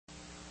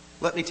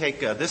Let me take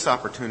this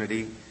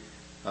opportunity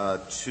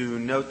to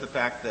note the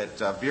fact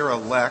that Vera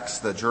Lex,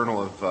 the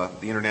Journal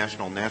of the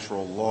International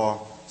Natural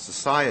Law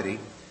Society,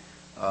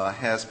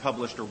 has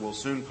published or will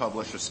soon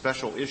publish a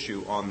special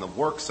issue on the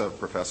works of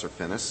Professor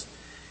Finnis.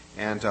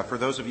 And for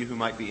those of you who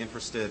might be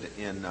interested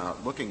in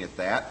looking at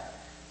that,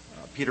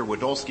 Peter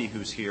Wadolski,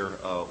 who's here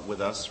with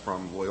us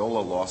from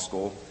Loyola Law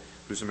School,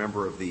 who's a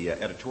member of the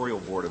editorial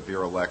board of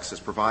Vera Lex, has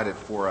provided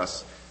for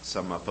us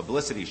some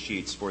publicity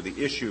sheets for the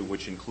issue,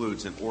 which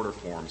includes an order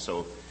form.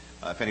 So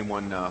if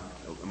anyone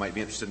might be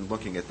interested in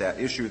looking at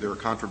that issue, there are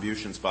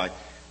contributions by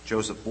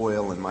Joseph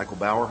Boyle and Michael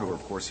Bauer, who are,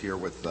 of course, here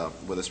with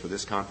us for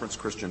this conference,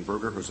 Christian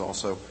Berger, who's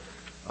also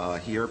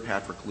here,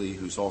 Patrick Lee,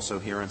 who's also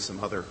here, and some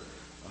other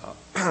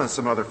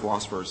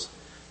philosophers,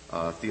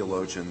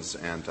 theologians,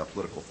 and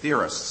political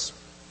theorists.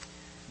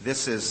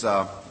 This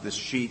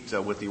sheet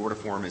with the order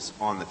form is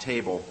on the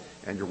table,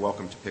 and you're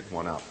welcome to pick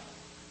one up.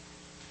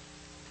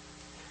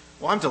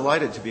 Well, I'm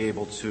delighted to be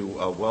able to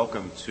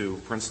welcome to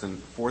Princeton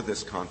for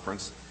this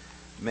conference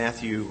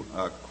Matthew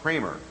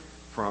Kramer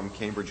from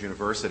Cambridge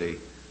University.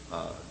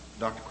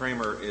 Dr.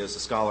 Kramer is a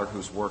scholar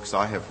whose works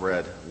I have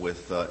read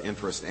with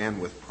interest and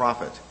with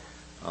profit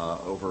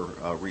over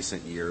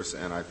recent years,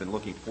 and I've been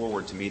looking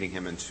forward to meeting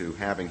him and to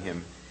having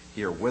him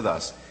here with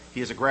us.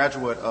 He is a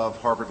graduate of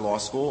Harvard Law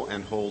School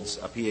and holds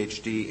a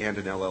PhD and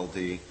an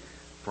LLD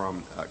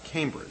from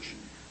Cambridge.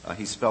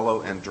 He's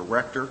fellow and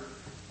director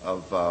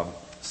of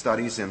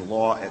studies in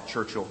law at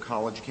Churchill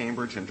College,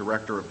 Cambridge, and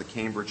director of the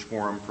Cambridge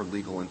Forum for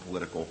Legal and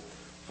Political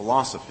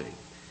Philosophy.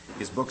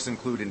 His books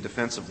include In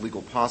Defense of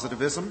Legal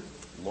Positivism,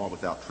 Law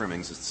Without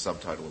Trimmings is the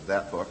subtitle of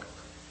that book,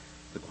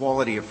 The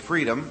Quality of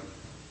Freedom,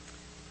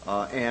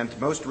 and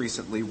most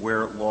recently,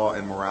 Where Law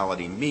and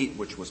Morality Meet,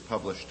 which was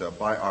published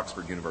by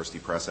Oxford University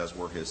Press, as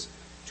were his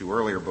two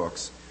earlier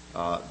books,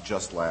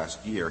 just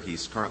last year.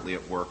 He's currently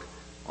at work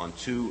on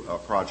two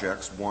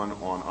projects, one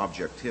on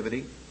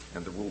objectivity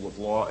and the rule of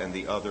law, and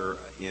the other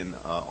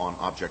on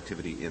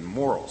objectivity in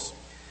morals.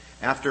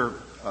 After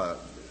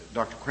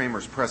Dr.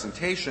 Kramer's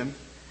presentation,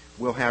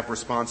 we'll have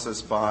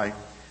responses by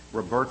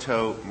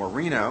Roberto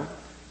Moreno,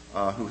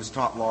 who has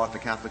taught law at the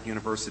Catholic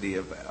University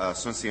of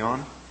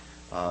Asunción,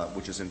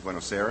 which is in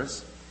Buenos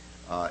Aires.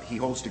 He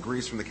holds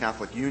degrees from the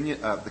Catholic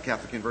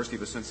University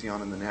of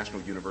Asunción and the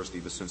National University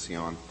of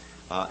Asunción,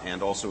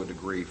 and also a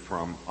degree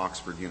from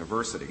Oxford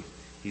University.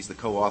 He's the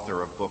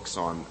co-author of books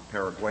on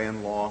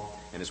Paraguayan law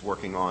and is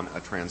working on a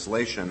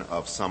translation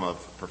of some of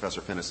Professor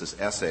Finnis's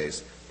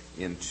essays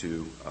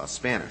into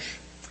Spanish.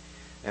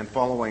 And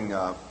following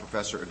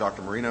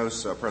Dr.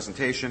 Moreno's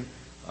presentation,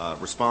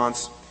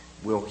 response,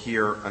 we'll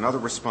hear another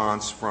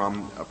response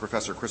from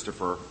Professor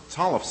Christopher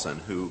Tollefson,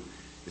 who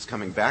is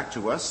coming back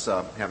to us,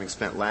 having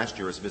spent last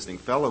year as visiting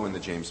fellow in the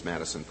James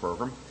Madison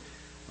program,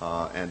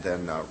 and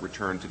then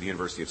returned to the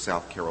University of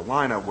South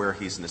Carolina, where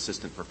he's an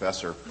assistant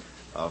professor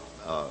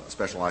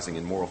specializing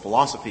in moral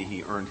philosophy.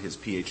 He earned his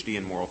PhD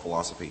in moral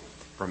philosophy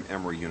from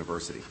Emory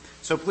University.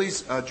 So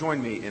please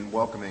join me in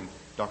welcoming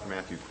Dr.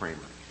 Matthew Kramer.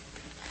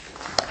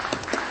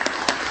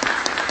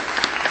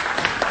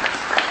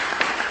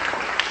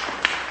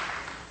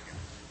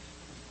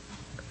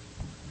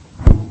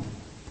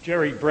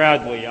 Jerry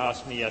Bradley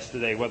asked me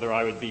yesterday whether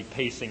I would be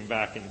pacing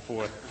back and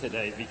forth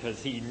today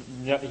because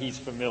he's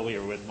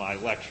familiar with my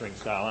lecturing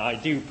style, and I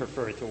do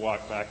prefer to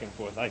walk back and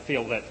forth. I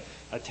feel that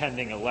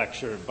attending a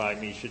lecture by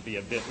me should be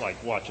a bit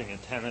like watching a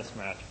tennis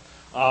match.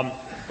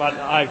 But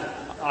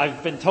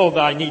I've been told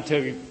that I need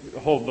to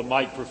hold the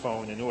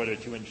microphone in order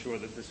to ensure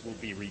that this will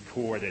be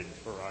recorded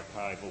for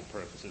archival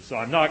purposes. So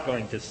I'm not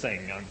going to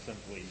sing. I'm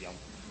simply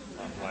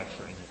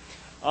lecturing.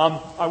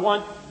 I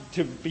want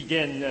to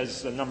begin,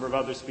 as a number of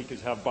other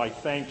speakers have, by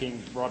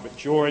thanking Robert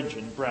George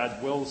and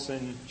Brad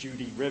Wilson,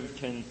 Judy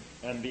Rivkin,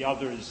 and the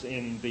others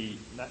in the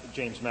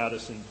James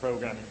Madison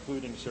program,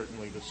 including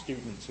certainly the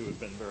students who have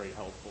been very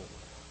helpful.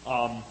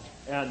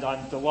 And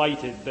I'm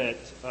delighted that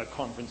a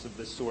conference of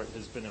this sort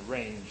has been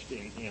arranged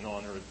in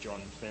honor of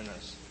John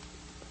Finnis.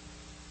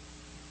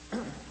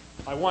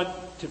 I want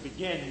to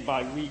begin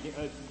by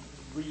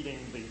reading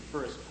the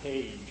first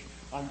page.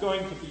 I'm going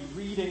to be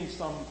reading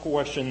some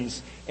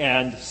portions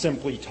and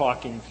simply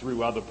talking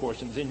through other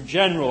portions. In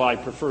general, I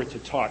prefer to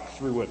talk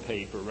through a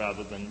paper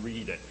rather than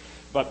read it.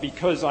 But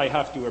because I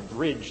have to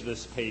abridge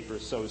this paper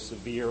so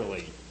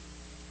severely,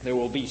 there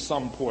will be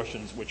some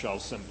portions which I'll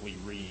simply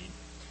read,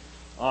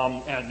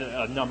 and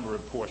a number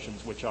of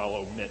portions which I'll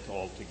omit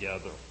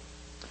altogether.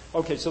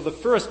 Okay, so the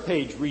first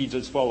page reads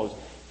as follows.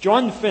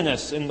 John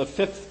Finnis, in the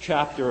 5th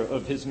chapter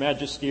of his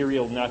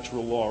Magisterial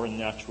Natural Law and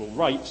Natural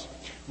Rights,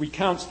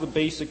 recounts the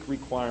basic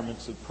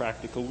requirements of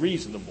practical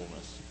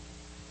reasonableness.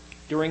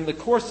 During the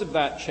course of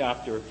that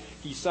chapter,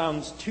 he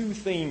sounds two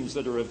themes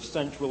that are of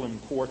central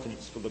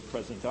importance for the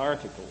present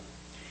article.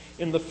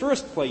 In the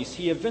first place,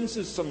 he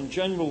evinces some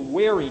general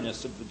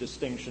wariness of the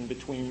distinction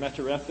between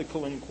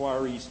metaethical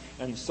inquiries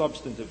and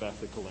substantive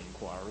ethical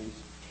inquiries.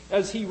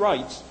 As he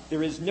writes,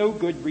 there is no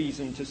good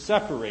reason to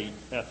separate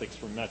ethics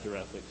from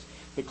metaethics.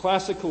 The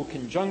classical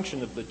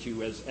conjunction of the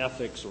two as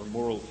ethics or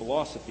moral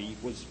philosophy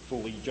was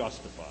fully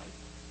justified.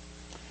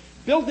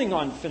 Building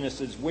on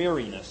Finnis's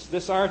wariness,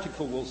 this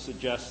article will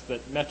suggest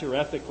that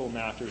meta-ethical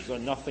matters are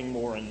nothing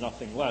more and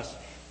nothing less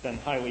than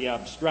highly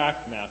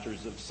abstract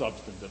matters of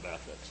substantive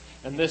ethics.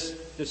 And this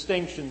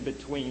distinction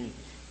between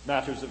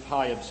matters of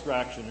high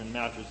abstraction and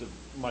matters of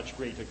much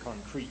greater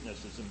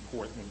concreteness is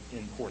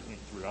important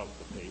throughout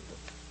the paper.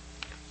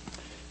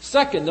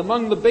 Second,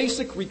 among the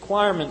basic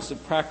requirements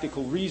of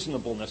practical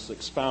reasonableness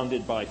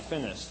expounded by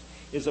Finnis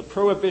is a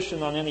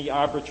prohibition on any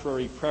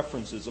arbitrary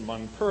preferences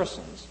among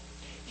persons.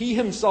 He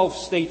himself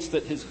states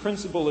that his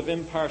principle of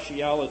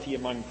impartiality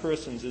among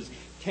persons is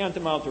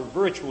tantamount or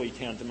virtually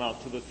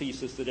tantamount to the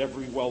thesis that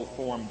every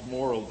well-formed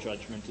moral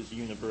judgment is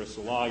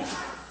universalizable.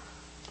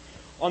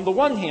 On the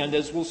one hand,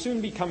 as will soon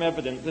become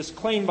evident, this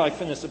claim by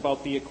Finnis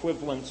about the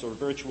equivalence or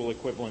virtual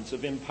equivalence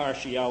of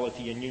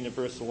impartiality and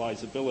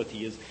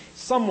universalizability is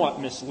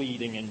somewhat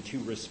misleading in two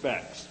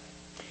respects.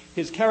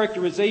 His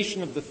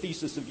characterization of the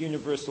thesis of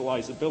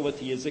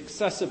universalizability is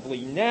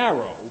excessively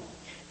narrow,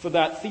 for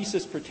that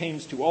thesis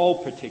pertains to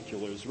all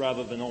particulars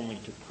rather than only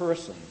to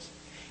persons.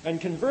 And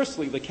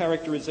conversely, the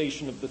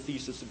characterization of the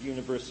thesis of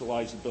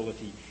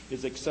universalizability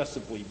is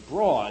excessively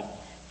broad,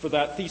 for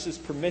that thesis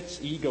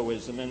permits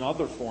egoism and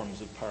other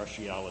forms of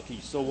partiality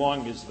so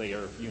long as they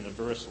are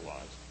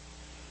universalized.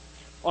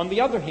 On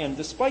the other hand,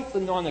 despite the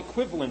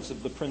non-equivalence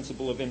of the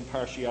principle of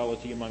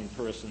impartiality among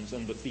persons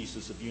and the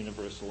thesis of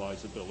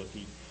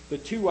universalizability, the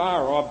two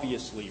are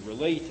obviously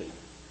related.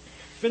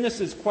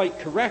 Finnis is quite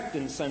correct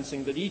in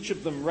sensing that each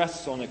of them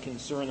rests on a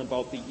concern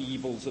about the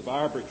evils of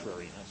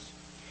arbitrariness.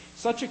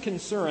 Such a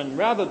concern,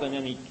 rather than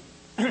any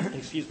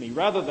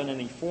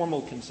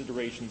formal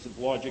considerations of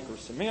logic or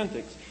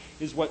semantics,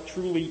 is what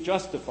truly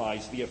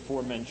justifies the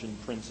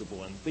aforementioned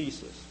principle and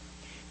thesis.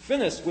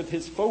 Finnis, with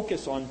his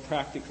focus on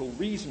practical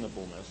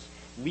reasonableness,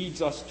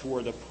 leads us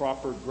toward a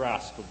proper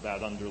grasp of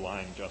that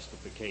underlying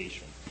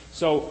justification.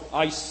 So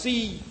I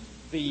see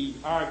the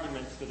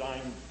arguments that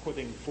I'm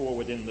putting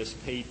forward in this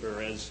paper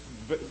as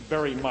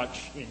very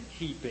much in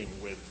keeping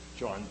with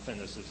John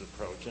Finnis's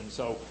approach. And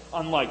so,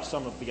 unlike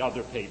some of the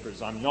other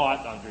papers, I'm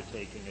not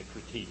undertaking a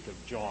critique of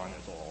John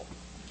at all.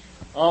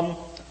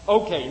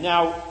 Okay,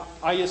 now,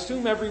 I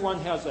assume everyone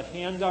has a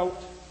handout.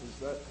 Is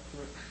that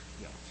correct?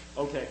 Yeah.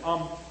 Okay.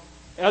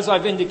 As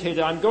I've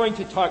indicated, I'm going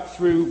to talk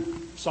through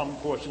some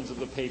portions of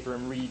the paper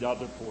and read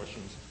other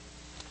portions.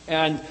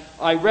 And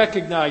I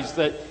recognize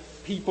that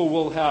people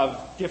will have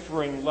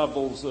differing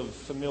levels of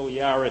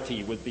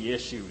familiarity with the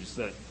issues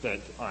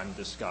that I'm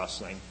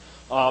discussing.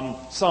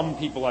 Some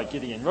people like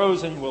Gideon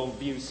Rosen will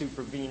view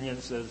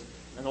supervenience as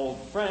an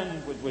old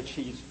friend with which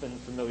he's been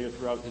familiar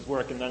throughout his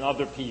work, and then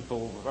other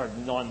people are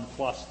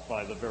nonplussed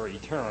by the very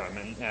term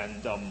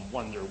and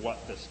wonder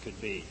what this could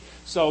be.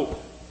 So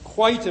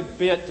quite a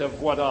bit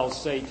of what I'll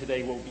say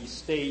today will be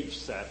stage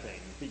setting,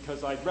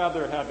 because I'd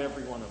rather have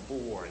everyone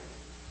aboard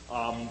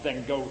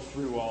than go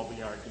through all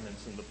the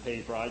arguments in the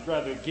paper. I'd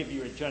rather give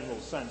you a general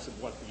sense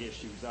of what the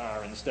issues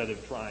are instead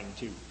of trying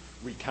to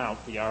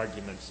recount the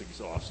arguments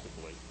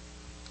exhaustively.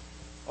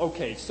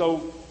 Okay,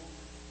 so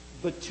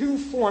the two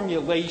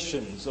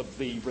formulations of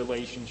the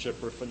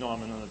relationship or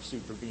phenomenon of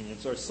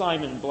supervenience are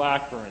Simon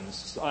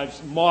Blackburn's.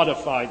 I've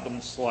modified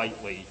them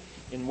slightly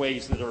in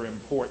ways that are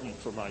important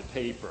for my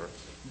paper.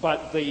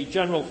 But the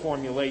general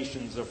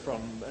formulations are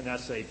from an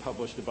essay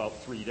published about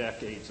 3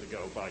 decades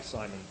ago by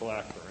Simon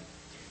Blackburn.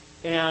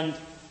 And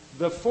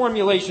the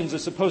formulations are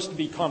supposed to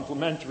be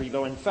complementary,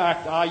 though in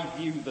fact I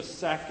view the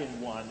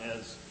second one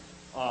as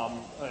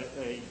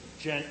a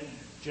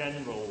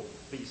general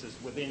thesis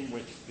within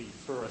which the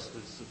first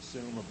is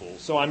subsumable.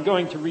 So I'm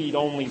going to read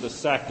only the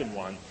second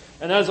one.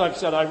 And as I've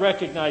said, I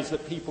recognize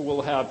that people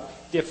will have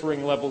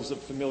differing levels of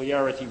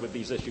familiarity with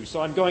these issues.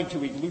 So I'm going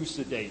to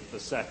elucidate the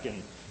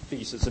second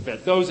thesis a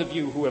bit. Those of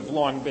you who have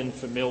long been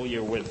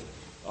familiar with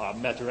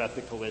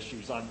meta-ethical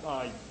issues,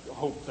 I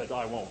hope that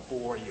I won't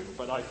bore you.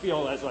 But I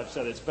feel, as I've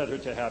said, it's better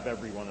to have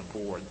everyone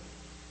aboard.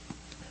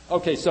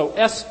 Okay, so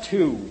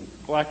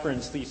S2,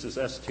 Blackburn's thesis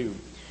S2.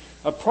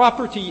 A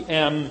property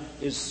M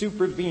is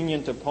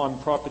supervenient upon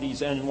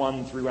properties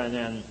N1 through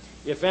Nn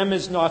if M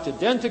is not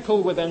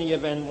identical with any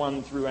of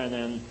N1 through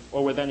Nn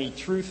or with any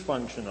truth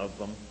function of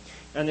them,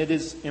 and it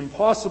is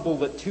impossible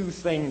that two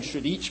things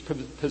should each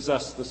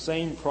possess the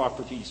same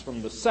properties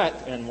from the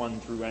set N1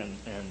 through Nn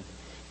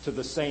to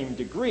the same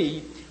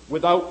degree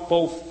without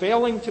both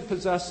failing to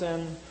possess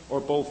N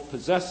or both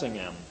possessing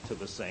M to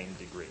the same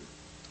degree.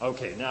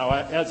 Okay, now,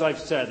 as I've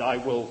said, I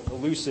will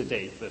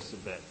elucidate this a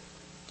bit.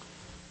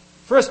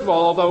 First of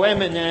all, although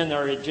M and N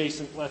are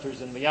adjacent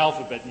letters in the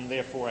alphabet and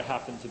therefore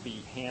happen to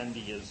be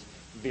handy as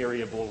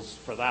variables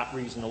for that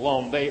reason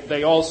alone,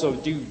 they also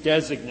do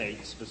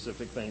designate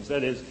specific things.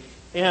 That is,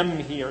 M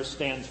here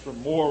stands for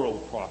moral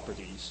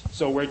properties.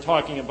 So we're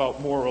talking about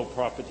moral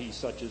properties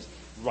such as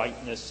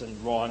rightness and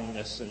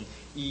wrongness and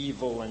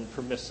evil and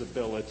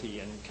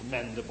permissibility and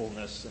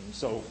commendableness and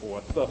so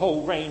forth. The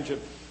whole range of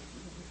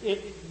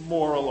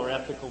moral or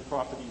ethical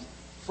properties.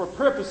 For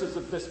purposes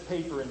of this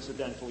paper,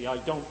 incidentally, I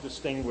don't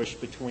distinguish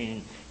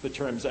between the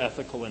terms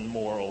ethical and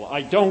moral.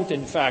 I don't,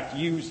 in fact,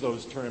 use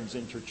those terms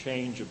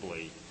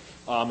interchangeably.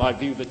 I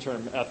view the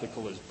term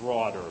ethical as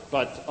broader,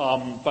 but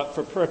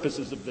for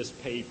purposes of this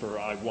paper,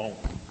 I won't,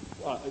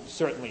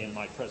 certainly in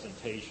my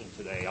presentation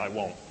today, I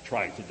won't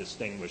try to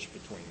distinguish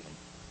between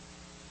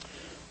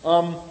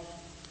them.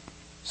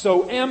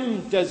 So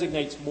M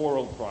designates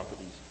moral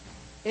properties.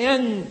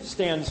 N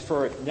stands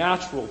for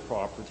natural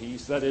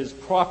properties, that is,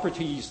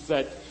 properties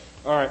that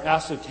are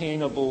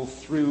ascertainable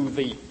through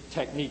the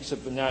techniques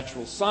of the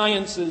natural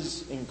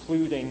sciences,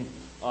 including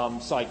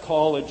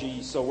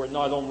psychology. So we're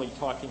not only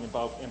talking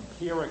about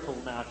empirical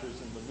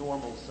matters in the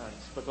normal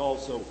sense, but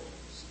also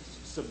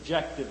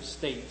subjective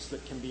states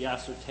that can be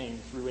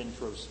ascertained through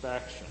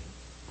introspection.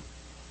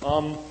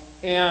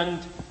 And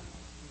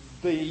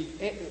the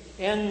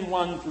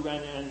N1 through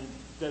NN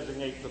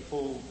designate the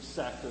full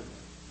set of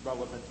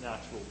relevant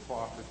natural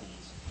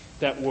properties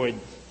that would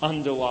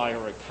underlie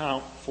or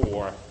account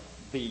for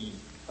the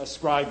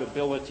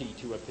ascribability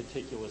to a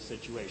particular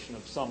situation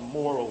of some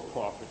moral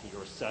property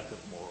or set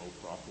of moral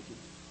properties.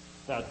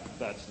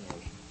 That's the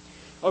notion.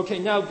 Okay,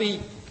 now the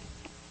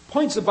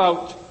points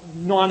about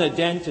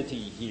non-identity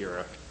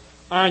here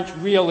aren't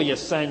really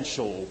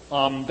essential.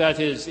 That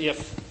is,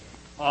 if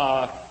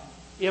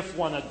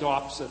one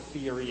adopts a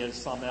theory as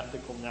some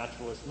ethical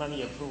naturalist,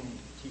 many of whom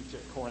teach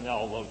at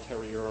Cornell, though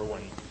Terry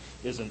Irwin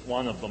isn't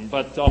one of them,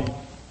 but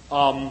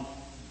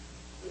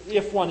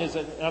if one is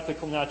an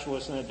ethical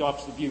naturalist and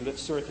adopts the view that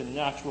certain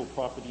natural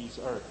properties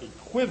are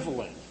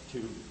equivalent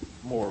to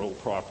moral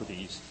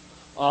properties,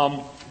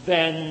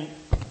 then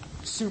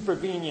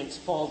supervenience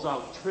falls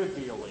out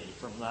trivially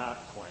from that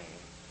claim.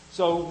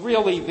 So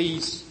really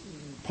these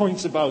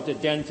points about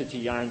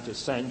identity aren't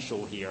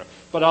essential here.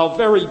 But I'll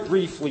very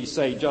briefly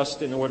say,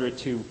 just in order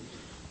to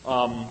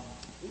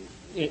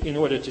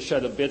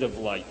shed a bit of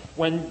light,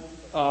 when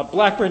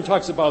Blackburn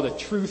talks about a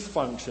truth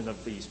function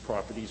of these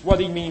properties, what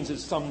he means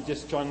is some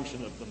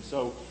disjunction of them.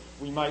 So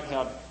we might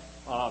have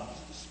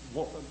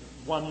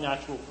one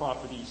natural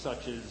property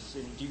such as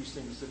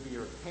inducing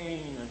severe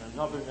pain, and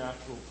another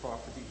natural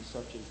property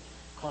such as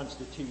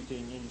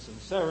constituting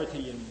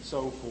insincerity, and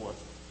so forth.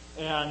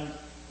 And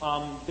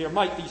there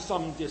might be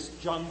some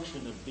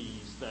disjunction of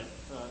these that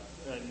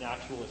a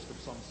naturalist of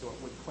some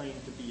sort would claim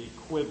to be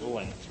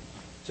equivalent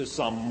to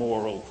some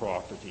moral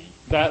property.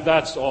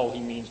 That's all he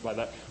means by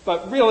that.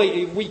 But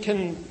really, we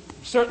can,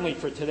 certainly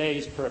for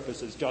today's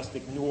purposes, just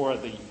ignore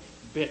the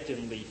bit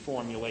in the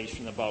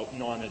formulation about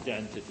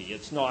non-identity.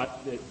 It's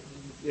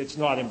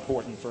not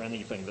important for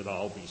anything that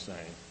I'll be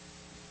saying.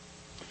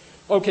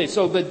 Okay,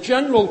 so the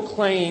general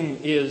claim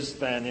is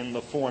then in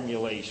the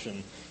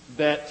formulation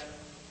that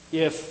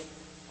if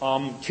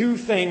two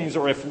things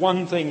or if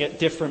one thing at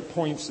different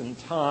points in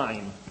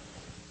time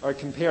are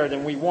compared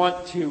and we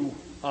want to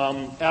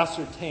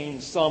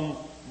ascertain some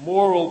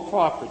moral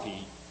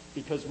property,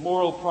 because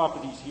moral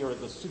properties here are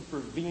the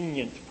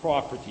supervenient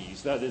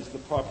properties, that is, the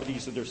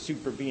properties that are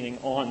supervening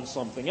on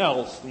something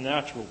else, the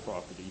natural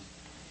properties,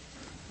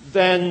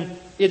 then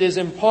it is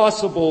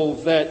impossible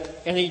that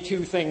any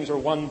two things or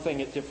one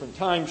thing at different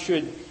times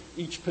should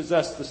each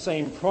possess the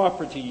same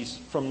properties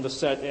from the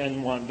set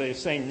N1, the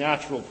same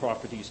natural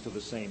properties to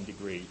the same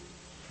degree,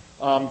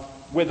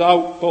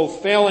 without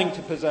both failing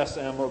to possess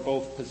M or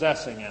both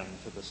possessing M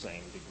to the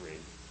same degree.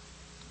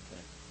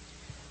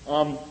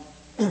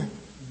 Okay.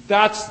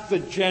 That's the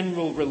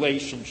general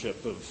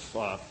relationship of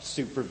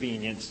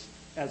supervenience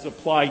as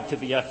applied to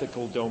the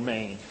ethical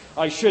domain.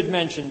 I should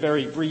mention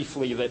very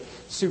briefly that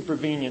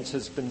supervenience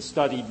has been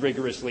studied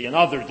rigorously in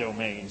other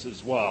domains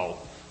as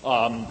well.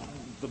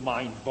 The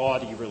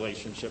mind-body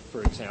relationship,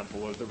 for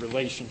example, or the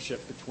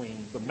relationship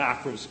between the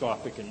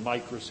macroscopic and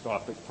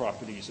microscopic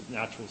properties of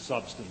natural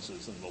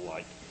substances and the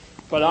like.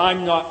 But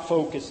I'm not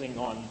focusing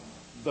on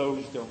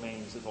those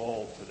domains at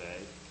all today.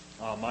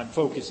 I'm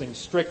focusing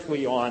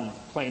strictly on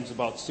claims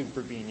about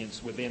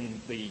supervenience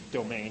within the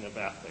domain of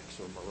ethics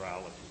or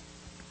morality.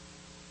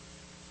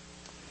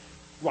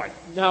 Right.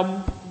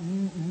 Now,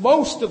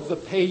 most of the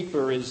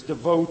paper is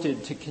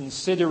devoted to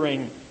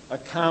considering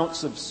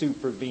accounts of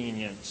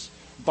supervenience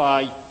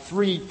by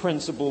three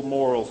principal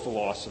moral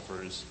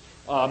philosophers.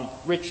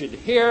 Richard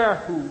Hare,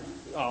 who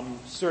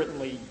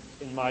certainly,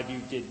 in my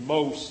view, did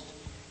most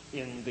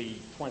in the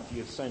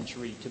 20th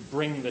century to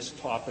bring this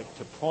topic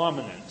to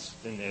prominence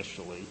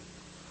initially.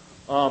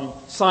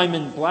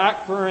 Simon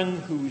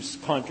Blackburn, whose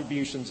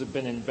contributions have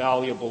been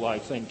invaluable, I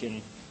think,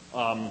 in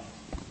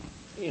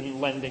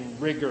lending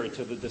rigor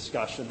to the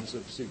discussions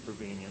of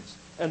supervenience.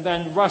 And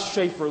then Russ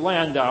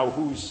Schaefer-Landau,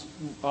 who's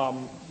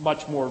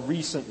much more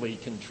recently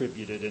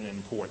contributed in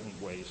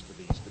important ways to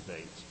these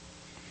debates.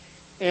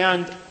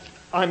 And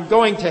I'm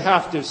going to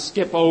have to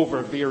skip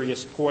over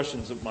various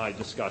portions of my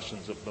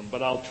discussions of them,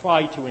 but I'll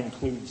try to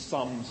include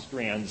some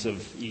strands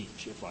of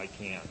each if I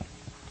can.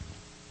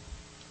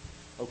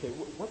 Okay,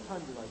 what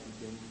time did I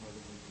begin?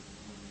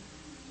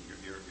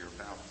 You're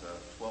about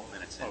 12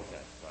 minutes in.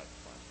 Okay,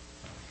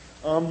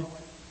 fine.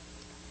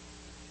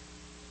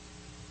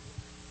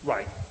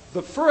 Right.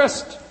 The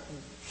first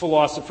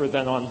philosopher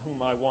then on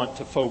whom I want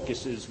to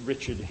focus is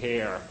Richard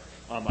Hare,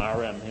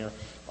 RM here.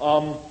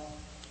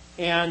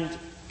 And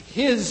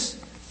his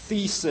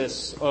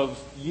thesis of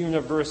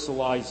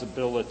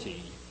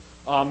universalizability.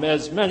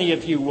 As many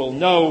of you will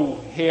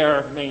know,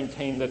 Hare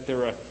maintained that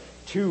there are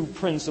two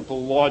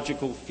principal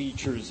logical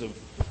features of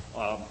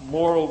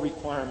moral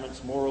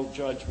requirements, moral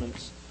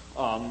judgments,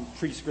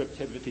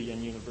 prescriptivity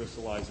and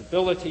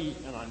universalizability,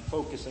 and I'm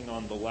focusing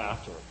on the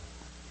latter.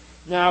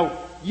 Now,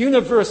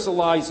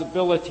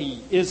 universalizability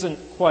isn't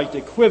quite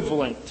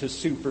equivalent to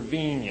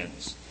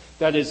supervenience.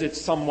 That is,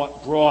 it's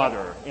somewhat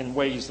broader in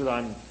ways that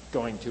I'm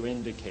going to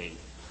indicate,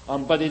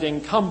 but it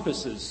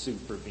encompasses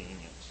supervenience.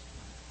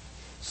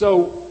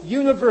 So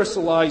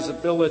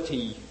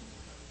universalizability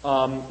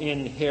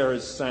in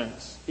Hare's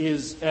sense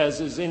is,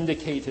 as is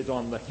indicated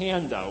on the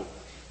handout,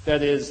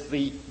 that is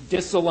the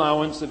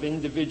disallowance of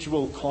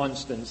individual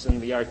constants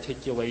in the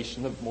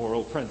articulation of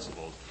moral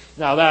principles.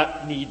 Now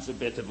that needs a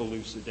bit of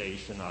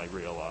elucidation, I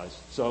realize.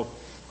 So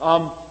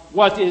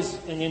what is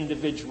an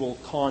individual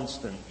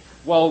constant?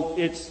 Well,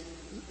 it's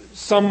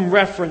some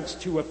reference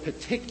to a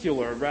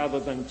particular rather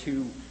than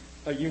to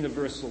a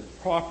universal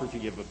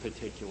property of a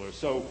particular.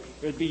 So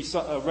it would be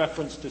a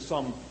reference to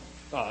some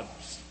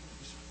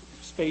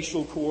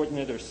spatial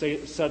coordinate or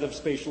set of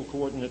spatial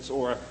coordinates,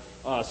 or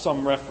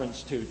some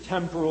reference to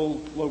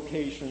temporal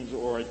locations,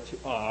 or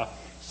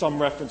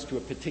some reference to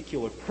a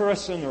particular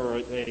person or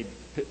a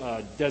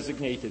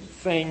designated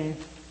thing,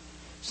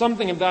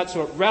 something of that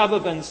sort, rather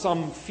than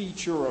some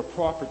feature or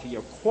property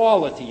or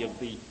quality of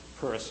the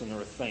person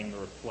or thing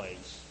or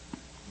place.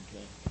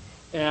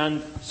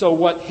 And so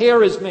what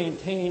Hare is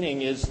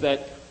maintaining is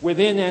that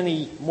within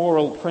any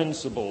moral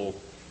principle,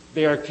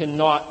 there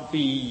cannot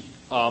be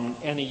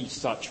any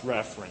such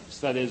reference.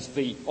 That is,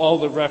 all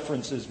the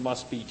references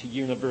must be to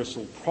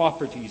universal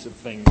properties of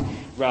things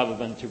rather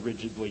than to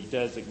rigidly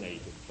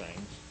designated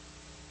things.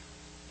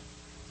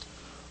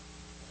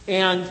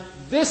 And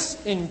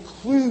this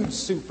includes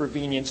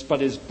supervenience,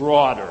 but is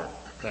broader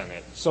than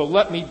it. So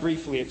let me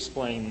briefly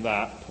explain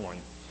that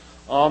point.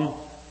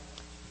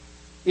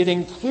 It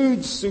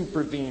includes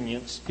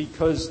supervenience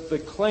because the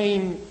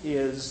claim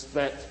is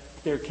that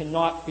there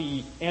cannot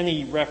be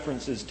any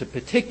references to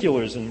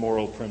particulars in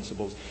moral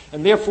principles,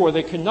 and therefore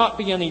there cannot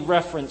be any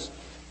reference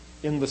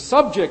in the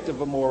subject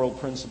of a moral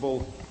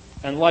principle,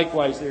 and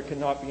likewise there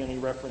cannot be any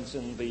reference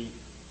in the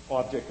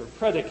object or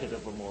predicate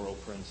of a moral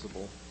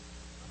principle.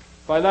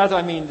 By that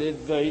I mean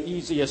the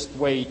easiest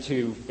way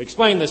to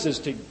explain this is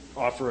to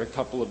offer a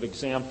couple of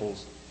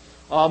examples.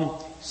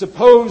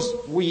 Suppose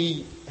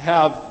we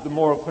have the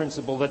moral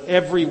principle that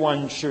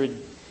everyone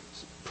should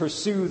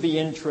pursue the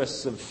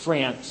interests of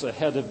France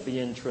ahead of the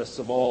interests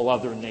of all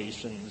other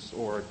nations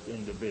or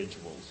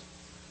individuals.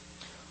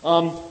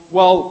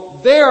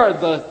 Well, there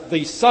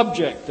the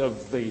subject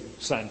of the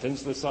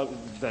sentence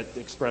that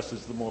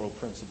expresses the moral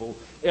principle,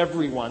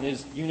 everyone,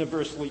 is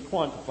universally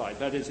quantified.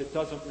 That is, it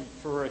doesn't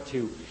refer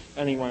to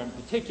anyone in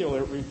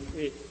particular.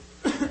 It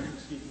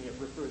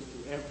refers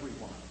to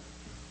everyone.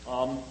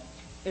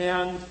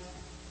 And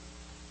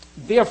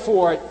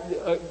therefore,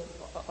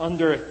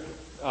 under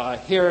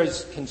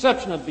Hare's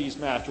conception of these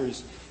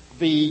matters,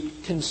 the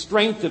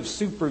constraint of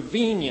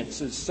supervenience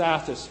is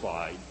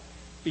satisfied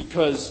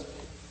because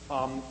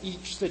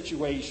each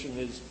situation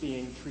is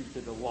being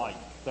treated alike.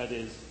 That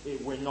is,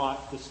 we're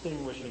not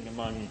distinguishing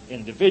among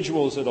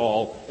individuals at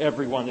all.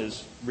 Everyone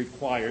is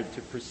required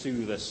to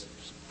pursue this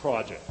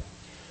project.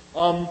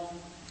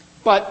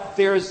 But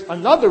there's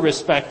another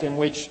respect in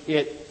which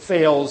it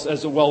fails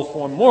as a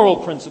well-formed moral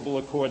principle,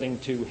 according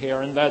to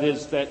Hare, and that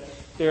is that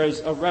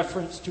there's a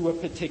reference to a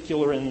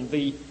particular in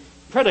the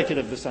predicate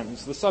of the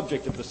sentence, the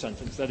subject of the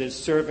sentence, that is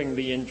serving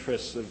the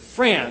interests of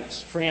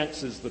France.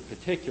 France is the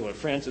particular.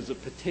 France is a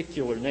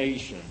particular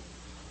nation.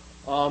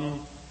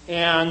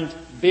 And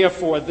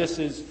therefore, this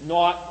is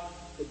not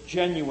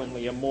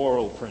genuinely a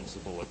moral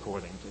principle,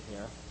 according to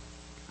Hare.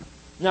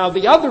 Now,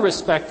 the other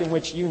respect in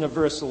which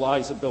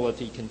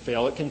universalizability can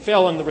fail, it can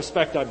fail in the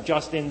respect I've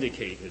just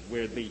indicated,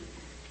 where the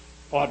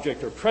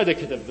object or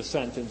predicate of the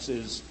sentence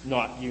is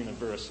not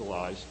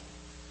universalized.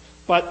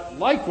 But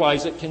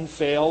likewise, it can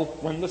fail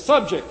when the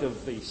subject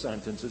of the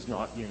sentence is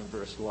not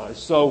universalized.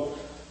 So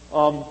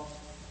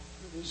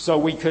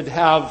we could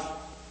have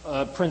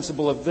a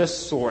principle of this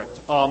sort.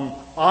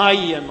 I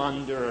am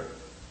under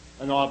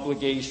an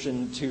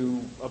obligation to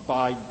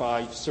abide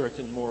by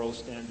certain moral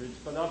standards,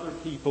 but other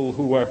people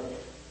who are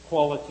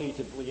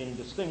qualitatively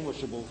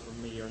indistinguishable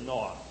from me are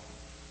not.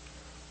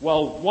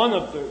 Well,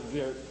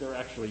 there are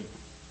actually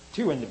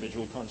two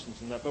individual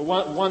constants in that, but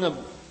one of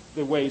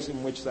the ways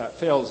in which that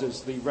fails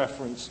is the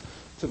reference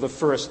to the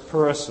first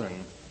person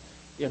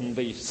in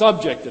the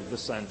subject of the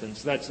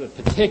sentence. That's a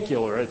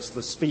particular, it's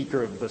the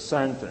speaker of the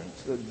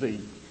sentence, the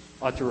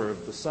utterer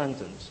of the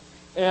sentence.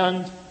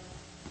 And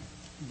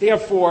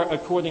therefore,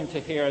 according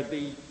to Hare,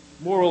 the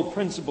moral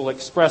principle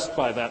expressed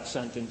by that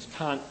sentence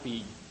can't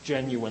be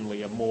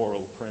genuinely a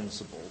moral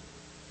principle.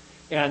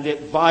 And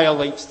it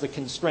violates the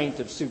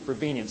constraint of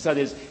supervenience. That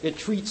is, it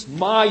treats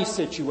my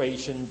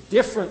situation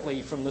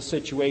differently from the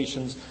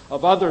situations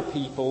of other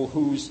people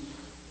whose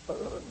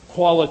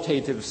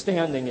qualitative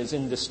standing is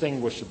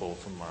indistinguishable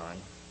from mine.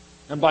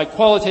 And by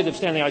qualitative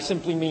standing, I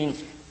simply mean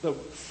the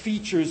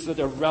features that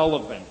are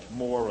relevant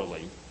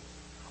morally,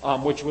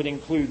 which would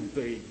include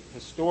the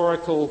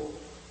historical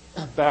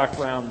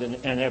background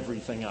and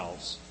everything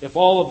else. If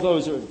all of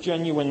those are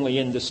genuinely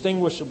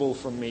indistinguishable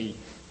from me,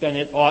 then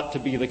it ought to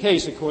be the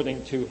case,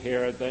 according to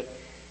Hare, that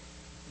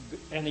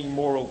any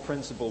moral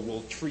principle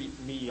will treat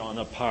me on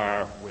a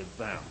par with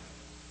them.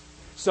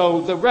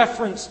 So the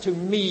reference to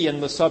me in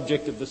the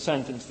subject of the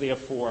sentence,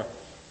 therefore,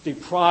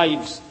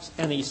 deprives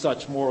any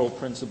such moral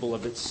principle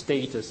of its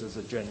status as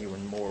a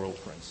genuine moral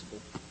principle.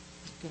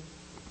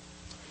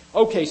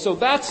 Okay, so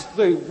that's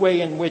the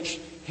way in which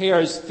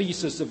Hare's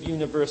thesis of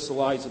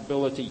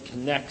universalizability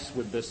connects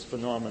with this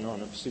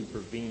phenomenon of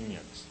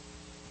supervenience.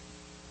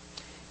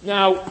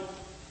 Now,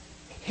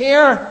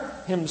 Hare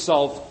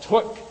himself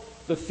took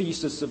the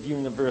thesis of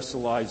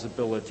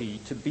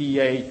universalizability to be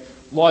a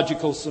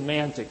logical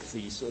semantic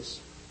thesis.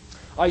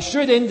 I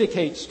should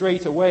indicate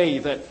straight away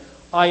that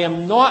I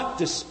am not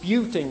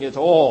disputing at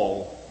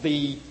all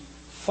the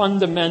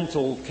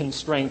fundamental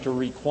constraint or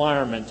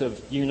requirement of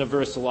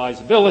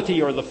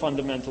universalizability or the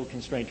fundamental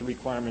constraint or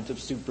requirement of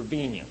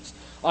supervenience.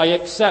 I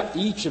accept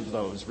each of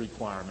those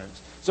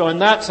requirements. So in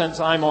that sense,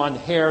 I'm on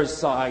Hare's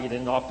side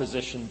in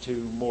opposition to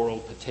moral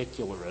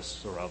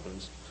particularists or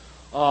others.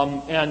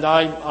 And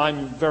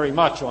I'm very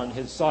much on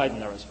his side in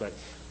that respect.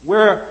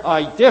 Where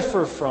I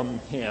differ from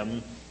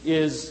him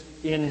is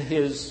in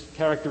his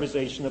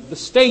characterization of the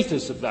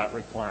status of that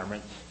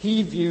requirement.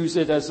 He views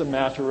it as a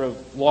matter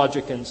of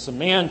logic and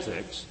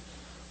semantics,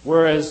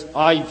 whereas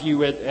I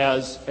view it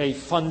as a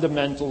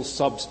fundamental,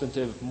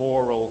 substantive,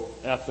 moral,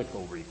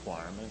 ethical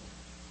requirement.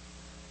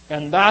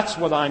 And that's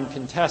what I'm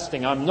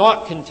contesting. I'm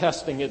not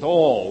contesting at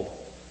all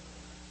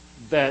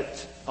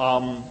that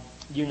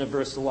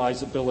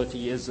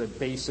universalizability is a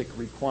basic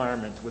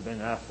requirement within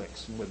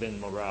ethics and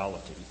within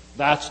morality.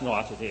 That's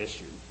not at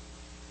issue.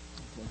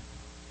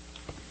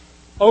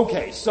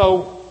 Okay,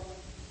 so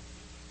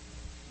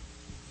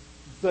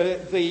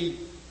the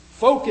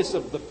focus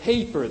of the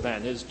paper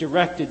then is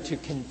directed to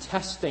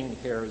contesting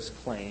Hare's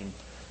claim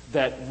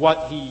that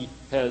what he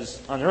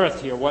has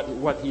unearthed here,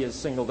 what he has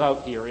singled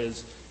out here,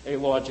 is a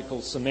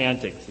logical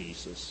semantic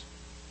thesis.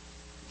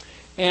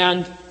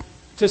 And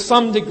to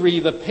some degree,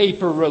 the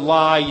paper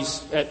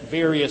relies at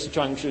various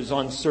junctures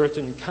on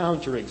certain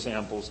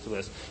counterexamples to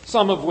this,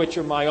 some of which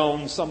are my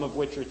own, some of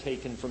which are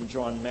taken from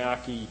John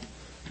Mackey,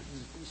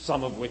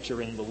 some of which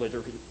are in the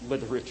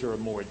literature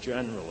more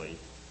generally.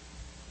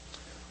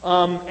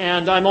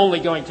 And I'm only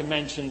going to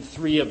mention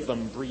 3 of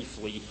them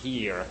briefly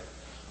here.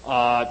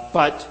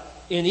 But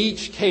in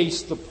each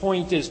case, the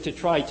point is to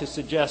try to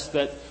suggest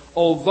that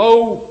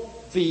although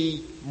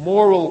the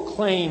moral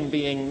claim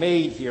being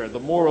made here, the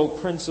moral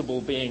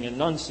principle being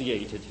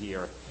enunciated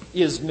here,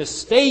 is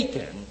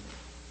mistaken,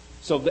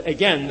 so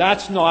again,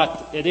 that's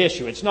not at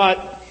issue. It's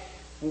not...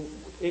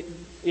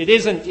 It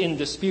isn't in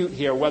dispute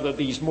here whether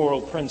these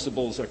moral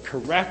principles are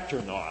correct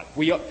or not.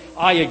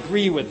 I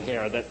agree with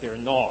Hare that they're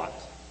not.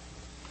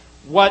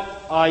 What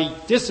I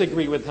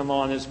disagree with him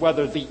on is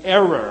whether the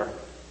error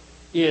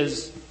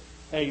is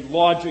a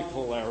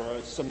logical error,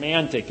 a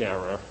semantic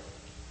error,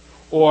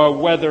 or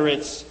whether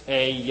it's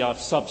a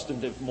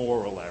substantive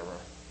moral error.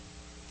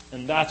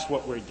 And that's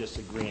what we're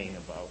disagreeing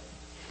about.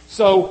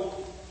 So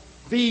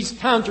these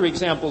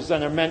counterexamples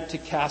then are meant to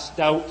cast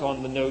doubt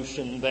on the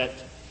notion that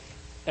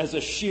as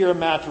a sheer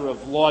matter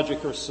of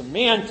logic or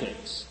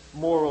semantics,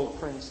 moral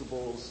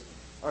principles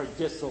are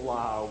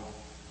disallowed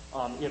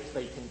if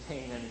they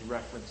contain any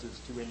references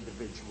to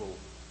individual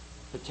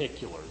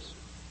particulars.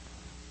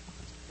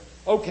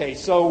 Okay,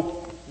 so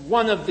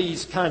one of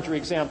these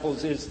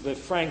counterexamples is the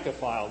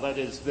Francophile, that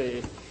is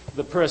the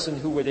person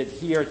who would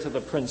adhere to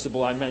the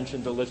principle I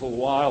mentioned a little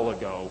while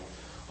ago,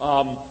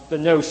 the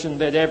notion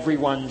that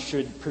everyone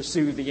should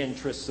pursue the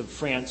interests of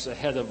France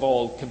ahead of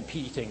all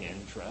competing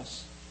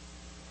interests.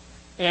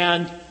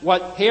 And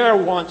what Hare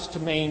wants to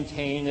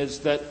maintain is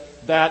that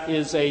that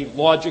is a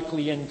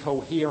logically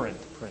incoherent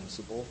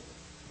principle,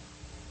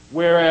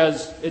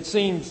 whereas it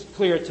seems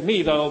clear to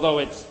me that although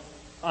it's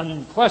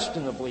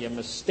unquestionably a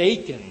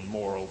mistaken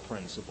moral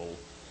principle,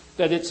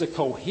 that it's a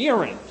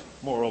coherent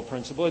moral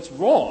principle. It's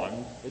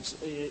wrong.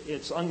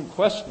 It's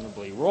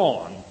unquestionably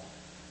wrong,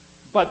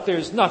 but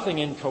there's nothing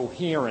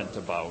incoherent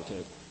about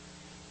it.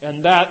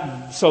 And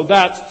that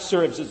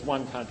serves as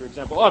one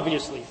counterexample.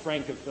 Obviously,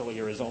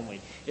 francophilia is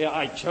only...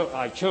 I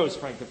chose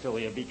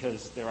francophilia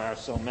because there are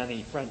so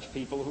many French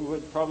people who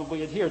would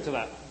probably adhere to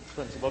that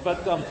principle.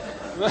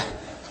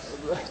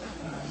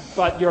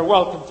 But you're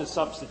welcome to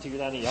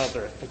substitute any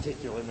other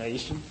particular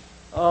nation.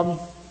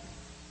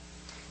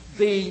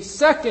 The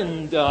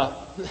second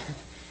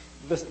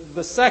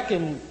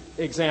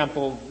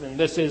example, and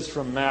this is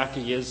from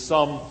Mackey, is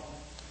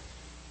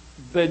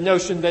the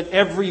notion that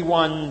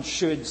everyone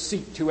should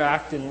seek to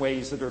act in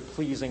ways that are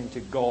pleasing to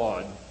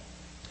God.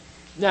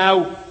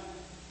 Now,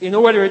 in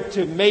order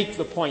to make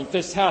the point,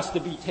 this has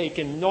to be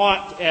taken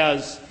not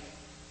as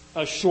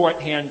a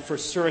shorthand for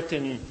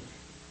certain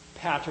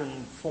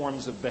pattern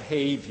forms of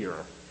behavior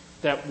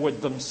that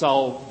would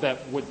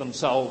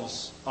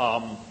themselves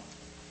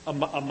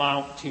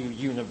amount to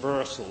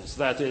universals.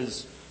 That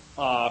is,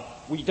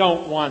 we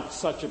don't want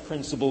such a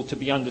principle to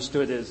be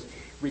understood as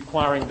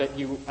requiring that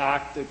you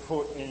act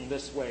in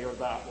this way or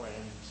that way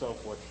and so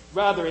forth.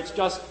 Rather, it's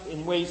just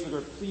in ways that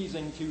are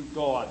pleasing to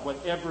God,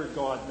 whatever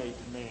God may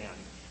command.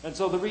 And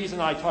so the reason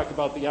I talk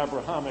about the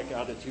Abrahamic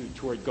attitude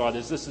toward God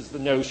is this is the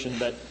notion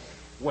that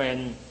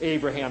when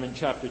Abraham in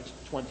chapter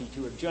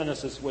 22 of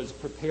Genesis was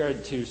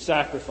prepared to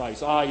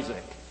sacrifice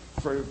Isaac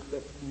for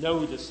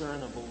no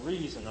discernible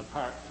reason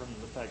apart from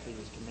the fact that he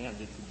was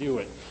commanded to do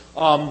it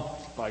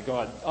by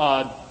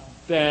God,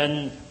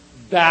 then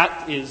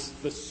that is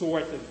the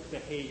sort of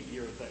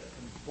behavior that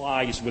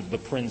complies with the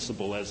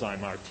principle as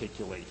I'm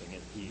articulating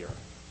it here.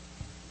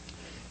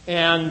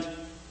 And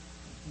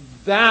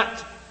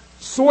that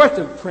sort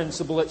of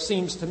principle, it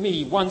seems to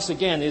me, once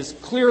again, is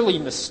clearly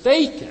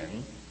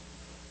mistaken.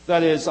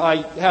 That is,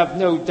 I have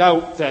no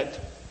doubt that,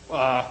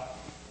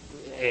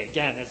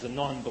 again, as a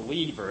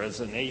non-believer,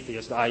 as an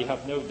atheist, I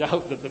have no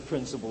doubt that the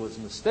principle is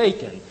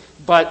mistaken.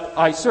 But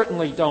I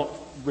certainly don't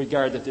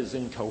regard it as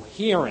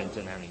incoherent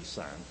in any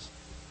sense.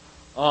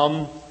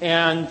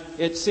 And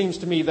it seems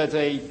to me that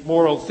a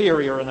moral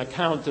theory or an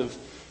account of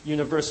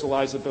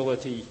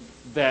universalizability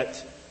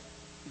that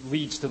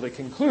leads to the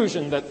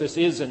conclusion that this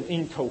is an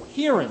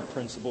incoherent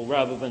principle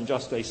rather than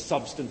just a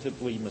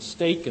substantively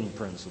mistaken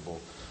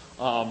principle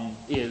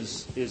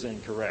is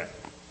incorrect.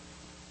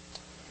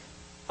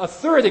 A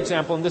third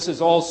example, and this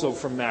is also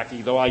from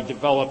Mackey, though I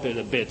develop it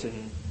a bit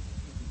in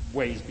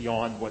ways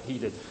beyond what he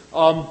did,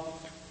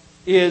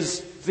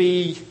 is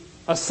the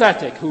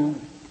ascetic who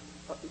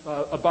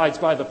abides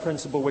by the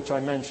principle which I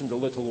mentioned a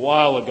little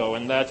while ago,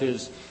 and that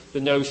is the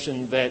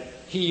notion that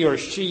he or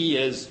she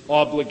is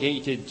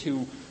obligated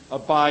to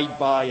abide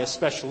by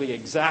especially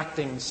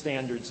exacting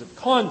standards of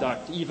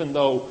conduct, even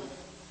though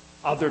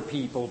other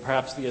people,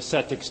 perhaps the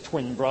ascetic's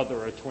twin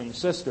brother or twin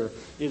sister,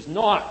 is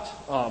not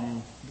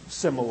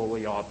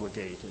similarly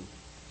obligated.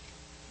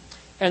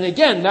 And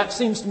again, that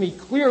seems to me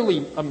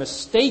clearly a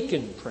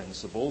mistaken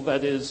principle.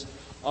 That is,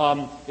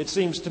 it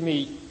seems to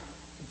me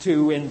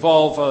to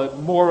involve a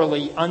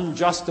morally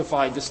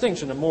unjustified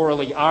distinction, a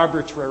morally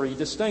arbitrary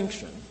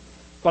distinction.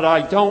 But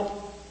I don't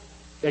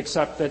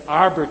accept that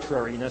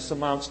arbitrariness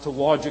amounts to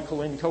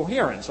logical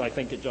incoherence. I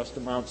think it just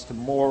amounts to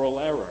moral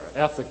error,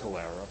 ethical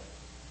error.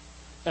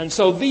 And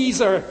so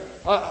these are,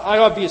 I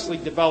obviously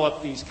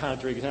developed these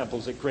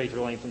counterexamples at greater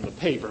length in the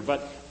paper, but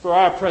for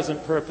our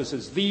present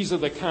purposes, these are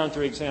the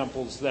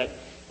counterexamples that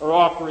are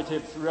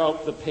operative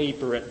throughout the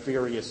paper at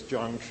various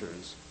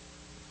junctures.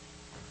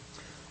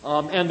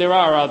 And there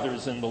are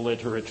others in the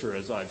literature,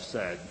 as I've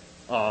said,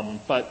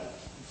 but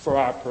for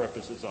our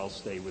purposes, I'll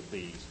stay with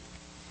these.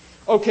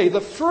 Okay, the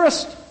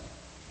first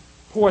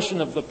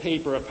portion of the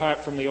paper,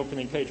 apart from the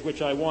opening page,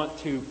 which I want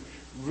to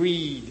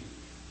read,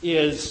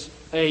 is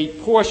a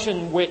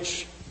portion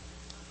which,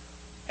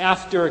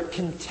 after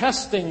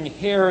contesting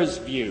Hare's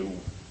view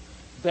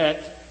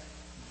that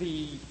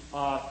the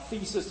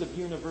thesis of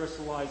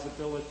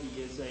universalizability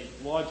is a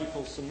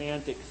logical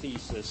semantic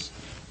thesis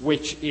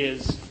which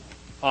is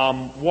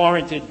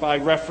warranted by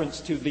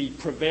reference to the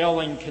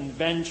prevailing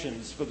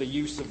conventions for the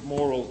use of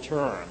moral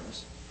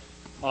terms,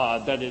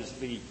 that is,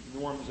 the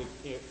norms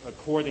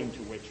according to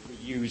which we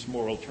use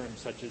moral terms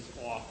such as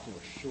ought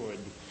or should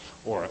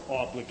or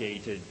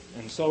obligated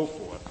and so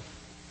forth.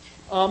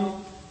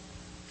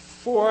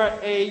 For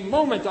a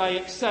moment,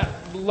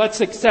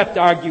 let's accept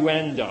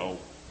arguendo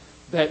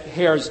that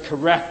Hare's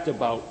correct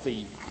about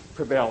the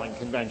prevailing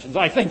conventions.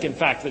 I think, in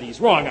fact, that he's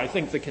wrong. I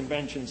think the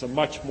conventions are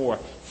much more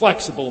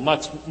flexible,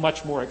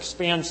 much more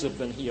expansive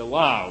than he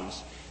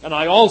allows. And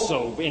I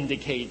also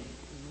indicate,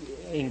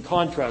 in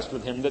contrast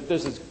with him, that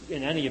this is,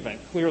 in any event,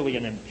 clearly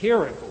an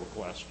empirical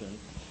question.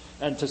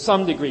 And to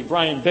some degree,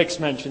 Brian Bix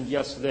mentioned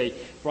yesterday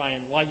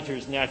Brian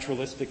Leiter's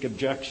naturalistic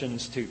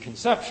objections to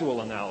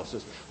conceptual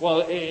analysis.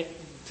 Well,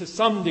 to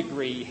some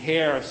degree,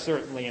 Hare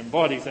certainly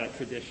embodies that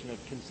tradition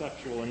of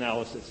conceptual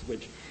analysis,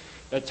 which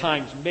at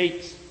times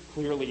makes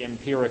clearly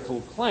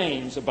empirical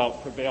claims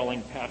about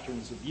prevailing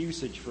patterns of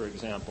usage, for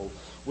example,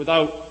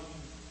 without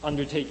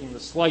undertaking the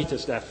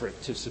slightest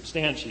effort to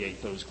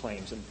substantiate those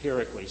claims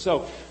empirically.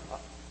 So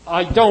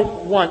I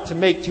don't want to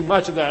make too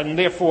much of that, and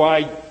therefore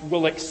I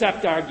will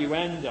accept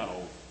arguendo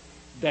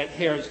that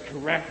Hare's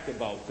correct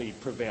about the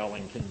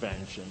prevailing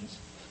conventions.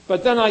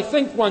 But then I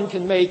think one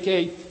can make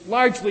a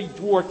largely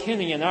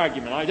Dworkinian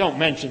argument. I don't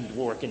mention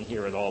Dworkin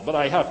here at all, but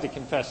I have to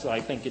confess that I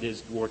think it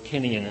is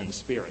Dworkinian in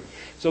spirit.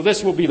 So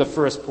this will be the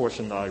first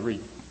portion that I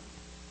read.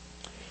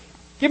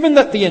 Given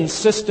that the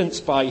insistence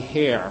by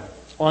Hare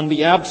on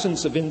the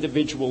absence of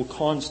individual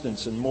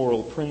constants and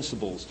moral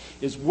principles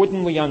is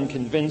woodenly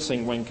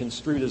unconvincing when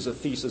construed as a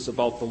thesis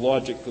about the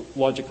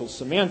logical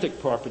semantic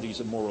properties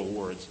of moral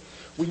words,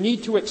 we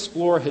need to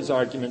explore his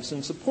arguments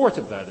in support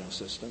of that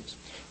insistence.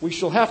 We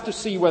shall have to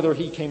see whether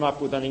he came up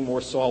with any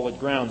more solid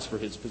grounds for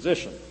his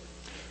position.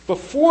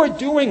 Before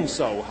doing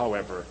so,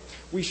 however,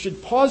 we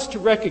should pause to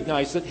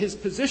recognize that his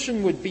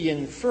position would be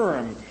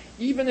infirm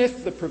even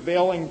if the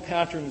prevailing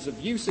patterns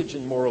of usage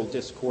in moral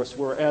discourse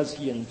were as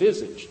he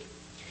envisaged.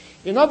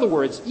 In other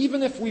words,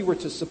 even if we were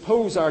to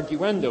suppose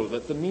arguendo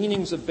that the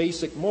meanings of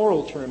basic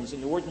moral terms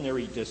in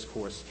ordinary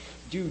discourse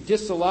do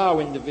disallow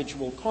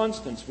individual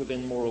constants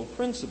within moral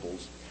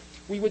principles,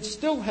 we would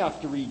still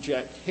have to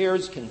reject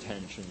Hare's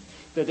contention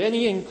that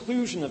any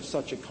inclusion of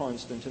such a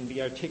constant in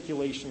the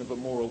articulation of a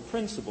moral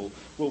principle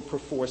will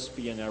perforce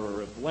be an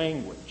error of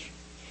language.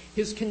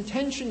 His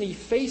contention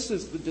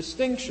effaces the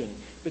distinction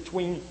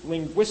between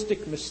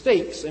linguistic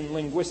mistakes and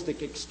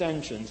linguistic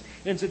extensions.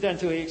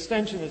 Incidentally,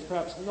 extension is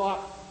perhaps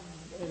not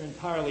an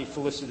entirely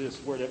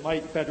felicitous word. It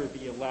might better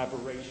be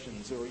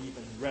elaborations or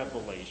even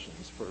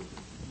revelations for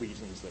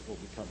reasons that will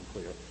become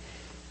clear.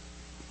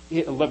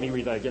 Let me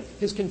read that again.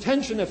 His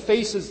contention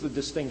effaces the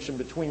distinction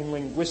between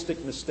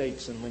linguistic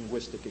mistakes and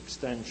linguistic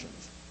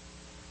extensions.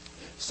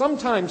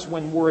 Sometimes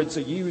when words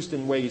are used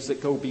in ways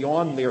that go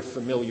beyond their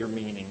familiar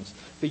meanings,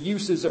 the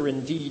uses are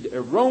indeed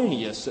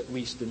erroneous, at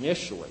least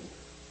initially.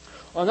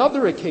 On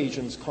other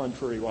occasions,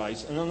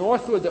 contrariwise,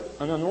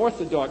 an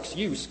unorthodox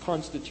use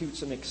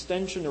constitutes an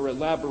extension or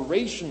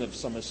elaboration of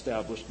some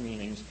established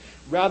meanings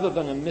rather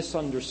than a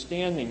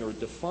misunderstanding or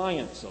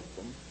defiance of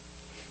them.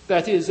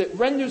 That is, it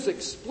renders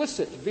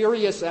explicit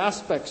various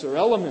aspects or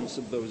elements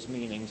of those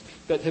meanings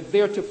that have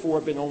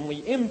theretofore been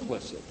only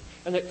implicit,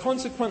 and it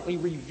consequently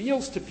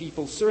reveals to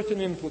people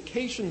certain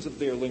implications of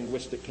their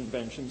linguistic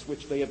conventions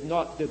which they have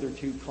not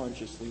hitherto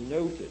consciously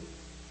noted.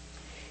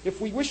 If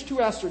we wish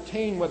to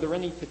ascertain whether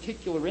any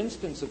particular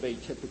instance of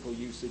atypical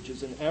usage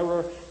is an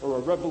error or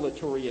a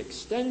revelatory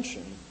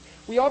extension,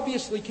 we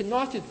obviously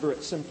cannot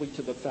advert simply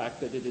to the fact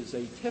that it is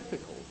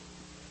atypical.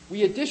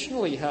 We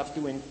additionally have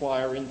to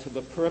inquire into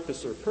the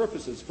purpose or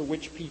purposes for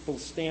which people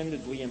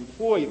standardly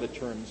employ the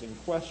terms in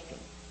question.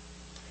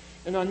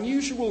 An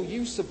unusual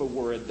use of a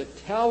word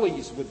that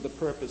tallies with the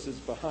purposes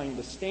behind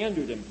the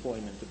standard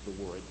employment of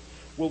the word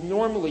will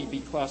normally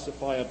be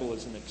classifiable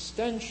as an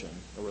extension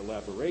or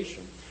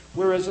elaboration,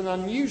 whereas an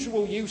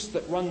unusual use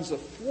that runs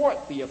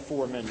athwart the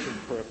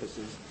aforementioned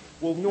purposes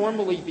will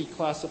normally be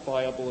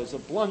classifiable as a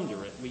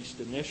blunder, at least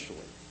initially.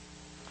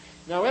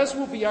 Now, as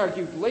will be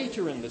argued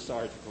later in this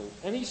article,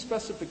 any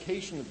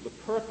specification of the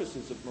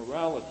purposes of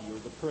morality or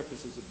the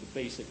purposes of the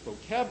basic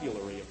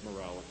vocabulary of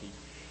morality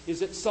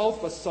is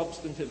itself a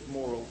substantive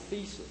moral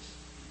thesis.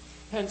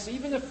 Hence,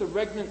 even if the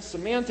regnant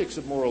semantics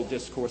of moral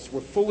discourse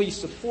were fully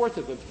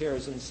supportive of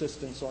Hare's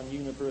insistence on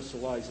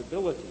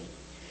universalizability,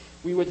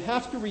 we would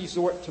have to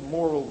resort to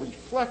moral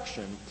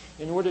reflection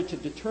in order to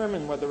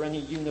determine whether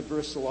any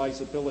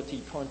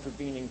universalizability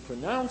contravening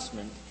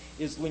pronouncement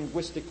is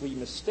linguistically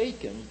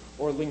mistaken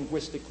or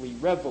linguistically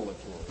revelatory.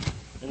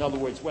 In other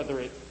words, whether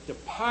it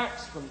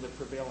departs from the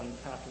prevailing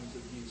patterns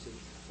of usage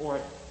or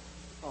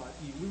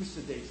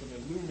elucidates and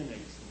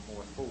illuminates them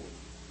more fully.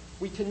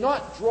 We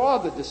cannot draw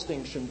the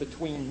distinction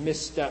between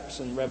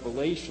missteps and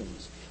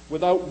revelations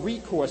without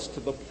recourse to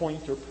the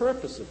point or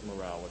purpose of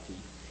morality,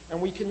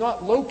 and we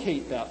cannot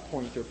locate that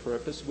point or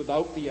purpose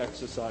without the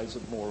exercise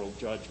of moral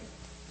judgment.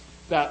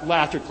 That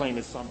latter claim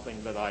is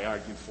something that I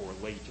argue for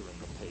later in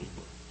the paper.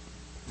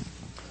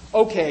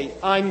 Okay,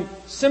 I'm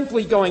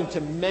simply going to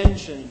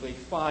mention the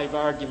 5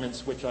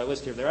 arguments which I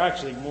list here. There are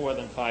actually more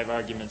than 5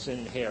 arguments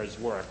in Hare's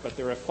work, but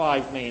there are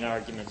 5 main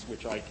arguments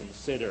which I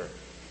consider,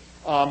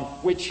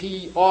 which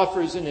he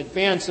offers in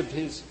advance of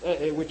his,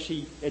 which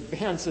he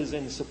advances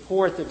in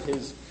support of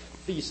his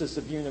thesis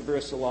of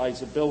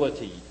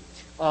universalizability,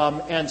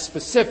 and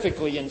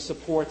specifically in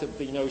support of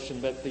the notion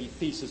that the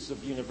thesis of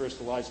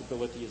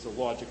universalizability is a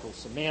logical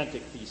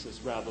semantic thesis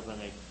rather than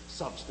a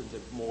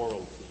substantive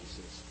moral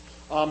thesis.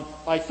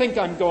 I think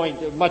I'm going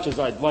to, much as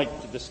I'd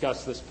like to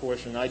discuss this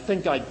portion, I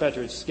think I'd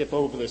better skip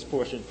over this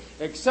portion,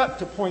 except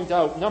to point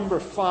out number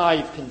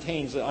 5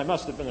 contains, I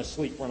must have been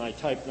asleep when I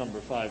typed number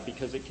 5,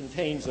 because it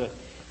contains a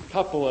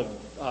couple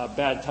of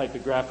bad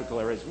typographical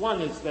errors. One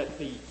is that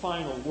the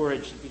final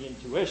word should be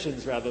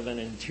intuitions rather than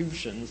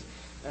intuitions,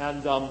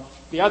 and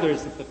the other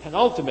is that the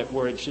penultimate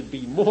word should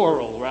be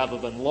moral rather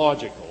than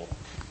logical.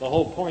 The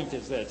whole point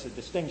is that it's a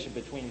distinction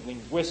between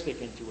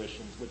linguistic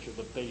intuitions, which are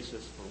the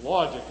basis for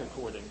logic,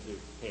 according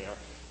to Hare,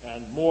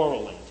 and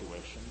moral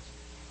intuitions.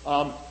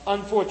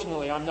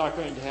 Unfortunately, I'm not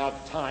going to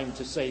have time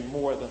to say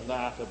more than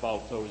that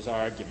about those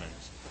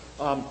arguments.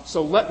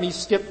 So let me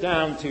skip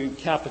down to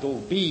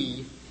capital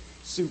B,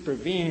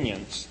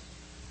 supervenience.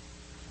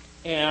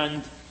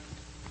 And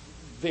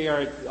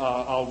there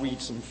I'll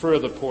read some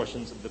further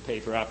portions of the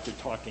paper after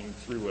talking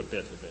through a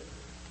bit of it.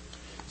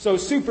 So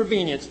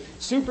supervenience.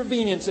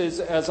 Supervenience is,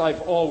 as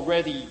I've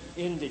already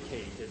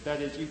indicated,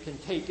 that is, you can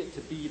take it to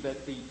be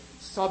that the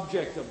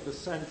subject of the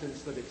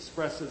sentence that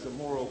expresses a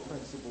moral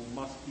principle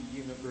must be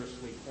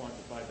universally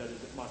quantified. That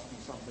is, it must be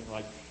something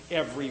like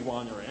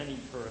everyone or any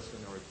person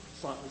or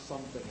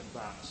something of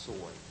that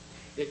sort.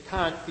 It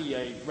can't be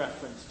a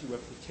reference to a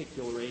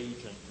particular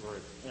agent or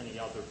any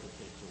other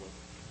particular.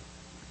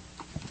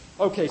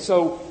 Okay,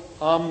 so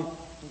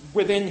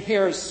within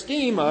Hare's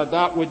schema,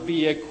 that would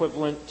be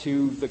equivalent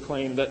to the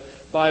claim that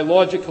by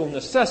logical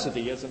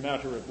necessity, as a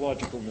matter of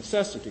logical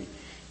necessity,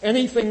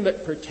 Anything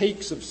that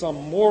partakes of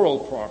some moral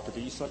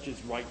property, such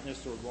as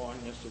rightness or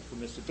wrongness or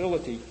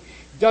permissibility,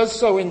 does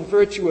so in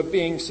virtue of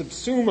being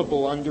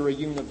subsumable under a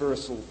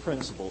universal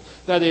principle.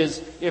 That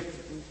is,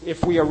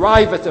 if we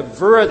arrive at a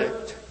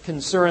verdict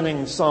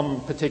concerning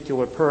some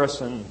particular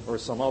person or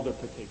some other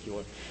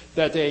particular,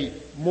 that a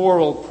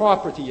moral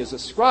property is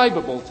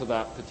ascribable to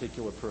that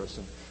particular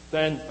person,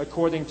 then,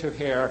 according to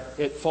Hare,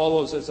 it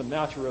follows as a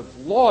matter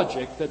of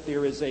logic that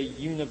there is a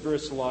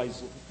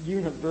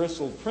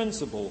universal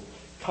principle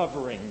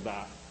covering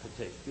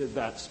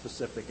that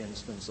specific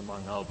instance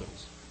among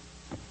others.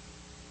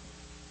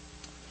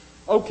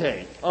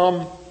 Okay,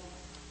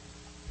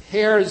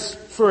 Hare's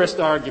first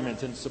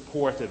argument in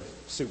support of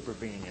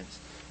supervenience.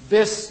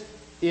 This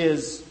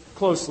is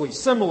closely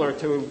similar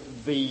to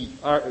the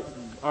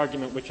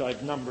argument which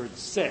I've numbered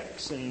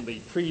 6 in the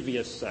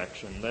previous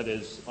section, that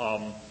is,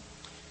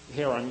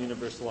 Hare on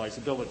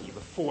universalizability,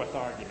 the fourth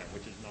argument,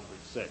 which is numbered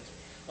 6.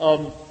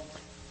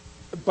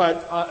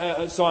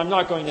 So I'm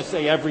not going to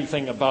say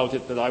everything about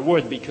it that I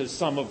would, because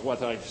some of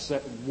what I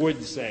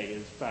would say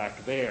is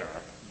back there.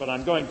 But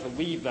I'm going to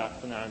leave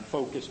that for now and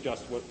focus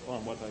just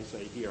on what I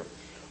say here.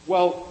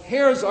 Well,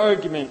 Hare's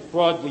argument,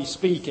 broadly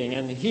speaking,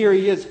 and here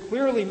he is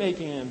clearly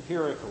making an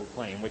empirical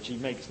claim, which he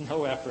makes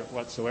no effort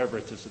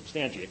whatsoever to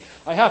substantiate.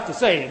 I have to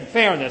say, in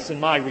fairness, in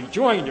my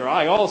rejoinder,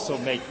 I also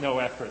make no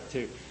effort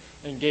to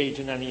engage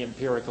in any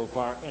empirical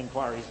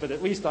inquiries, but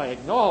at least I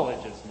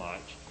acknowledge as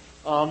much,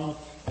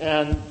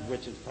 and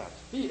which is perhaps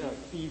a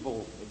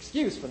feeble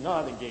excuse for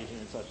not engaging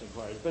in such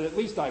inquiries, but at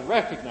least I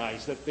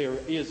recognize that there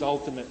is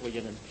ultimately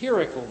an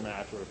empirical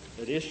matter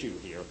at issue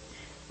here.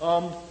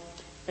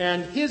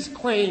 And his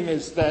claim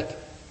is that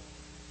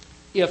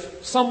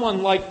if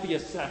someone like the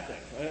ascetic,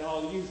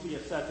 I'll use the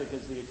ascetic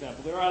as the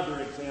example. There are other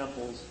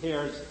examples.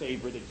 Hare's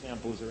favorite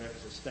examples are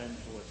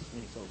existentialists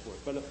and so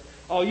forth. But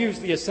I'll use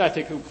the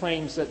ascetic who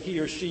claims that he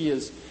or she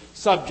is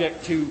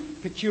subject to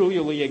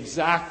peculiarly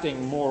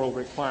exacting moral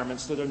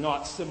requirements that are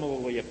not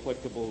similarly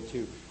applicable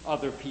to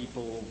other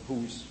people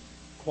whose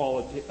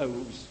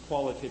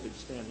qualitative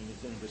standing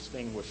is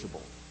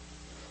indistinguishable.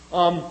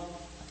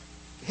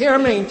 Hare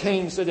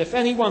maintains that if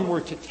anyone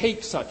were to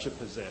take such a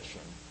position,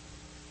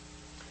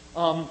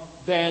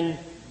 then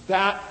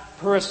that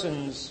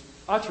person's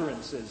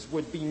utterances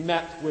would be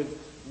met with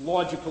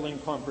logical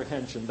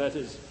incomprehension. That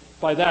is,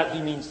 by that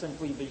he means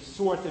simply the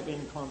sort of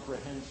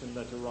incomprehension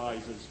that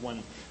arises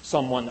when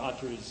someone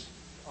utters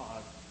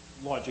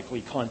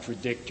logically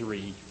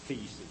contradictory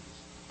theses.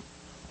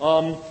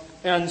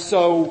 And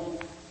so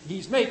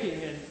he's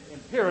making an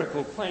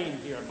empirical claim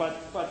here,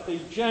 but the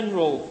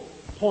general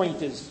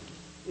point is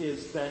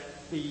that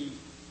the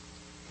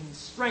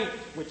constraint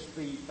which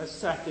the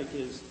ascetic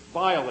is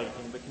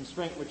violating, the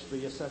constraint which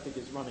the ascetic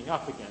is running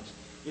up against,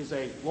 is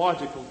a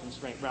logical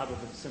constraint rather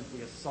than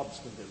simply a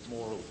substantive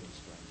moral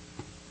constraint.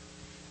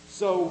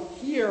 So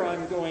here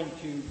I'm going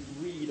to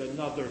read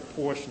another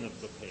portion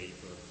of the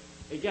paper.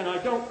 Again, I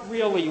don't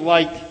really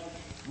like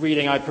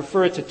reading. I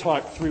prefer to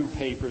talk through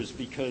papers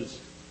because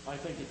I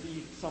think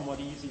it's somewhat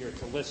easier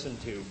to listen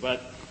to,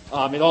 but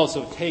it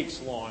also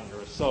takes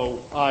longer,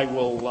 so I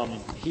will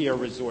here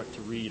resort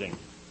to reading.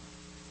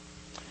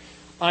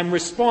 I'm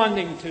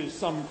responding to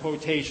some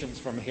quotations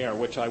from Hare,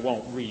 which I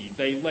won't read.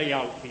 They lay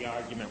out the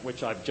argument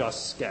which I've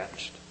just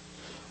sketched.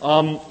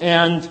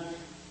 And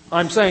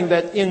I'm saying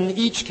that in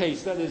each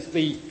case, that is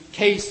the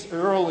case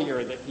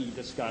earlier that he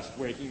discussed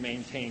where he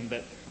maintained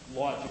that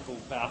logical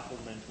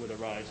bafflement would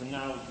arise. And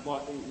now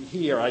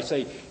here I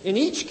say, in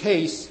each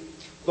case,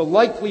 the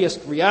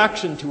likeliest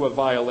reaction to a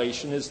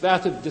violation is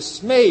that of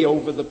dismay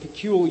over the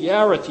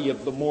peculiarity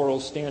of the moral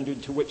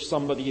standard to which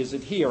somebody is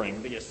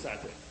adhering, the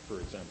ascetic, for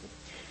example.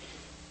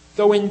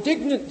 Though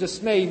indignant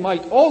dismay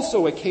might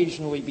also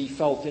occasionally be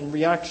felt in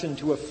reaction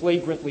to a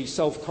flagrantly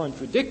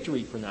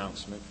self-contradictory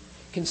pronouncement,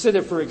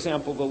 consider, for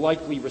example, the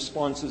likely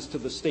responses to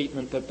the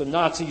statement that the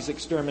Nazis'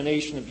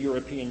 extermination of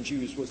European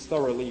Jews was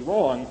thoroughly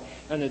wrong,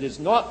 and it is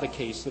not the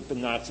case that the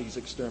Nazis'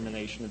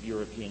 extermination of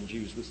European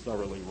Jews was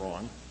thoroughly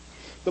wrong.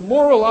 The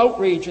moral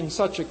outrage in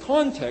such a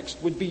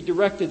context would be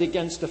directed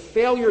against a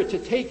failure to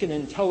take an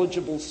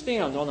intelligible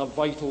stand on a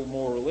vital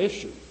moral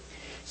issue.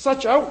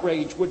 Such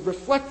outrage would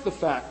reflect the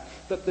fact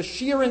that the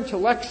sheer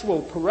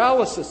intellectual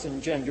paralysis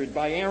engendered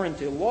by errant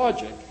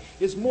illogic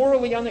is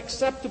morally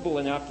unacceptable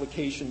in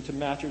application to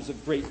matters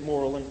of great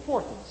moral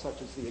importance,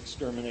 such as the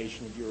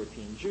extermination of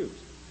European Jews.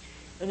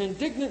 An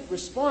indignant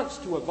response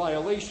to a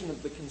violation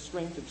of the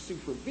constraint of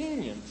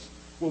supervenience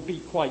will be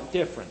quite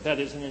different. That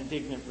is, an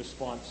indignant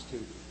response to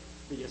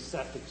the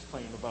ascetic's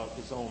claim about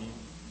his own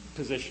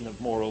position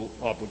of moral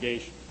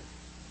obligation.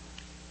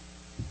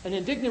 An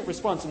indignant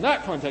response in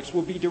that context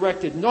will be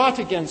directed not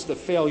against the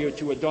failure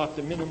to adopt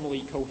a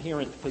minimally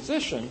coherent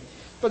position,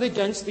 but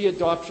against the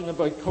adoption of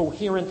a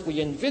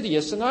coherently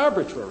invidious and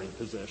arbitrary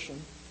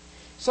position.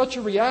 Such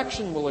a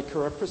reaction will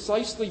occur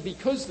precisely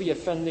because the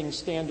offending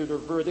standard or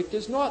verdict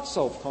is not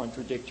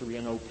self-contradictory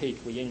and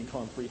opaquely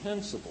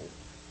incomprehensible.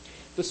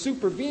 The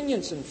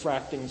supervenience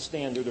infracting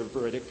standard or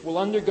verdict will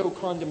undergo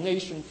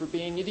condemnation for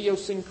being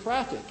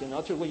idiosyncratic and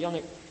utterly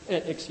and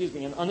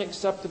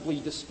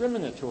unacceptably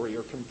discriminatory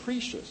or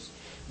capricious,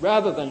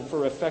 rather than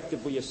for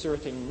effectively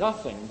asserting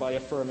nothing by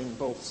affirming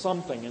both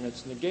something and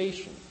its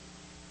negation.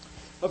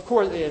 Of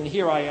course, and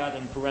here I add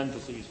in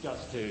parentheses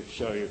just to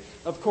show you,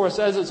 of course,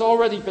 as has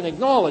already been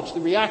acknowledged, the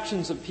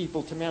reactions of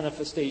people to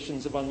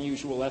manifestations of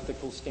unusual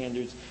ethical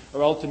standards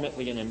are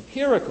ultimately an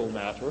empirical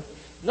matter.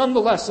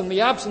 Nonetheless, in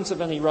the absence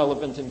of any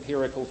relevant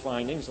empirical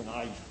findings, and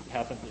I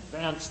haven't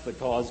advanced the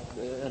cause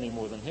any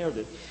more than Hare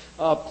did,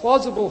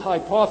 plausible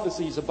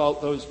hypotheses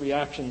about those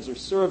reactions are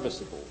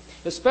serviceable,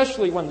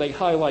 especially when they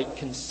highlight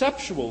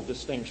conceptual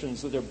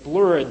distinctions that are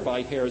blurred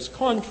by Hare's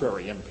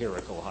contrary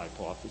empirical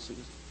hypotheses.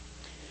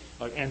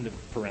 End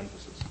of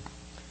parenthesis.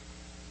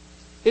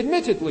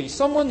 Admittedly,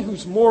 someone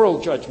whose moral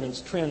judgments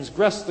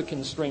transgress the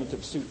constraint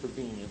of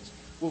supervenience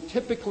will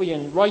typically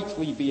and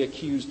rightly be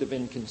accused of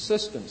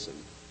inconsistency.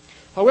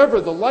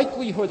 However, the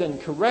likelihood and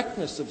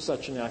correctness of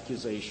such an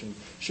accusation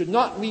should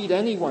not lead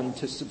anyone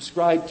to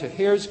subscribe to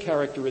Hare's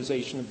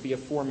characterization of the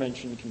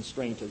aforementioned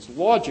constraint as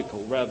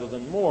logical rather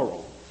than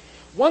moral.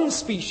 One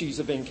species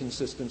of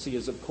inconsistency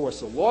is, of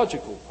course, a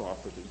logical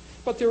property,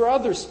 but there are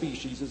other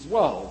species as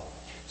well.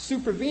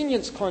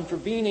 Supervenience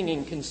contravening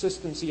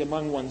inconsistency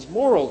among one's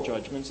moral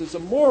judgments is a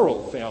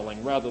moral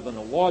failing rather than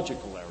a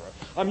logical error.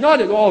 I'm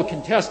not at all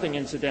contesting,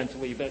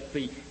 incidentally, that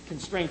the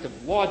constraint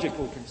of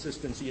logical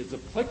consistency is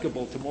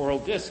applicable to moral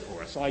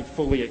discourse. I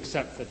fully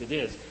accept that it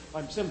is.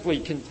 I'm simply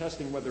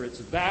contesting whether it's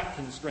that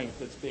constraint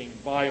that's being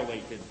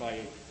violated by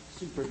a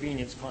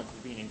supervenience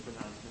contravening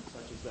pronouncement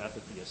such as that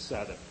of the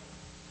ascetic.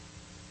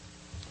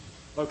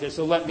 Okay,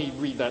 so let me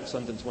read that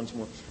sentence once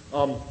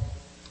more.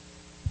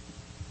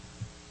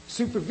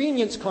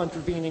 Supervenience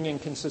contravening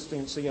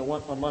inconsistency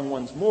among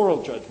one's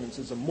moral judgments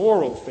is a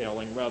moral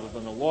failing rather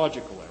than a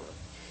logical error.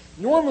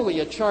 Normally,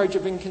 a charge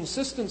of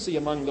inconsistency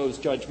among those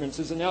judgments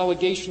is an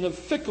allegation of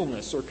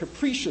fickleness or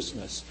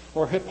capriciousness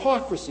or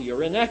hypocrisy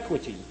or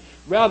inequity,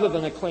 rather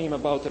than a claim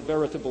about a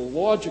veritable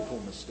logical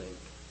mistake.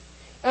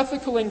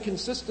 Ethical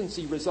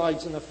inconsistency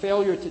resides in a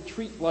failure to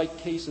treat like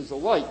cases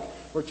alike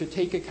or to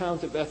take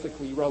account of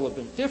ethically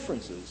relevant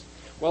differences,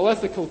 while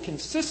ethical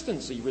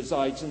consistency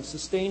resides in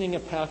sustaining a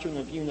pattern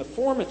of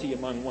uniformity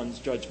among one's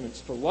judgments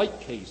for like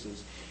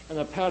cases and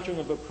a pattern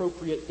of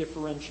appropriate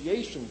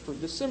differentiation for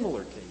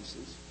dissimilar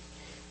cases.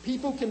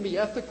 People can be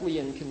ethically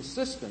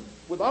inconsistent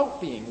without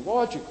being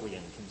logically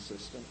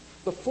inconsistent.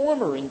 The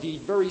former,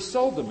 indeed, very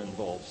seldom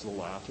involves the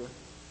latter.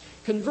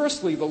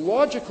 Conversely, the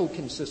logical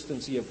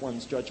consistency of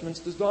one's judgments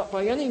does not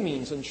by any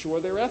means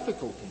ensure their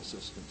ethical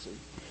consistency.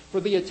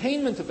 For the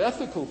attainment of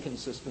ethical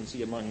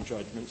consistency among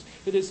judgments,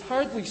 it is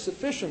hardly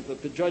sufficient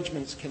that the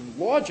judgments can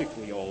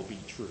logically all be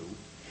true.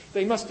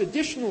 They must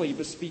additionally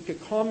bespeak a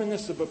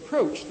commonness of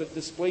approach that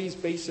displays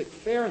basic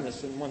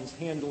fairness in one's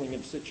handling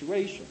of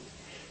situations.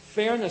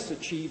 Fairness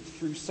achieved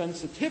through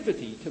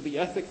sensitivity to the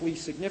ethically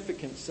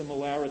significant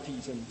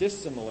similarities and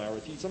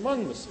dissimilarities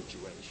among the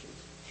situations.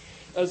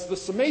 As the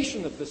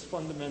summation of this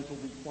fundamental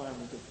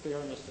requirement of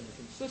fairness and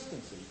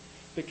consistency,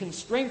 the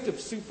constraint of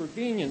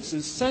supervenience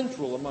is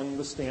central among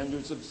the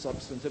standards of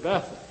substantive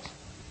ethics.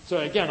 So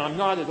again, I'm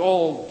not at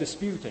all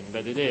disputing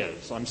that it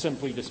is. I'm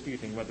simply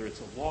disputing whether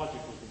it's a logical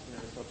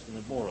constraint or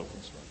substantive moral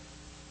constraint.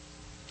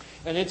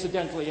 And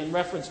incidentally, in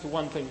reference to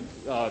one thing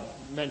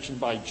mentioned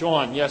by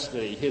John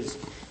yesterday, his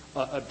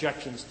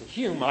objections to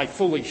Hume, I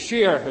fully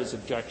share his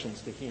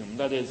objections to Hume.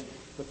 That is,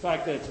 the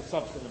fact that it's a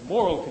substantive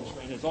moral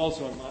constraint is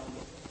also in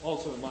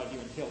my view,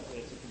 entails that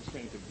it's a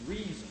constraint of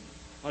reason.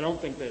 I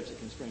don't think that it's a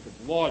constraint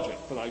of logic,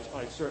 but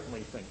I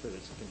certainly think that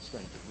it's a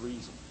constraint of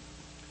reason.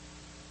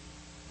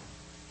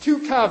 Two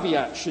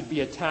caveats should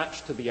be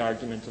attached to the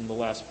argument in the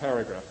last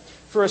paragraph.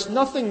 First,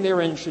 nothing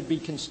therein should be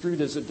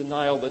construed as a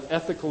denial that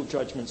ethical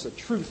judgments are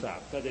truth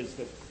apt, that is,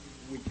 that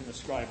we can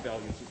ascribe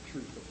values of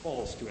truth or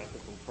false to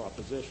ethical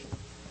propositions,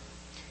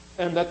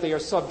 and that they are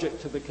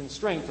subject to the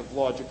constraint of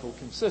logical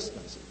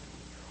consistency.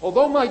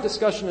 Although my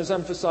discussion has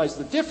emphasized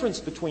the difference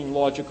between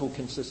logical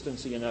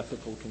consistency and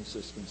ethical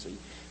consistency,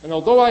 and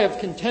although I have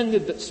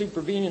contended that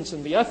supervenience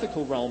in the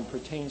ethical realm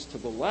pertains to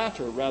the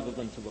latter rather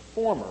than to the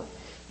former,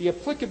 the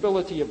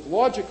applicability of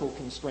logical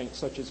constraints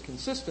such as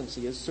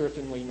consistency has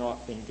certainly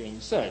not been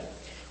gainsaid.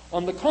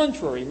 On the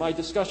contrary, my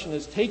discussion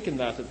has taken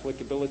that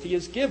applicability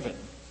as given.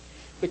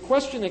 The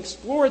question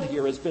explored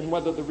here has been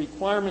whether the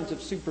requirement of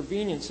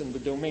supervenience in the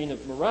domain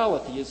of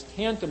morality is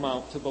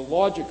tantamount to the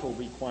logical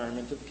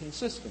requirement of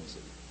consistency.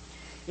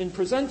 In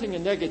presenting a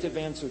negative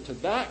answer to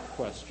that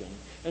question,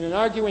 and in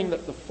arguing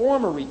that the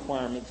former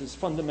requirement is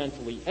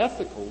fundamentally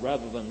ethical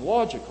rather than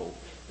logical,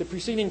 the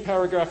preceding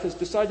paragraph has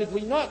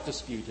decidedly not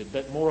disputed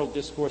that moral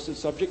discourse is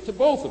subject to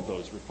both of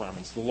those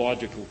requirements, the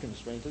logical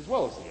constraint as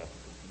well as the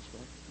ethical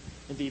constraint.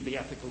 Indeed, the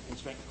ethical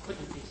constraint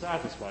couldn't be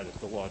satisfied if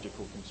the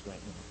logical constraint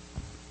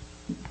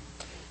were.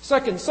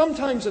 Second,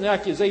 sometimes an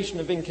accusation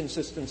of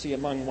inconsistency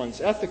among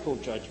one's ethical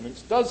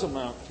judgments does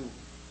amount to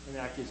an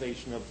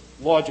accusation of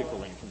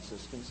logical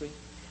inconsistency.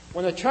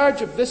 When a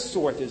charge of this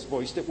sort is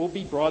voiced, it will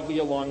be broadly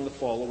along the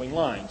following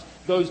lines.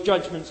 Those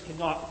judgments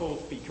cannot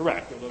both be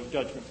correct, or those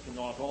judgments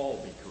cannot all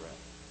be correct.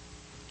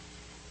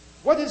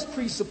 What is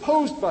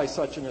presupposed by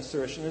such an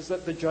assertion is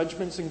that the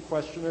judgments in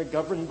question are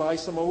governed by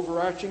some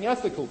overarching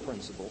ethical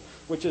principle,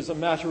 which as a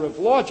matter of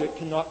logic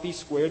cannot be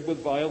squared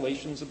with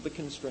violations of the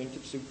constraint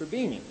of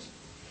supervenience.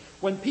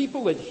 When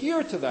people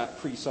adhere to that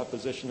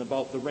presupposition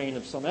about the reign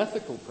of some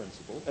ethical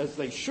principle, as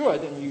they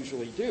should and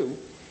usually do,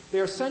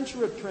 their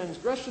censure of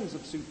transgressions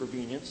of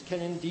supervenience can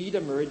indeed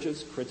emerge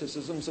as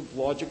criticisms of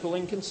logical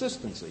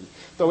inconsistency,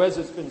 though as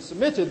has been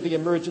submitted, the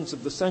emergence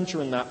of the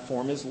censure in that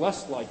form is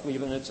less likely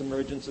than its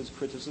emergence as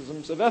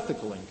criticisms of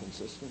ethical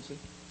inconsistency.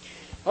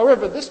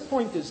 However, this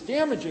point is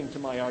damaging to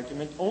my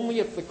argument only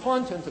if the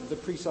content of the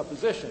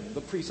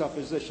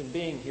presupposition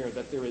being here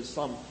that there is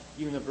some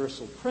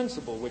universal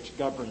principle which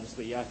governs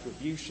the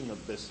attribution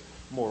of this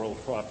moral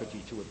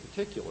property to a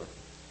particular.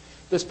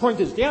 This point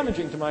is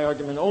damaging to my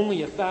argument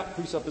only if that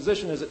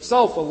presupposition is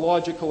itself a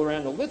logical or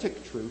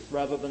analytic truth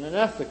rather than an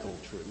ethical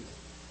truth.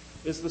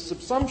 Is the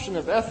subsumption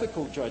of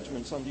ethical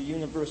judgments under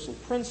universal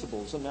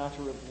principles a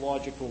matter of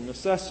logical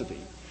necessity,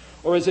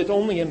 or is it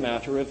only a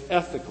matter of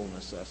ethical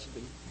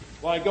necessity?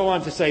 Well, I go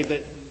on to say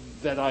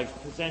that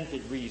I've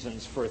presented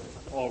reasons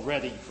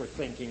already for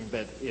thinking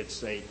that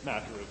it's a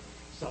matter of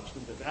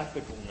substantive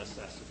ethical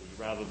necessity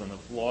rather than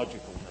of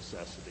logical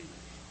necessity.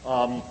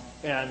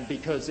 And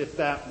because if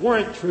that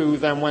weren't true,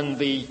 then when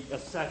the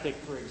ascetic,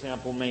 for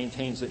example,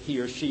 maintains that he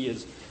or she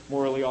is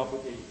morally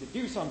obligated to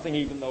do something,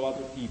 even though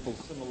other people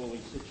similarly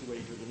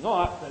situated are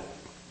not,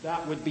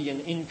 that would be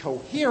an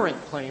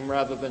incoherent claim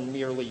rather than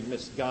merely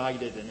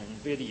misguided and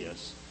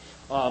invidious.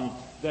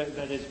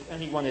 That is,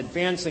 anyone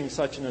advancing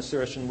such an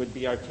assertion would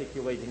be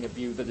articulating a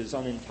view that is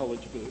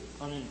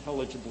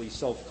unintelligibly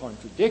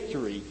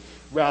self-contradictory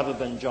rather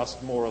than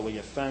just morally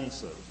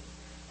offensive.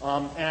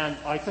 And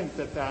I think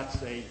that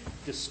that's a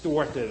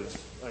distortive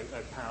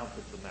account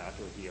of the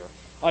matter here.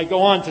 I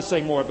go on to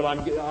say more, but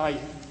I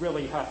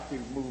really have to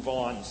move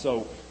on,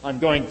 so I'm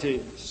going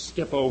to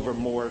skip over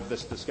more of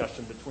this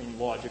discussion between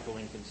logical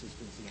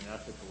inconsistency and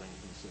ethical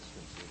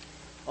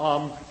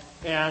inconsistency.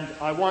 And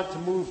I want to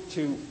move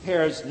to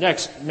Hare's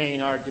next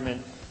main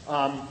argument,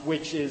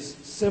 which is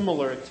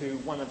similar to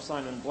one of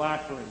Simon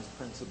Blackburn's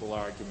principal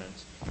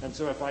arguments. And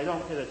so if I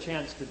don't get a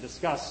chance to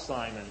discuss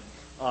Simon,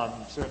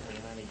 certainly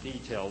in any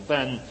detail,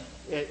 then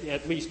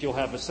at least you'll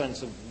have a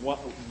sense of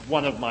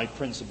one of my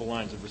principal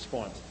lines of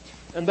response.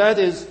 And that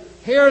is,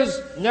 Hare's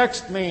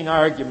next main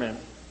argument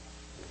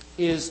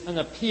is an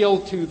appeal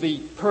to the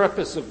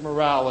purpose of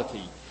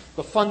morality,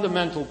 the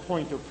fundamental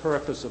point or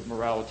purpose of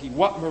morality,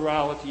 what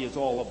morality is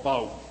all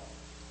about.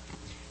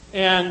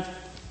 And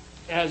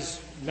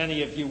as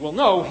many of you will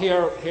know,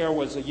 Hare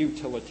was a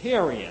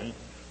utilitarian,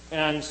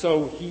 and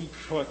so he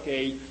took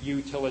a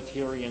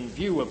utilitarian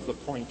view of the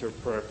point or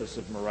purpose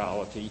of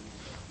morality,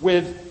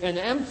 with an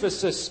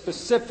emphasis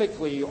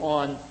specifically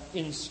on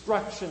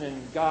instruction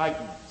and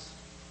guidance.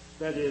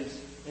 That is,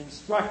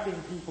 instructing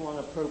people on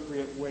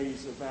appropriate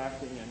ways of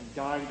acting and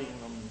guiding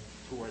them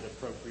toward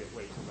appropriate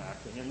ways of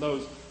acting. And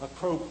those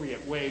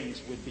appropriate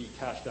ways would be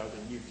cashed out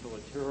in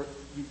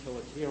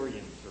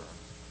utilitarian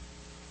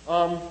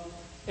terms.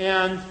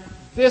 And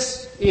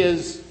this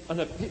is an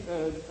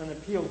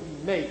appeal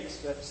he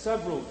makes at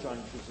several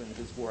junctures in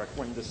his work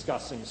when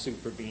discussing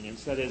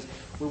supervenience. That is,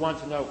 we want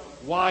to know,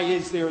 why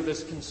is there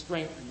this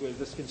constraint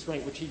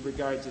which he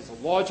regards as a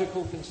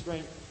logical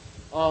constraint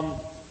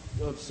of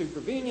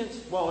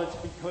supervenience? Well, it's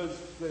because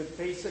the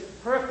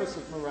basic purpose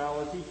of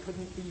morality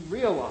couldn't be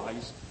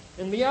realized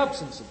in the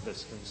absence of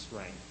this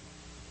constraint.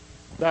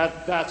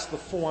 That's the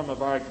form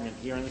of argument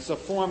here, and it's a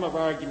form of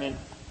argument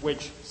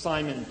which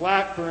Simon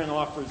Blackburn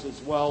offers as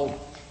well,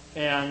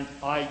 and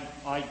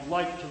I'd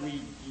like to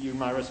read you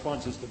my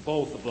responses to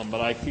both of them,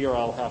 but I fear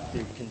I'll have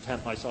to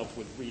content myself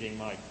with reading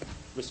my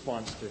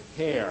response to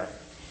Hare.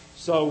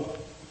 So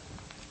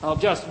I'll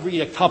just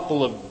read a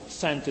couple of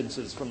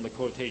sentences from the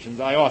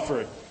quotations. I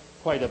offer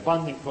quite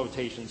abundant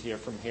quotations here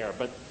from Hare,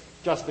 but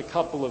just a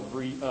couple of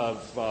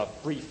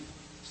brief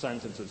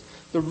sentences.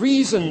 The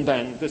reason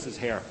then, this is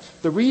Hare,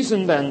 the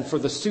reason then for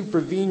the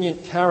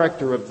supervenient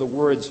character of the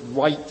words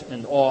right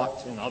and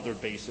ought in other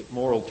basic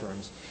moral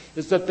terms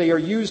is that they are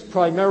used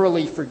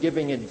primarily for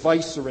giving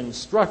advice or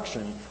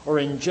instruction, or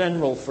in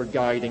general for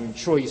guiding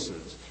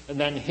choices. And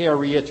then Hare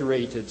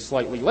reiterated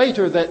slightly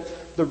later that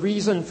the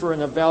reason for an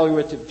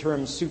evaluative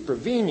term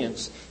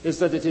supervenience is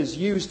that it is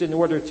used in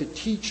order to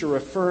teach or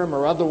affirm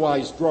or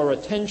otherwise draw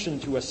attention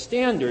to a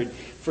standard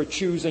for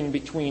choosing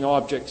between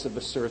objects of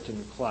a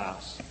certain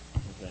class.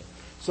 Okay.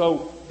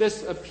 So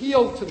this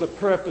appeal to the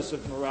purpose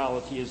of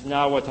morality is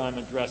now what I'm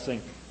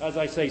addressing. As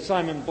I say,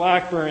 Simon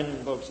Blackburn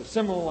invokes a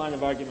similar line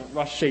of argument,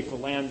 Russ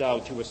Schaefer-Landau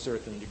to a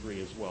certain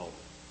degree as well.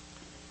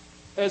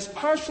 As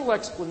partial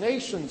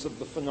explanations of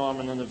the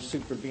phenomenon of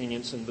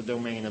supervenience in the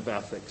domain of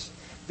ethics,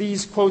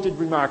 these quoted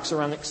remarks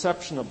are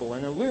unexceptionable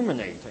and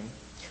illuminating.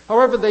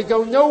 However, they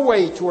go no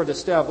way toward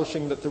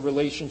establishing that the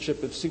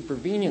relationship of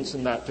supervenience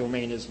in that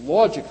domain is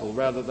logical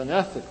rather than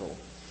ethical.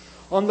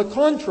 On the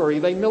contrary,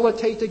 they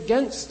militate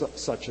against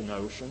such a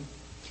notion.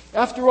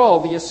 After all,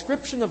 the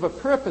ascription of a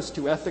purpose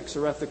to ethics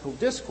or ethical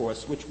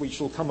discourse, which we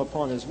shall come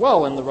upon as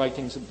well in the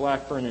writings of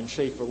Blackburn and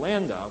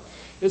Schaeffer-Landau,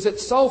 is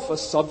itself a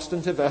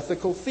substantive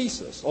ethical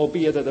thesis,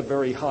 albeit at a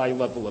very high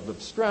level of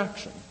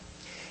abstraction.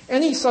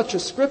 Any such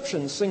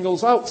ascription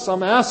singles out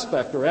some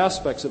aspect or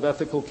aspects of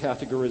ethical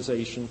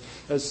categorization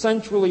as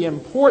centrally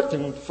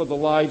important for the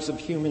lives of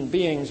human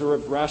beings or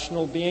of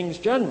rational beings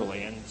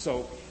generally. And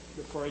so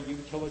for a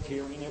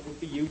utilitarian, it would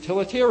be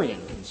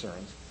utilitarian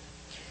concerns.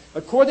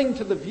 According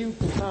to the view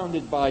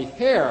propounded by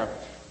Hare,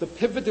 the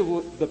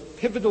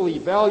pivotally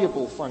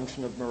valuable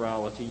function of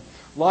morality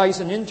lies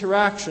in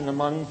interaction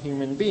among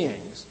human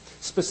beings,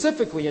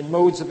 specifically in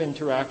modes of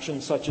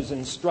interaction such as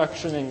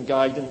instruction and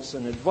guidance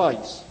and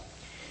advice.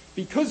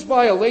 Because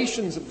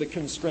violations of the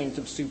constraint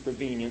of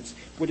supervenience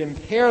would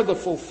impair the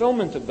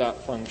fulfillment of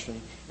that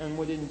function and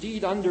would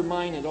indeed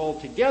undermine it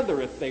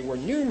altogether if they were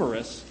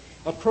numerous,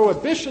 a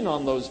prohibition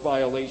on those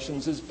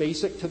violations is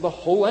basic to the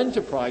whole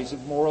enterprise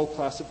of moral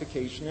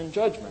classification and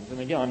judgment. And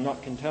again, I'm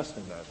not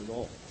contesting that at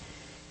all.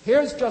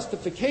 Hare's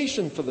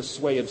justification for the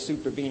sway of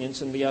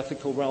supervenience in the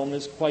ethical realm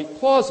is quite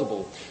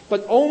plausible,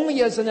 but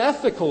only as an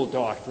ethical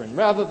doctrine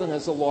rather than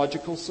as a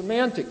logical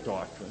semantic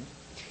doctrine.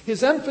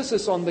 His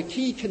emphasis on the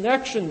key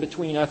connection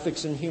between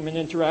ethics and human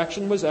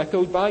interaction was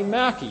echoed by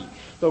Mackey,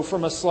 though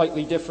from a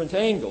slightly different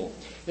angle.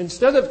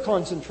 Instead of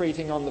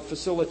concentrating on the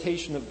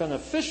facilitation of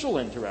beneficial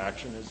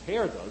interaction, as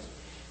Hare does,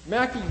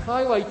 Mackey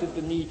highlighted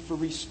the need for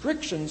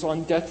restrictions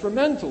on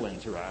detrimental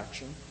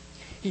interaction.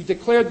 He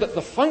declared that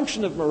the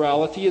function of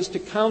morality is to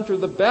counter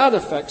the bad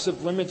effects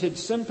of limited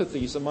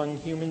sympathies among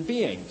human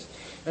beings,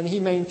 and he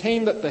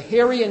maintained that the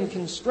Harean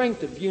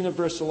constraint of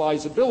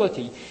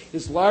universalizability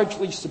is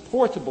largely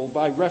supportable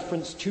by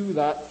reference to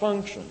that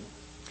function.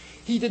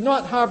 He did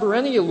not harbor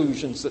any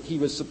illusions that he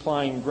was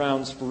supplying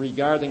grounds for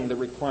regarding the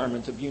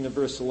requirement of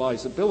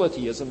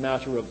universalizability as a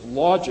matter of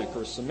logic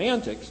or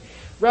semantics.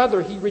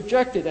 Rather, he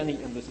rejected any,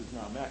 and this is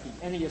now Mackey,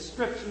 any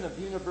ascription of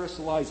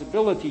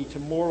universalizability to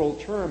moral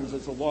terms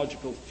as a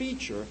logical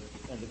feature,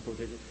 end of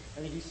quotation,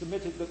 and he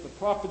submitted that the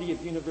property of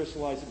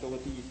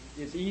universalizability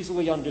is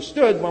easily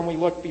understood when we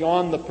look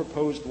beyond the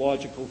proposed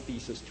logical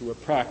thesis to a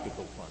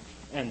practical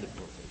function, end of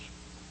quotation.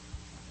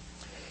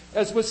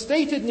 As was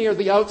stated near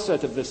the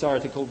outset of this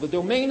article, the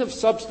domain of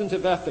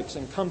substantive ethics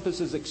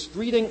encompasses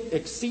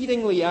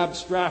exceedingly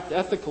abstract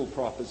ethical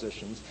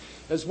propositions,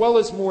 as well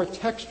as more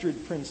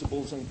textured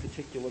principles and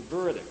particular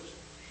verdicts.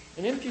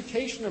 An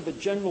imputation of a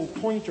general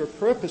point or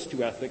purpose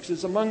to ethics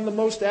is among the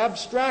most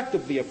abstract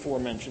of the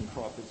aforementioned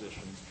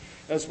propositions,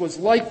 as was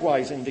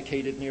likewise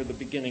indicated near the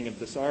beginning of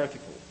this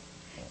article.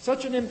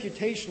 Such an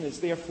imputation is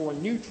therefore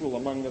neutral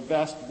among the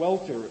vast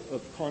welter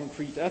of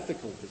concrete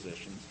ethical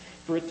positions,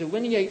 for it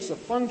delineates a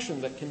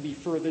function that can be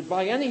furthered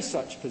by any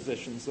such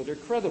positions that are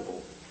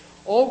credible.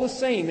 All the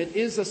same, it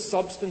is a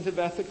substantive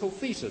ethical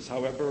thesis,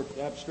 however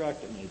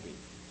abstract it may be.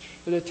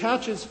 It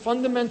attaches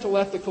fundamental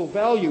ethical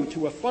value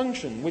to a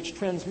function which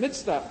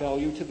transmits that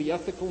value to the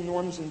ethical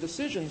norms and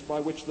decisions by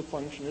which the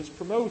function is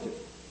promoted.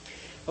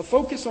 A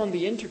focus on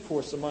the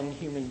intercourse among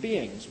human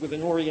beings with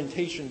an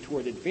orientation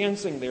toward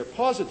advancing their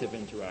positive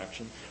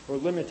interaction or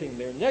limiting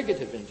their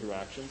negative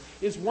interaction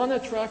is one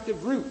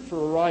attractive route for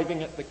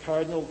arriving at the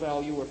cardinal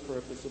value or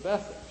purpose of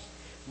ethics.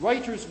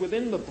 Writers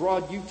within the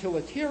broad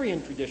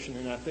utilitarian tradition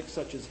in ethics,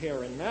 such as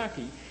Hare and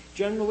Mackey,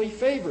 generally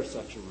favor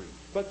such a route,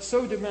 but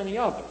so do many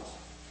others.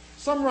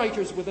 Some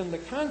writers within the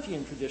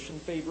Kantian tradition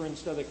favor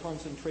instead a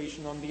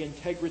concentration on the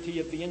integrity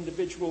of the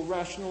individual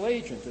rational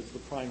agent as the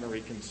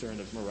primary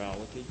concern of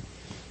morality.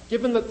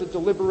 Given that the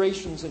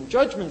deliberations and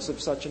judgments of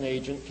such an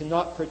agent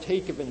cannot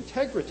partake of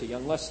integrity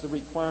unless the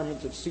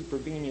requirement of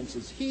supervenience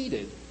is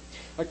heeded,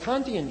 a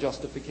Kantian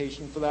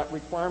justification for that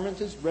requirement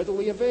is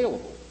readily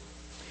available.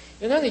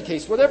 In any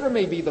case, whatever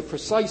may be the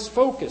precise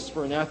focus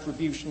for an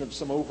attribution of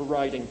some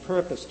overriding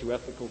purpose to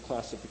ethical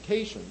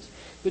classifications,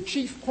 the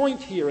chief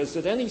point here is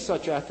that any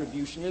such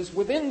attribution is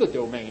within the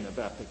domain of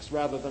ethics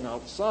rather than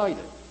outside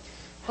it.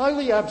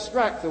 Highly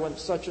abstract though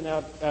such an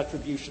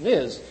attribution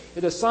is,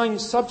 it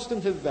assigns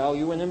substantive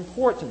value and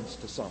importance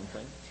to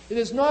something. It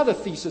is not a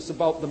thesis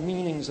about the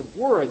meanings of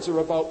words or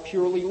about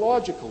purely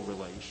logical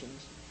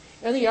relations.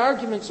 Any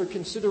arguments or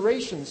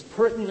considerations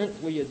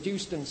pertinently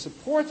adduced in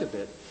support of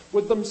it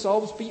would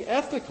themselves be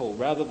ethical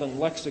rather than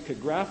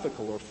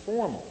lexicographical or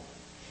formal.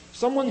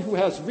 Someone who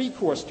has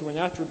recourse to an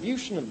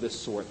attribution of this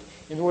sort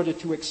in order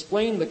to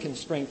explain the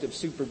constraint of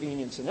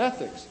supervenience in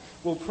ethics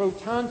will pro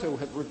tanto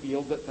have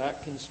revealed that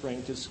that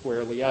constraint is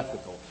squarely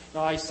ethical.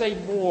 Now, I say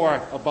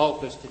more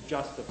about this to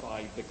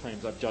justify the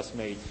claims I've just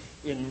made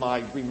in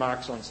my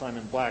remarks on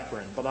Simon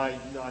Blackburn, but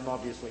I'm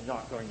obviously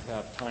not going to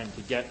have time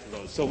to get to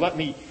those. So let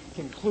me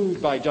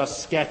conclude by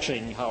just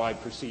sketching how I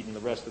proceed in the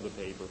rest of the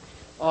paper.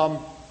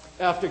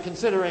 After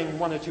considering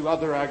one or two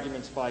other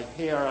arguments by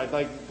Hare, I'd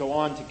like to go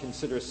on to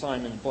consider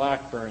Simon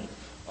Blackburn.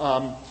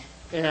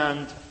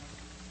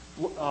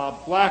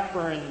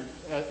 Blackburn,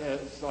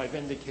 as I've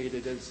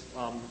indicated, is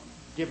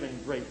given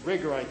great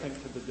rigor, I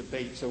think, to the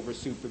debates over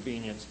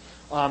supervenience.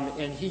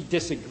 And he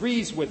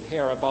disagrees with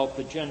Hare about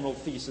the general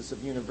thesis of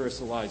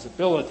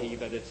universalizability,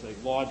 that it's a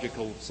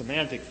logical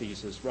semantic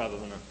thesis rather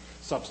than a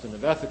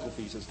substantive ethical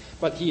thesis.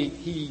 But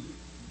he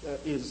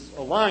is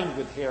aligned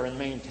with Hare in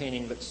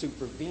maintaining that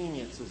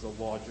supervenience is a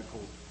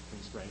logical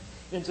constraint.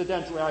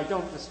 Incidentally, I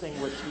don't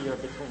distinguish here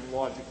between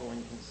logical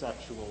and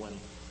conceptual and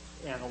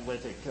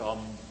analytic,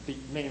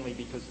 mainly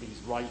because these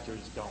writers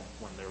don't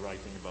when they're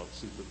writing about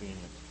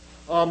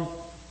supervenience.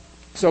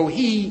 So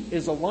he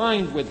is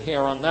aligned with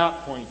Hare on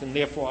that point, and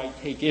therefore I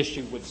take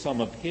issue with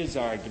some of his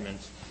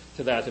arguments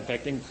to that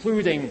effect,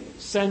 including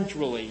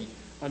centrally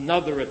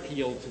another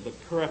appeal to the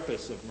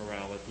purpose of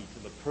morality,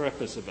 to the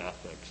purpose of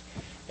ethics.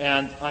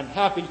 And I'm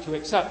happy to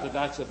accept that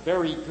that's a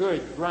very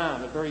good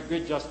ground, a very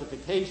good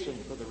justification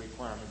for the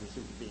requirement of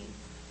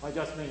supervenience. I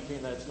just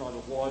maintain that it's not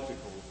a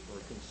logical or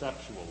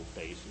conceptual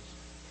basis.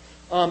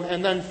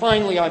 And then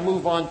finally I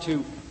move on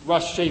to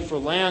Russ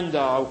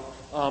Schaefer-Landau,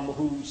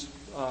 who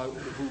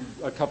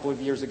a couple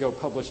of years ago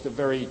published a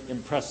very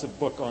impressive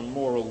book on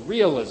moral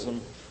realism.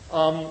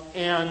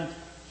 And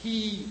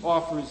he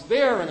offers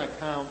there an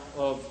account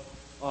of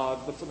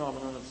the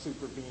phenomenon of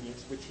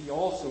supervenience, which he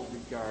also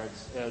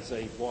regards as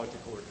a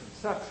logical or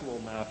conceptual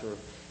matter.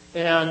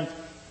 And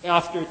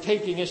after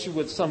taking issue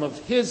with some of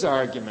his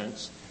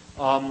arguments,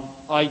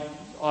 I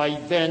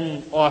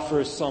then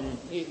offer some,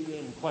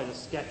 in quite a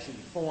sketchy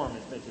form,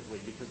 admittedly,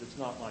 because it's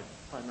not my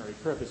primary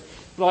purpose,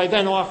 but I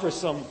then offer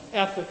some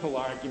ethical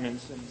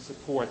arguments in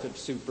support of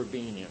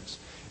supervenience.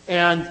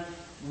 And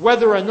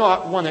whether or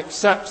not one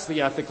accepts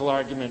the ethical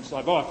arguments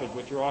I've offered,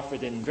 which are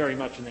offered in very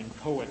much an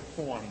inchoate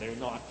form, they're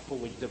not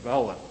fully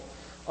developed.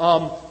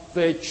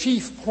 The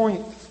chief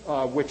point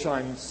which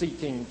I'm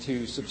seeking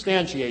to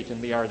substantiate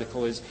in the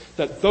article is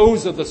that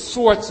those are the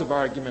sorts of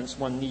arguments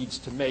one needs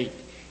to make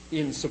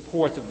in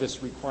support of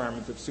this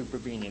requirement of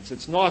supervenience.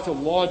 It's not a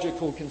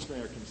logical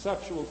constraint or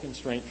conceptual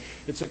constraint.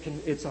 It's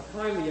a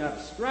highly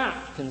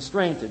abstract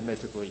constraint,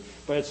 admittedly,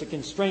 but it's a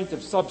constraint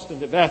of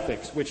substantive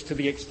ethics, which to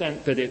the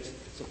extent that it's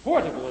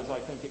supportable, as I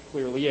think it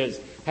clearly is,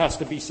 has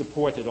to be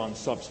supported on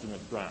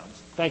substantive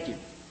grounds. Thank you.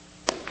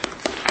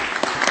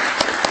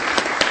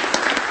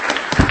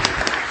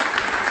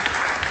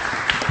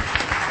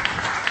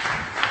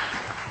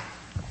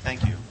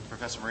 Thank you.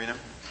 Professor Marino?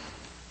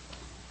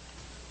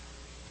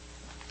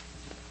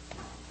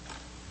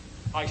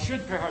 I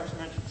should perhaps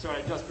mention,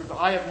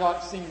 I have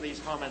not seen these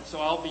comments, so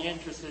I'll be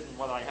interested in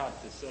what I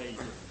have to say.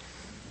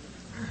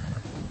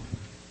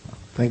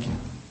 Thank you.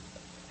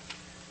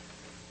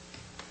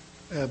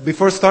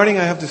 Before starting,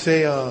 I have to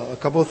say a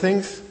couple of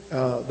things.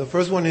 The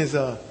first one is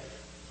that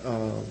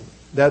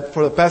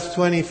for the past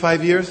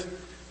 25 years,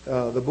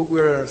 the book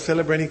we're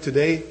celebrating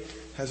today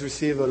has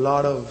received a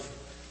lot of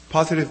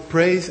positive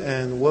praise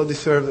and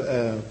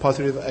well-deserved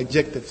positive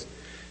adjectives.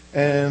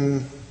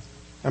 And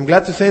I'm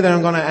glad to say that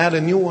I'm going to add a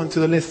new one to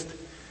the list.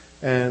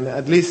 And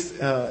at least,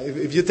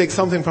 if you take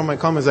something from my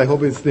comments, I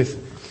hope it's this.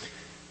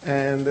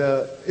 And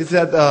it's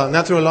that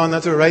natural law,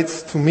 natural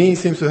rights, to me,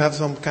 seems to have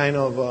some kind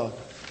of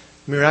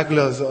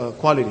miraculous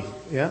quality.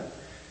 Yeah,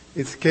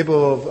 it's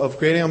capable of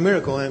creating a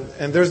miracle.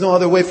 And there's no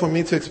other way for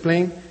me to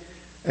explain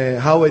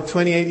how a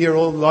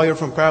 28-year-old lawyer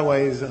from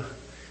Paraguay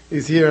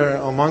is here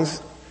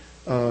amongst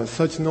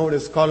such noted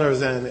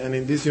scholars and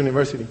in this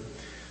university.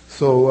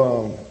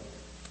 So,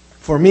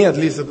 for me, at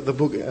least, the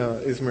book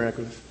is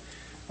miraculous.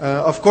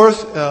 Of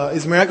course,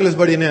 it's miraculous,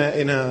 but in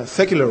a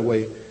secular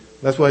way.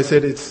 That's why I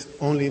said it's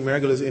only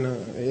miraculous in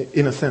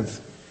a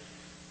sense.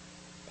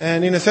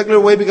 And in a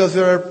secular way because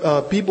there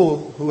are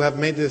people who have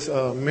made this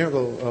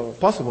miracle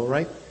possible,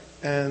 right?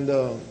 And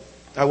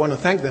I want to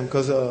thank them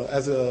because,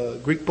 as a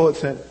Greek poet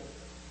said,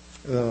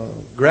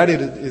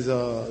 gratitude is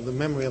the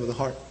memory of the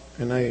heart.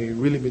 And I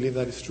really believe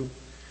that is true.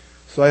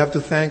 So I have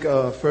to thank,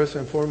 first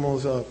and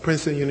foremost,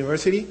 Princeton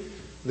University,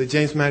 the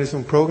James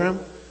Madison Program,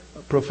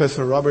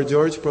 Professor Robert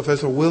George,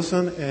 Professor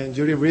Wilson, and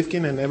Judy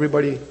Rifkin, and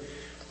everybody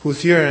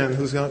who's here and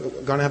who's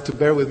going to have to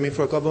bear with me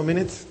for a couple of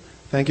minutes.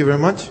 Thank you very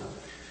much.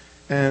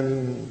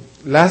 And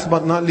last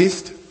but not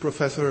least,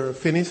 Professor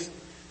Finis,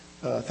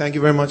 thank you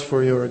very much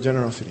for your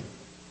generosity.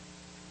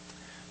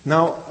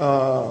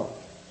 Now,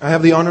 I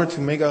have the honor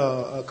to make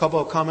a couple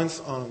of comments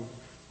on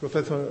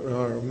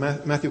Professor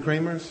Matthew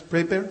Kramer's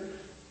paper.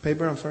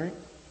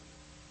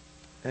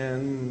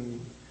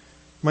 And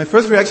my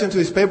first reaction to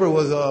his paper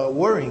was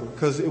worrying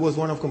because it was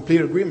one of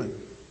complete agreement.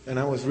 And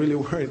I was really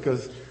worried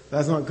because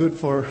that's not good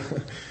for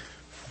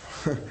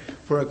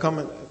a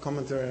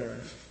commentator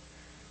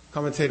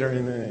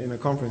in a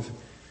conference.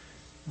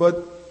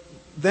 But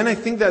then I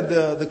think that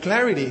the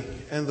clarity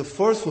and the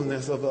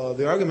forcefulness of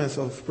the arguments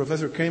of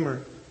Professor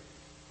Kramer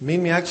made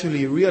me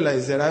actually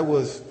realize that I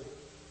was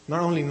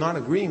not only not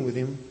agreeing with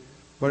him,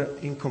 but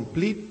in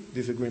complete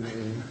disagreement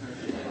with him.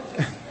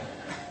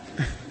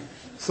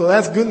 So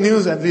that's good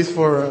news, at least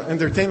for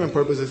entertainment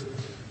purposes.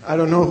 I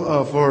don't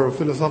know for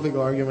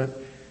philosophical argument.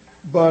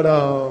 But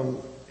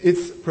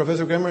it's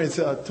Professor Kramer, it's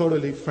a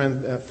totally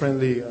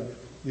friendly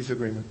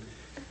disagreement.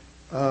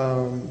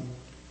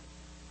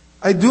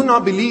 I do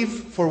not believe,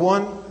 for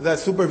one, that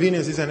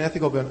supervenience is an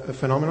ethical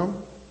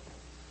phenomenon.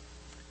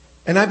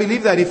 And I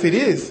believe that if it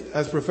is,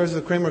 as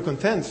Professor Kramer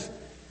contends,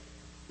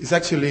 it's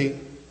actually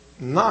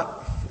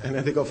not an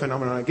ethical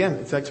phenomenon again.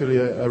 It's actually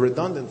a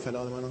redundant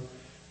phenomenon,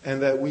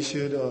 and that we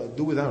should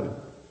do without it.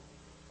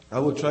 I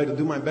will try to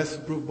do my best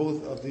to prove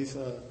both of these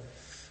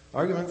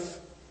arguments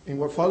in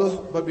what follows.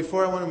 But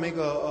before, I want to make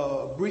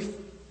a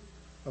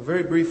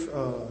very brief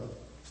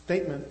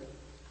statement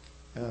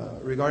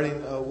regarding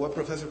what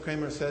Professor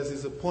Kramer says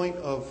is the point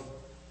of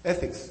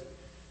ethics.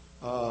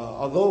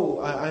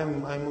 Although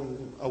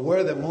I'm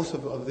aware that most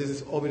of this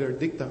is obiter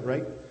dicta,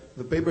 right?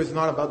 The paper is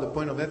not about the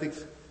point of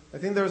ethics. I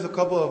think there's a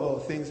couple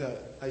of things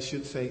that I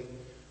should say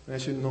and I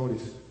should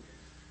notice.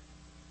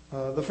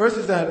 The first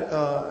is that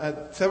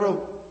at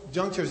several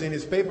junctures in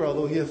his paper,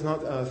 although he has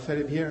not said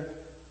it here,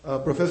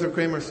 Professor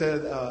Kramer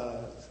said,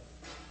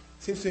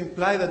 seems to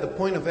imply that the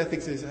point of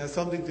ethics has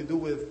something to do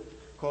with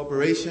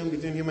cooperation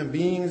between human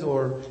beings,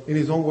 or in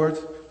his own words,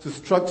 to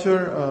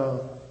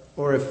structure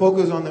or a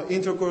focus on the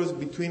intercourse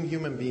between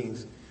human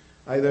beings,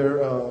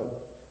 either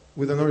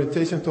with an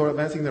orientation toward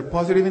advancing their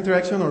positive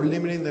interaction or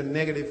limiting their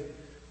negative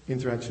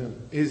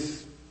interaction.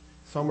 Is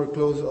somewhere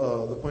close,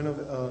 the point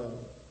of,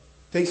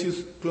 takes you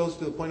close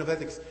to the point of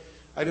ethics.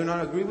 I do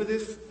not agree with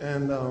this,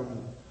 and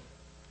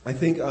I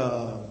think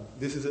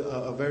this is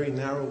a very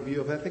narrow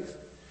view of ethics,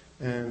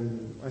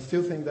 and I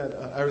still think that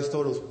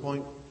Aristotle's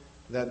point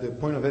that the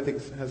point of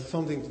ethics has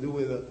something to do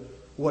with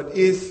what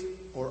is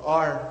or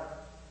are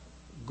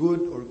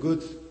good or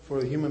goods for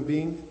a human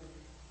being,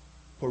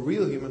 for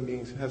real human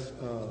beings,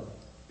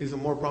 is a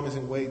more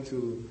promising way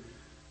to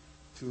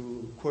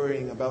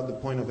querying about the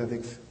point of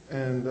ethics.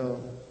 And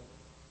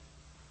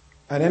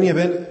at any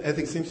event,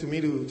 ethics seems to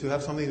me to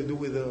have something to do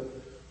with the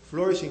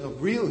flourishing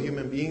of real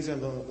human beings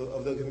and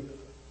of the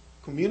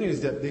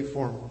communities that they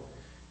form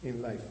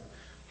in life.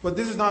 But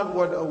this is not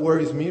what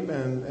worries me,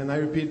 and I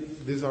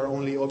repeat, these are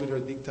only obiter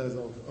dictas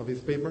of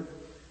his paper.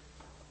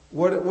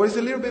 What is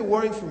a little bit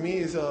worrying for me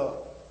is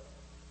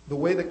the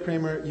way that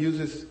Kramer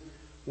uses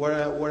what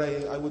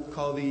I would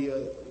call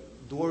the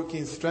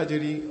Dworkin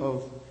strategy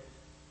of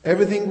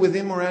everything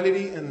within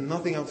morality and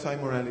nothing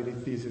outside morality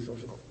thesis, or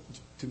so,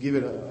 to give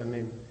it a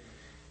name.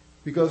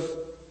 Because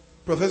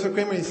Professor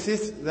Kramer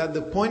insists that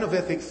the point of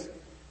ethics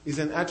is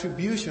an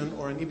attribution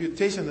or an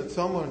imputation that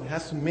someone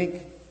has to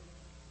make.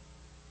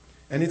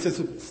 And it's a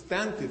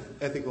substantive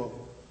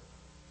ethical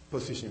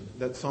position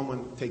that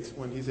someone takes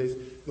when he says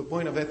the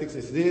point of ethics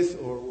is this,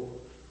 or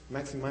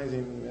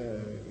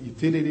maximizing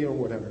utility, or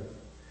whatever.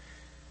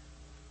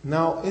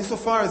 Now,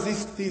 insofar as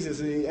this thesis,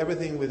 the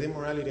everything within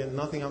morality and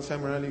nothing outside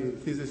morality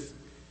thesis,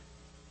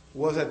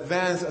 was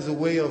advanced as a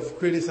way of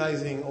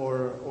criticizing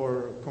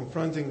or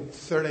confronting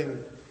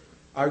certain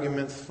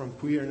arguments from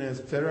queerness,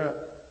 etc.,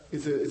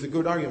 it's a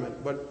good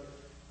argument. But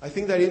I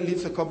think that it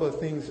leaves a couple of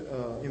things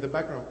in the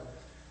background.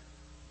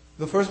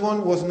 The first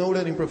one was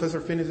noted in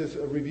Professor Finnis's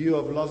review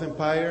of Lost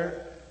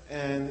Empire,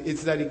 and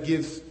it's that it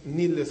gives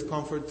needless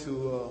comfort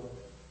to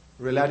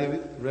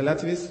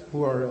relativists,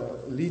 who are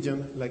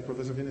legion, like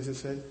Professor Finnis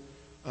said,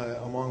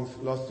 amongst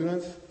law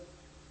students.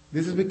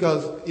 This is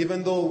because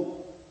even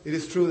though it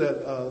is true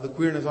that the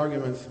queerness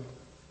arguments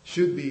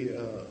should be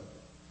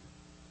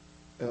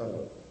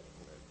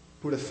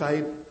put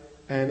aside,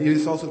 and it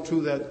is also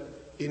true that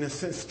in a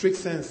strict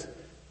sense,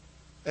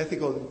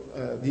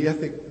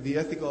 the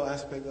ethical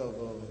aspect of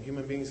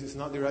human beings is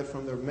not derived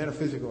from their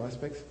metaphysical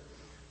aspects.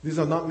 This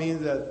does not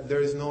mean that there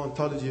is no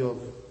ontology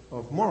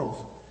of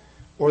morals,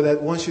 or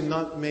that one should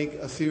not make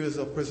a series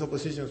of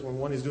presuppositions when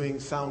one is doing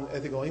sound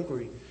ethical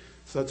inquiry,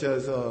 such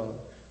as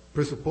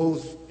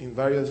presuppose in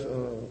various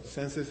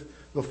senses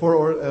the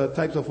four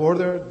types of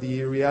order,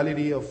 the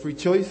reality of free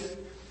choice,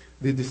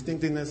 the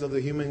distinctiveness of the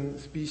human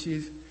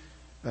species,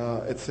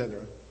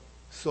 etc.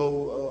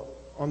 So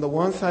on the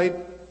one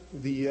side,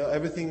 the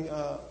everything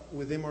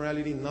within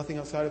morality, nothing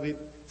outside of it,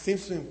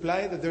 seems to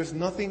imply that there's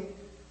nothing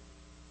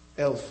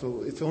else.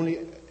 So it's only,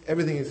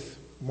 everything is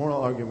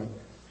moral argument.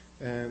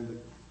 And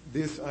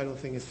this, I don't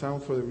think, is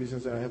sound for the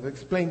reasons that I have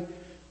explained.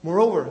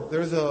 Moreover,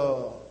 there's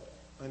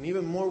an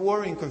even more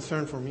worrying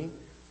concern for me,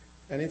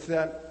 and it's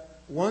that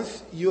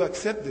once you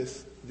accept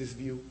this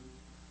view,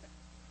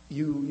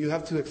 you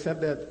have to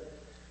accept that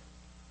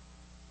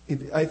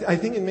I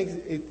think it makes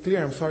it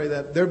clear,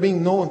 that there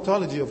being no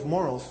ontology of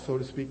morals, so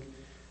to speak,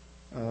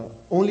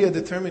 only a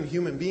determined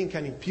human being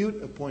can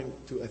impute a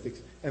point to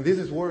ethics. And this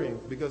is worrying,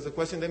 because the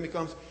question then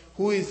becomes,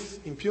 who is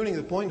imputing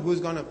the point? Who is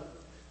going to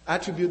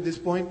attribute this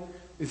point?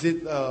 Is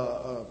it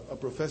a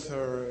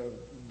Professor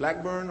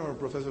Blackburn, or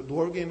Professor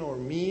Dworkin, or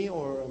me,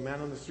 or a man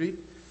on the street?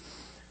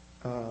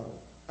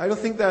 I don't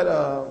think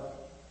that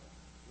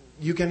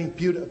you can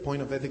impute a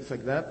point of ethics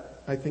like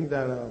that. I think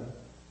that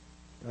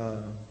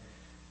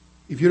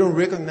if you don't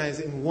recognize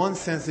in one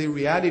sense the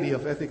reality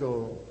of the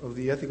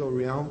ethical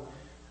realm,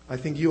 I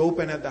think you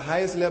open at the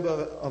highest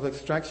level of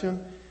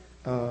abstraction,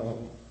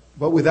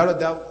 but without a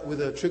doubt,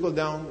 with a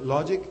trickle-down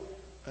logic,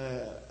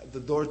 the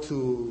door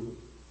to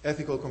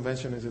ethical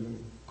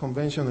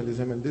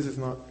conventionalism, and this is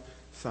not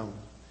sound.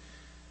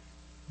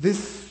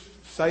 This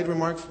side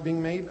remarks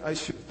being made, I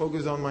should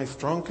focus on my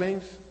strong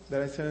claims that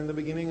I said in the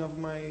beginning of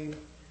my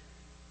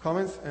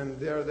comments, and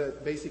they are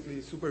that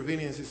basically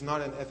supervenience is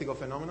not an ethical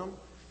phenomenon.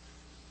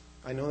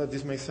 I know that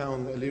this may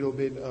sound a little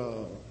bit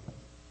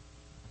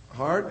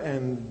hard,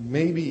 and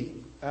maybe,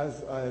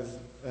 as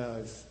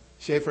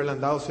Schaefer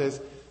Landau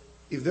says,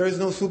 if there is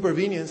no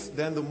supervenience,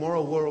 then the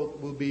moral world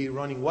will be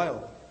running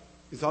wild.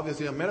 It's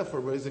obviously a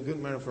metaphor, but it's a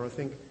good metaphor, I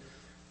think.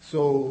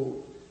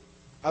 So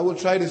I will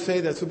try to say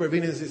that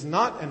supervenience is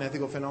not an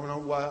ethical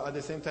phenomenon, while at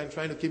the same time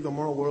trying to keep the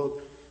moral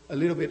world a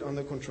little bit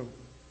under control.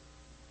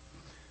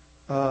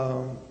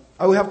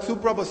 I will have two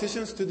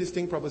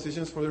distinct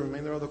propositions for the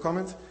remainder of the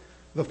comments.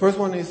 The first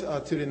one is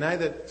to deny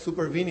that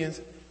supervenience,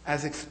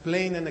 as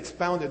explained and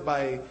expounded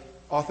by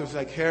authors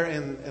like Hare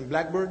and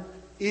Blackburn,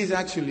 is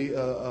actually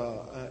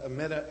a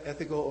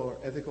meta-ethical or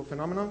ethical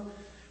phenomenon.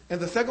 And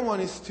the second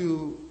one is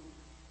to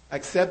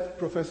accept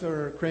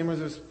Professor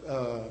Kramer's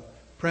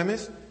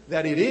premise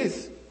that it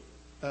is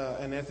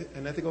an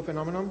ethical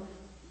phenomenon,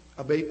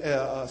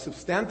 a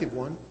substantive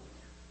one,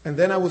 and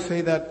then I will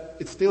say that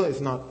it still is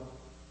not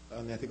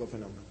an ethical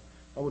phenomenon.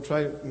 I will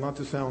try not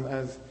to sound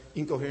as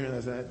incoherent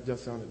as I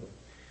just sounded.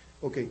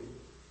 Okay.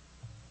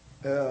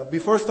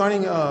 Before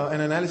starting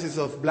an analysis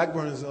of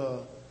Blackburn's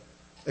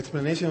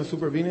explanation of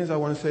supervenience, I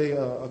want to say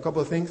a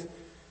couple of things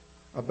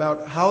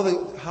about how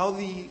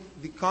the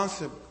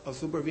concept of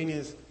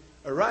supervenience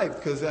arrived,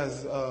 because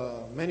as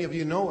many of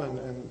you know,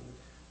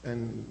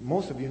 and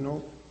most of you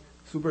know,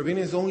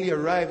 supervenience only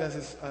arrived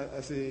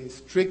as a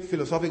strict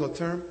philosophical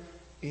term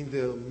in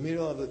the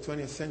middle of the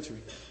 20th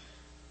century.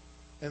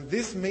 And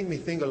this made me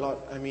think a lot.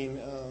 I mean,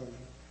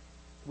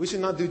 we should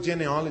not do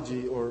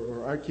genealogy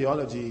or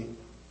archaeology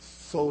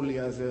solely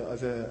as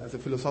a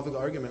philosophical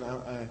argument.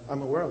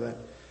 I'm aware of that.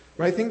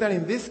 But I think that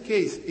in this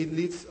case, it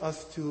leads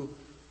us to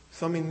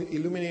some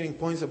illuminating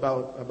points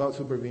about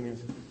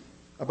supervenience,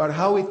 about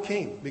how it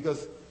came,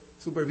 because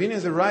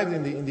supervenience arrived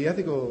in the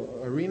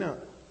ethical arena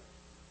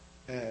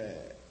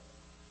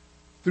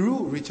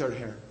through Richard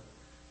Hare,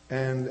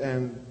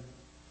 and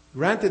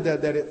granted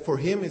that for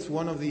him it's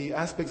one of the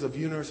aspects of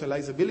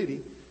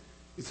universalizability,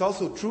 it's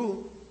also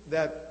true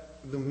that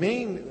the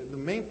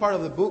main part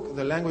of the book,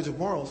 The Language of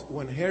Morals,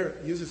 when Hare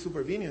uses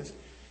supervenience,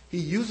 he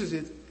uses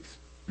it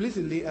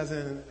explicitly as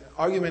an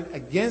argument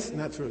against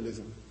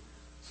naturalism.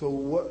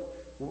 So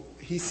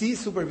he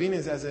sees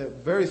supervenience as a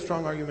very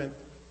strong argument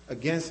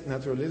against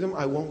naturalism.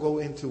 I won't go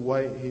into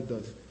why he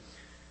does.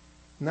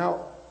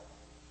 Now,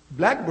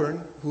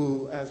 Blackburn,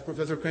 who, as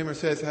Professor Kramer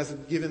says, has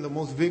given the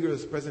most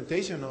vigorous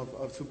presentation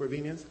of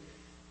supervenience,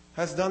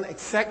 has done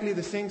exactly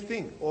the same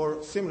thing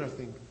or similar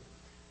thing.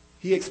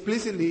 He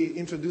explicitly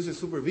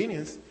introduces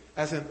supervenience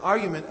as an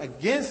argument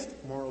against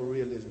moral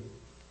realism.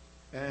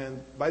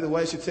 And by the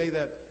way, I should say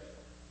that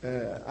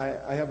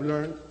I have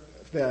learned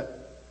that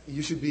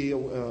you should be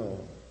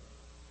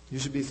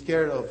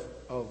scared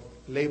of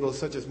labels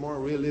such as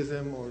moral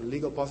realism or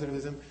legal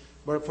positivism.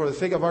 But for the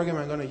sake of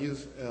argument, I'm going to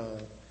use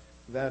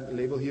that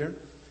label here.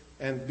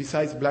 And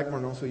besides,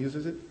 Blackburn also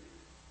uses it.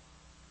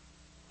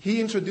 He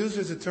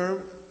introduces the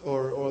term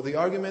or the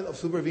argument of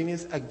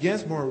supervenience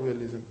against moral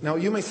realism. Now,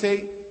 you may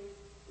say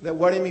that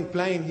what I'm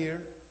implying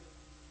here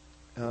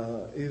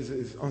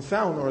is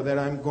unsound, or that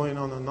I'm going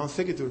on a non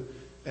sequitur,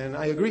 and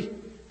I agree.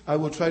 I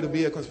will try to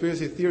be a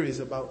conspiracy theorist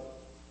about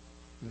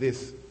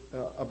this,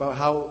 about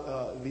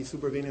how the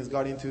supervenience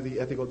got into the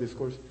ethical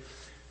discourse.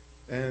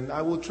 And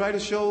I will try to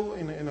show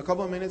in a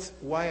couple of minutes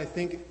why I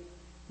think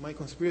my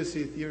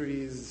conspiracy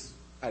theory is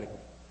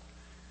adequate.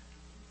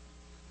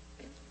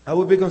 I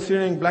will be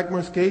considering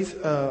Blackburn's case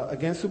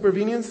against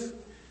supervenience.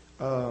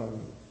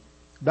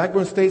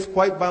 Blackburn states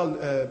quite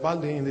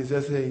boldly in this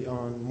essay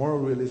on moral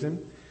realism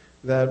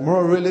that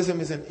moral realism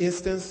is an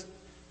instance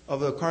of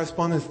the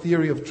correspondence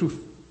theory of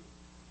truth.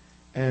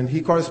 And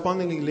he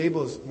correspondingly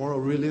labels moral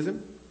realism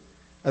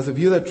as a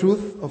view that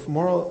truth of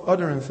moral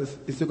utterances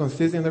is to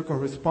consist in their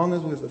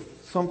correspondence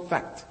with some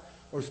fact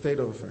or state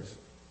of affairs.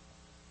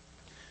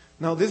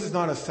 Now, this is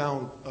not a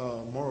sound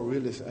moral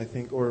realist, I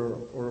think,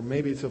 or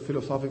maybe it's a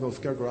philosophical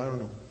scarecrow, I don't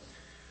know.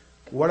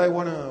 What I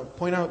want to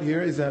point out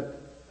here is that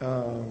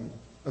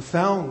a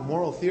sound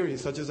moral theory,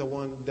 such as the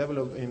one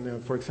developed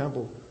in, for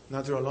example,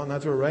 natural law,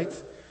 natural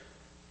rights,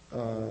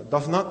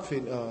 does not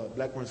fit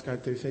Blackburn's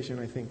characterization,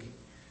 I think.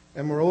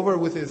 And moreover,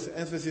 with his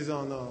emphasis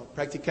on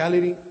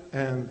practicality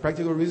and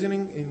practical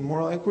reasoning in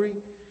moral inquiry,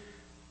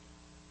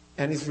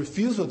 and his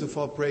refusal to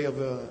fall prey of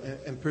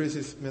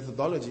empiricist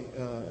methodology,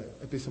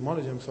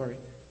 epistemology,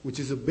 which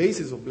is the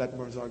basis of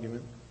Blackburn's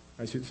argument,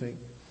 I should say.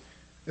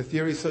 A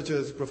theory such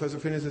as Professor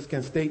Finis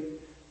can state,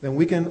 then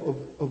we can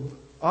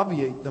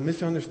obviate the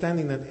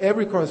misunderstanding that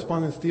every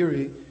correspondence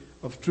theory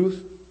of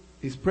truth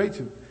is prey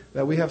to,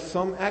 that we have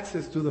some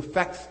access to the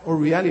facts or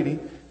reality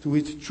to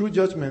which true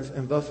judgments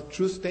and thus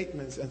true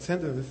statements and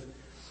sentences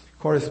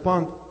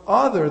correspond,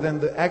 other than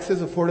the access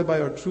afforded by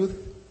our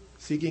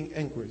truth-seeking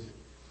inquiries,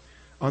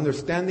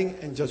 understanding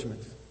and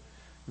judgment.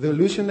 The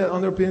illusion that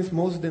underpins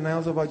most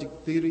denials of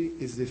objectivity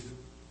is this: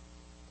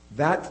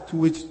 that to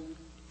which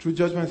true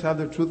judgments have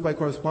their truth by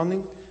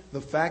corresponding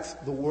the facts,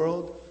 the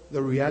world,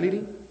 the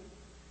reality,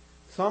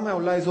 somehow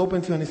lies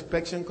open to an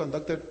inspection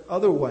conducted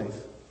otherwise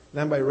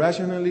than by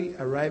rationally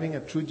arriving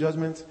at true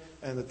judgments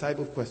and the type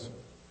of question.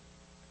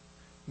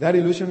 That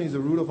illusion is the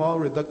root of all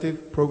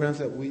reductive programs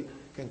that we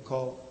can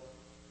call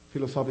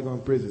philosophical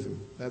empiricism.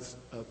 That's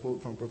a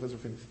quote from Professor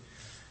Finis.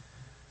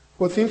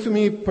 What seems to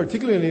me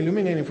particularly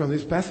illuminating from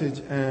this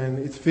passage, and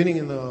it's fitting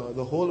in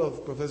the whole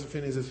of Professor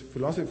Finis'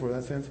 philosophy for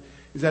that sense,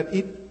 is that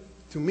it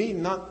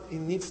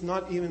needs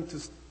not even to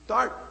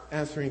start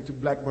answering to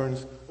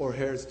Blackburn's or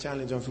Hare's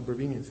challenge on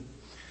supervenience.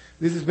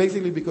 This is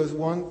basically because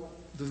one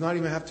does not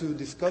even have to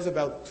discuss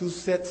about two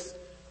sets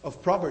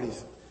of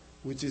properties,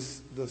 which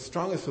is the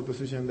strongest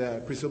presupposition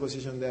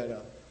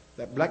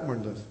that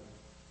Blackburn does.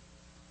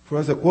 For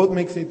as the quote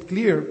makes it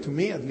clear, to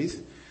me at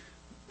least,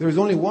 there is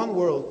only one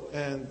world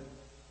and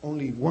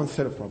only one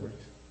set of properties.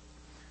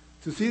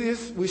 To see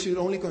this, we should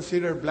only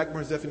consider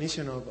Blackburn's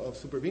definition of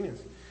supervenience.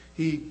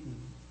 He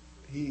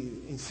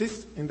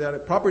insists in that a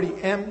property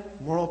M,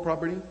 moral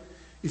property,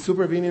 is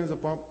supervenience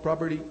upon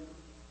property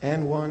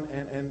N1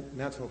 and N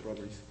natural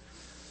properties.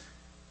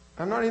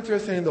 I'm not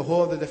interested in the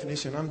whole of the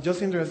definition. I'm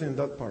just interested in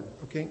that part,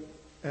 okay?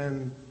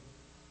 And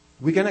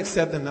we can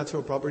accept the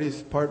natural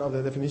properties part of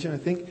the definition, I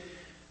think.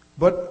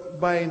 But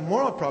by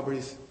moral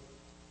properties,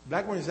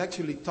 Blackburn is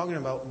actually talking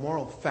about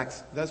moral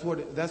facts. That's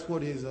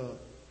what his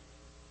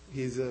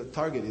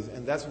target is,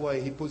 and that's why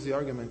he puts the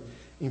argument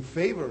in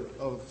favor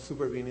of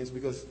supervenience,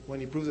 because when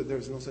he proves that there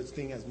is no such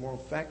thing as moral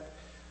fact,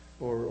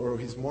 or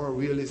his moral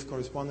realist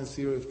correspondence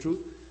theory of truth,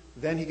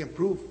 then he can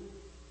prove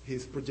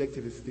his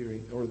projectivist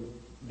theory, or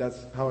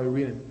that's how I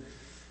read him.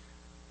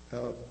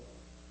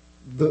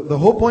 The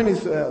whole point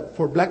is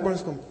for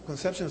Blackburn's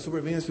conception of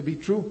supervenience to be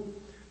true,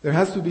 there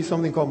has to be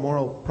something called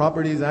moral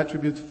properties,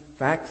 attributes,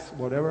 facts,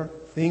 whatever,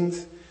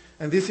 things.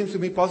 And this seems to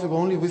be possible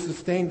only if we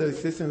sustain the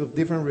existence of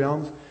different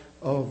realms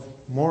of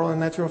moral and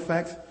natural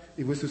facts,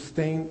 if we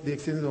sustain the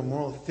existence of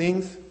moral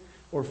things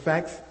or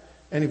facts,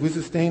 and if we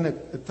sustain a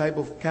type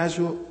of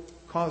causal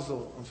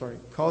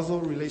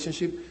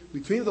relationship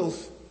between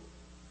those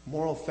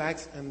moral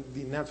facts and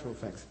the natural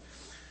facts.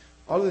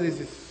 All of this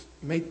is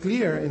made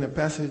clear in a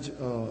passage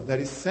that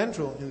is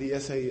central in the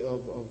essay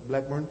of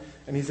Blackburn,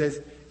 and he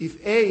says,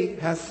 if A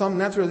has some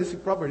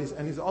naturalistic properties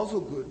and is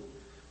also good,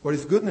 but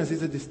its goodness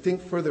is a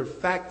distinct further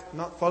fact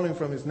not following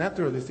from its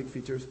naturalistic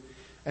features,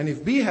 and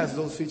if B has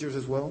those features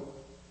as well,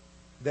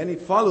 then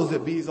it follows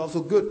that B is also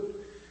good.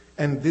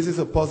 And this is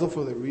a puzzle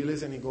for the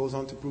realist, and he goes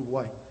on to prove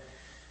why.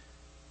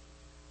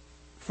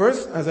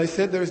 First, as I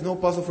said, there is no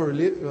puzzle for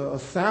a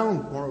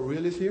sound moral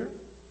realist here,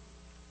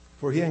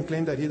 for he can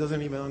claim that he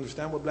doesn't even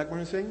understand what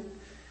Blackburn is saying.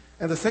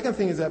 And the second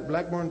thing is that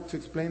Blackburn, to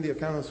explain the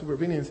account of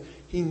supervenience,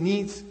 he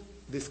needs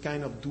this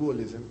kind of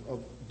dualism,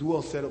 of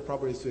dual set of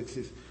properties to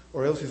exist,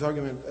 or else his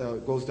argument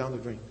goes down the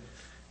drain.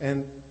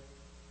 And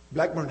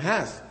Blackburn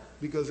has,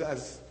 because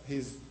as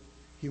his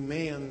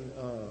Humean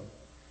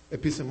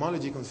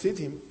epistemology concedes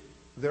him,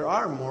 there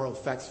are moral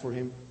facts for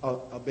him,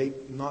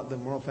 albeit not the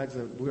moral facts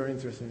that we are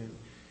interested in.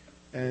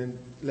 And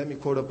let me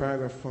quote a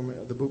paragraph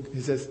from the book.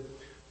 He says,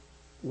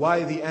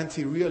 why the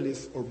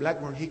anti-realist, or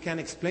Blackburn, he can't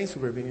explain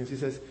supervenience. He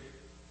says,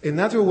 a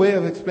natural way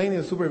of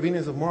explaining the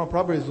supervenience of moral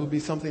properties would be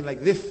something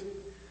like this.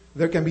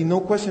 There can be no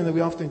question that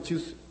we often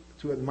choose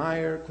to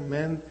admire,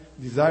 commend,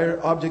 desire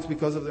objects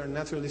because of their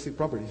naturalistic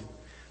properties.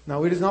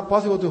 Now, it is not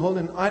possible to hold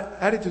an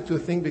attitude to a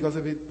thing because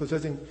of it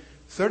possessing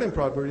certain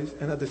properties,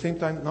 and at the same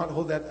time not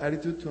hold that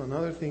attitude to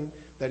another thing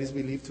that is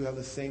believed to have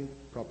the same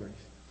properties.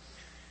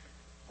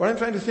 What I'm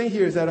trying to say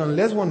here is that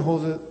unless one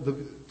holds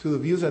to the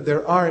views that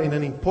there are, in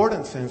an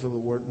important sense of the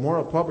word,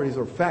 moral properties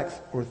or facts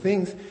or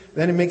things,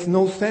 then it makes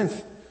no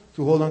sense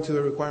to hold on to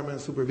the requirement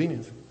of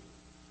supervenience.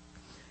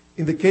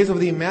 In the case of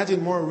the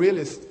imagined moral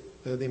realist,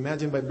 the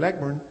imagined by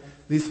Blackburn,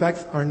 these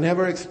facts are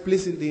never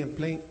explicitly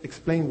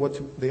explained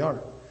what they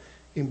are.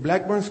 In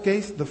Blackburn's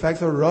case, the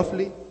facts are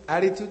roughly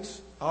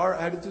attitudes,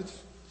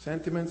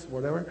 sentiments,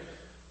 whatever,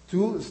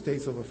 to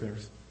states of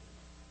affairs.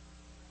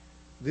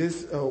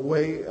 This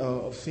way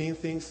of seeing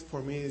things,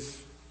 for me,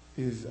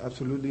 is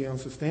absolutely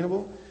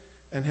unsustainable,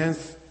 and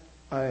hence,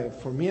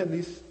 for me at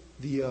least,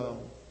 the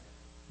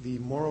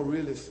moral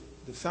realist,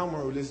 the sound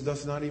moral realist,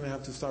 does not even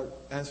have to start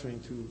answering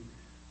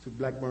to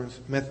Blackburn's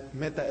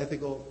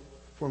meta-ethical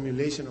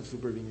formulation of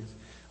supervenience.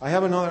 I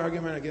have another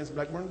argument against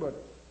Blackburn, but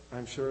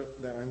I'm sure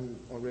that I'm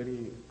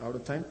already out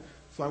of time.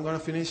 So I'm going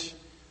to finish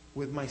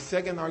with my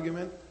second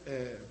argument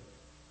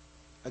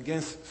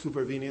against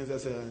supervenience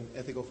as an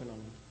ethical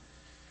phenomenon.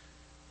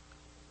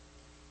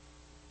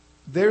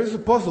 There is a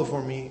puzzle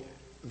for me,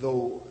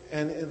 though,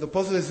 and the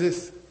puzzle is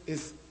this,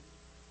 is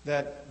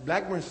that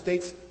Blackburn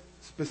states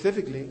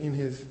specifically in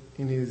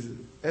his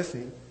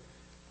essay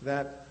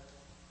that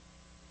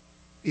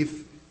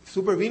if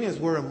supervenience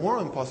were a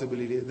moral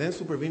impossibility, then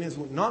supervenience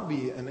would not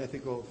be an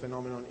ethical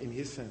phenomenon in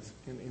his sense,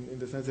 in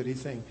the sense that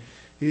he's saying.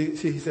 He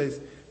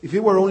says, if it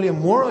were only a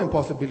moral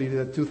impossibility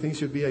that two things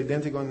should be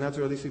identical in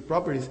naturalistic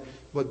properties,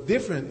 but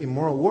different in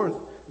moral worth,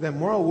 then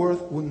moral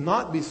worth would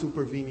not be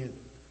supervenient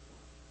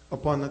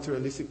upon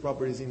naturalistic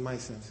properties in my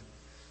sense.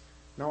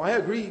 Now, I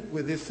agree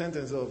with this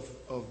sentence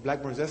of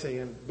Blackburn's essay,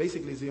 and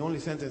basically it's the only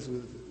sentence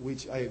with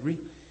which I agree.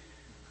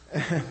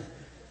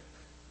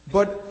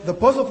 But the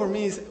puzzle for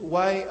me is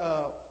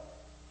why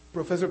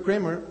Professor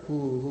Kramer,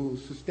 who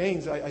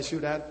sustains, I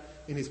should add,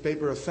 in his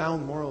paper, a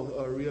sound moral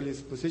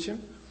realist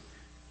position,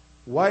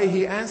 why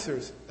he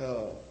answers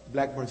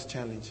Blackburn's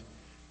challenge.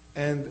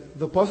 And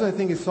the puzzle, I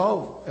think, is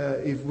solved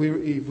if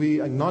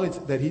we acknowledge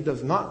that he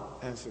does not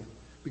answer,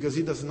 because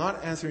he does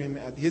not answer him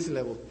at his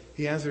level.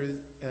 He answers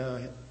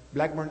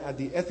Blackburn at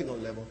the ethical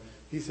level.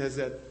 He says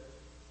that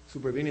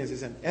supervenience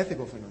is an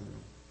ethical phenomenon.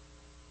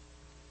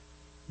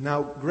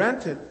 Now,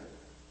 granted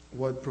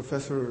what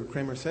Professor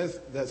Kramer says,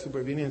 that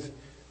supervenience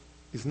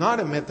is not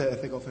a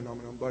meta-ethical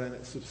phenomenon, but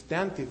a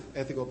substantive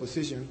ethical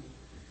position,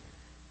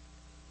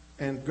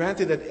 and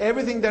granted that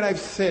everything that I've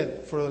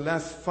said for the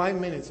last 5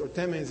 minutes or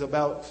 10 minutes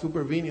about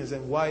supervenience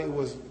and why it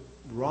was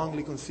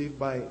wrongly conceived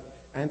by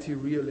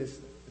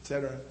anti-realists,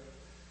 etc.,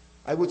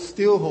 I would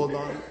still hold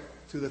on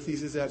to the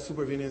thesis that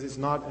supervenience is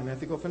not an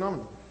ethical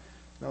phenomenon.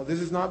 Now, this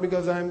is not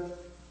because I'm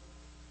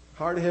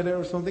hard-headed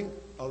or something,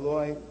 although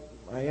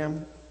I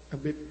am a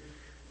bit,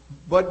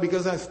 but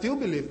because I still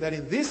believe that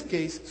in this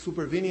case,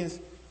 supervenience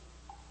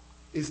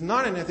is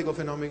not an ethical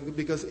phenomenon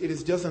because it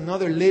is just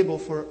another label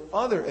for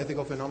other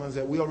ethical phenomena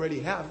that we already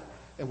have,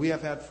 and we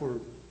have had for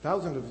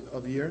thousands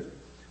of years,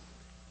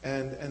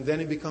 and then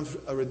it becomes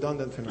a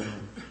redundant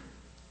phenomenon.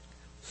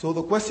 So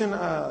the question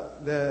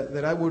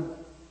that I would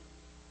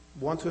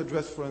want to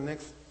address for the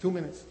next 2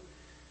 minutes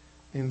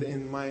in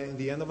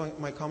the end of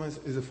my comments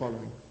is the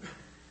following.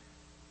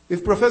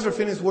 If Professor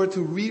Finis were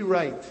to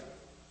rewrite,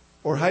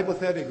 or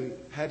hypothetically,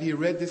 had he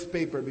read this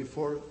paper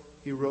before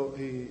he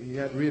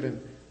had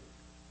written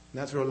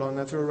Natural Law,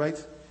 Natural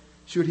Rights,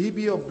 should he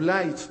be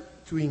obliged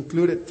to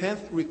include a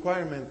 10th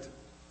requirement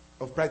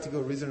of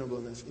practical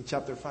reasonableness in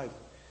Chapter 5?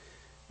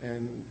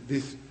 And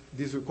this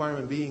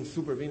requirement being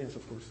supervenience,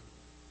 of course.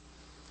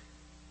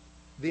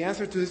 The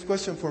answer to this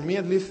question, for me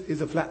at least,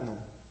 is a flat no.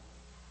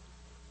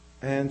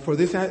 And for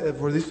this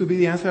to be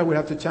the answer, I would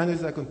have to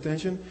challenge that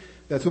contention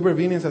that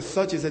supervenience as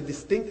such is a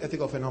distinct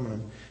ethical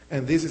phenomenon.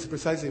 And this is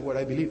precisely what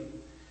I believe.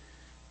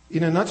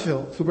 In a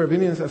nutshell,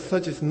 supervenience as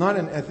such is not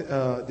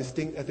a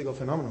distinct ethical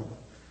phenomenon,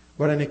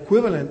 but an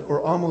equivalent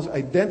or almost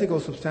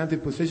identical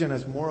substantive position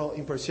as moral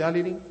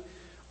impartiality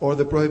or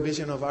the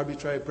prohibition of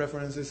arbitrary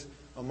preferences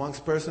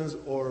amongst persons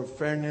or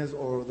fairness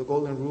or the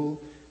golden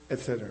rule,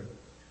 etc.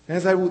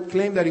 Hence, I would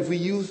claim that if we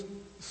use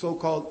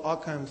so-called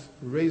Occam's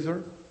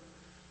razor,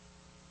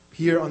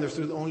 here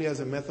understood only as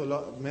a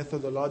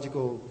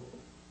methodological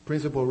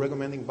principle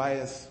recommending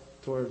bias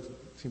towards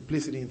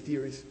simplicity in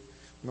theories,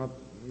 not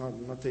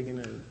taking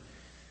a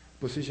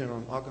position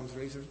on Occam's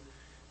razor,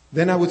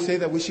 then I would say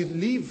that we should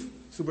leave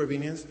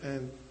supervenience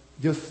and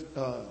just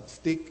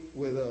stick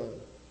with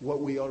what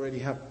we already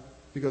have.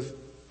 Because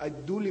I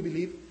duly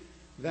believe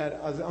that,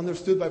 as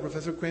understood by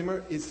Professor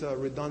Kramer, it's a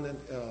redundant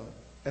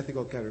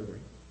ethical category.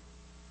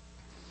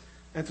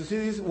 And to see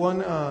this,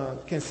 one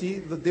can see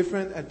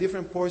at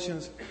different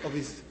portions of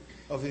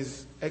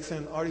his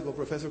excellent article,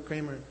 Professor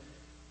Kramer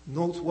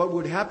notes what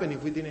would happen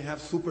if we didn't have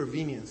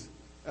supervenience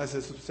as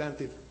a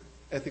substantive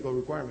ethical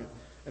requirement.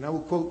 And I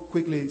will quote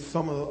quickly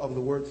some of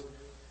the words.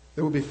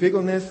 There will be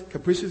fickleness,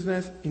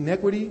 capriciousness,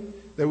 inequity.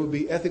 There will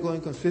be ethical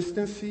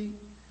inconsistency,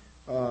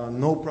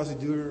 no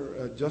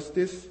procedural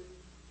justice,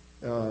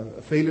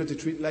 a failure to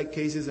treat like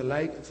cases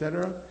alike,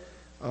 etc.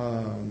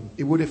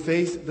 It would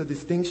efface the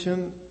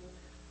distinction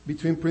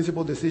between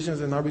principled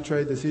decisions and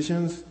arbitrary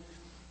decisions.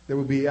 There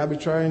would be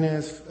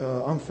arbitrariness,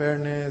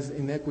 unfairness,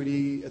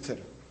 inequity,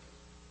 etc.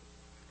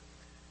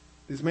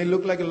 This may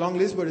look like a long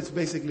list, but it's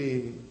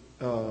basically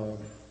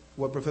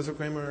what Professor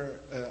Kramer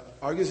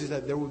argues is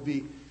that there would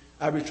be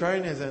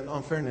arbitrariness and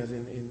unfairness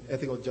in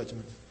ethical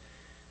judgments.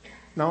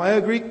 Now, I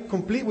agree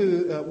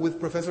completely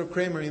with Professor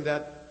Kramer in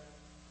that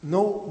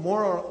no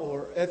moral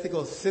or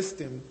ethical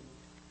system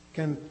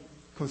can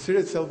consider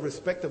itself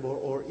respectable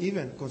or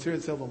even consider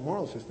itself a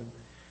moral system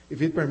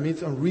if it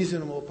permits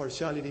unreasonable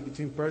partiality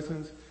between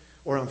persons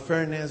or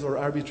unfairness or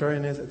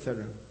arbitrariness,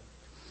 etc.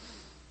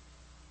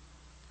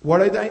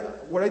 What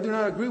I do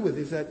not agree with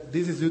is that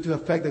this is due to the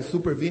fact that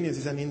supervenience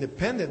is an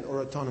independent or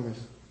autonomous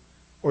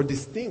or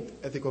distinct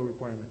ethical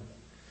requirement.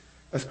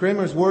 As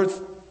Kramer's words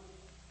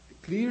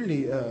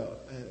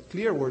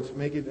clear words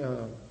make it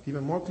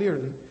even more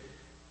clearly,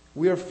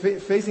 we are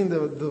facing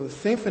the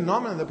same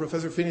phenomenon that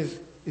Professor Finis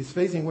is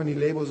facing when he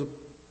labels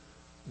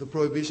the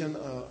prohibition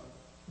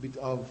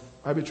of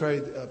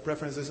arbitrary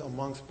preferences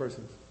amongst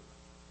persons,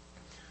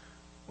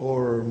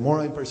 or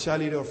moral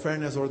impartiality or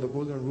fairness or the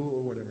golden rule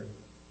or whatever.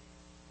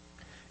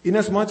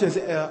 Inasmuch as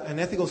an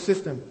ethical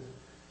system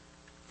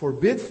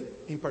forbids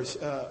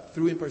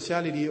through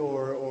impartiality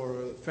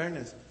or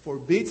fairness,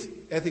 forbids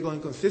ethical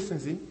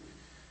inconsistency,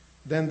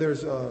 then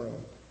there's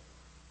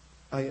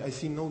I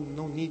see no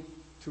need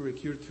to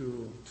recur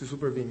to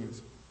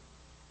supervenience.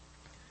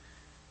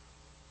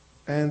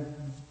 And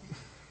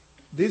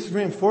this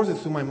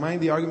reinforces to my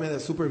mind the argument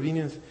that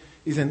supervenience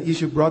is an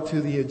issue brought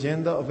to the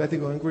agenda of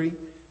ethical inquiry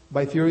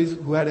by theorists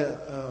who had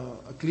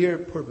a clear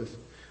purpose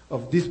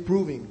of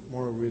disproving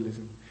moral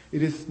realism.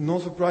 It is no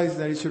surprise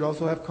that it should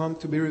also have come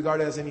to be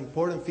regarded as an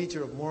important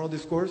feature of moral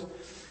discourse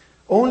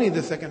only in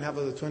the second half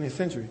of the 20th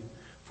century.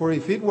 For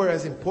if it were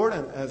as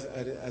important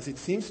as it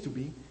seems to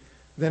be,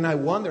 then I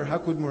wonder how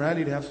could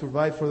morality have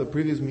survived for the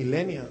previous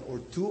millennia or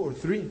 2 or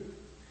 3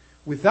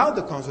 without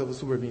the concept of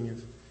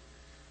supervenience?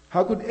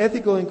 How could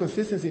ethical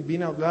inconsistency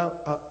be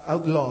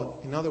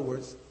outlawed, in other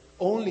words,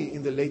 only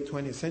in the late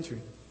 20th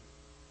century?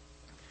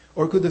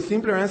 Or could the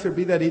simpler answer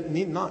be that it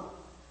need not,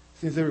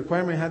 since the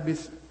requirement had been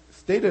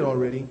stated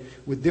already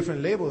with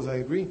different labels, I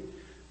agree,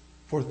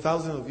 for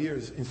thousands of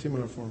years in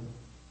similar form?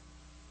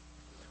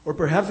 Or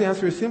perhaps the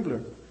answer is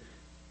simpler.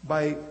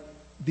 By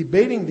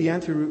debating the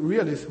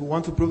anti-realists who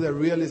want to prove that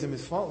realism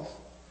is false,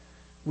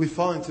 we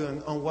fall into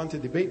an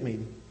unwanted debate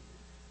maybe.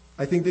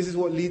 I think this is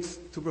what leads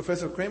to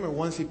Professor Kramer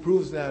once he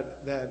proves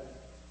that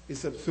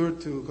it's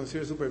absurd to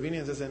consider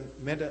supervenience as a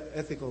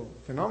meta-ethical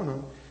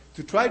phenomenon,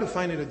 to try to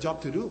find it a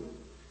job to do.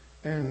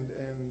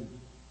 And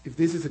if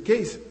this is the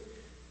case,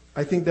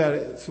 I think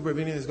that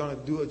supervenience is going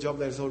to do a job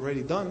that is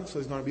already done, so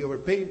it's going to be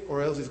overpaid,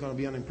 or else it's going to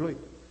be unemployed,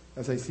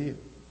 as I see it.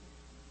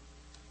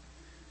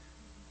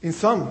 In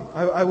sum,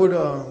 I would,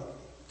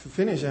 to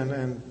finish, and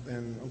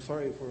I'm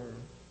sorry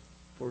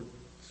for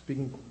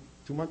speaking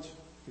too much,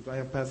 if I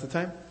have passed the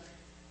time,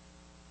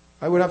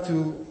 I would have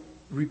to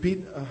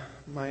repeat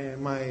my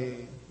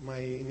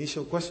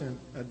initial question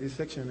at this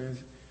section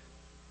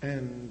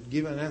and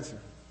give an answer.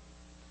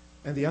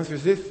 And the answer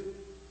is this: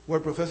 where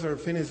Professor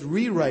Finn is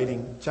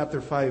rewriting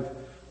Chapter 5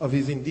 of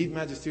his indeed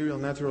magisterial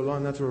Natural Law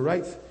and Natural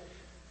Rights,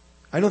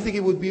 I don't think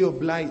it would be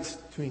obliged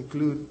to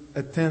include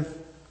a 10th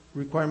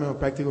requirement of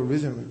practical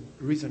reasoning,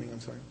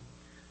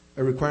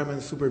 a requirement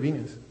of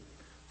supervenience.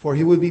 For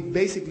he would be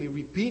basically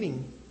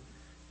repeating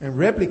and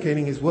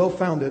replicating his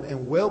well-founded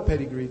and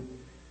well-pedigreed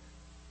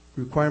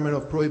requirement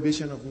of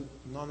prohibition of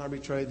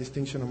non-arbitrary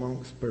distinction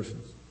amongst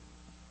persons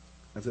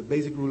as a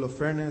basic rule of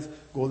fairness,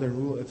 golden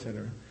rule,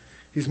 etc.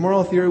 His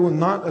moral theory will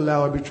not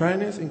allow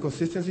arbitrariness,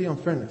 inconsistency,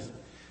 unfairness,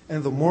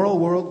 and the moral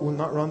world will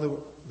not run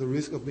the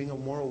risk of being a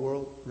moral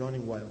world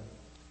running wild.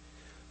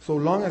 So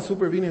long as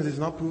supervenience is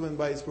not proven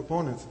by its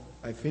proponents,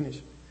 I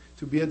finish,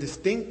 to be a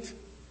distinct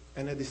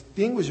and a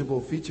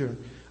distinguishable feature,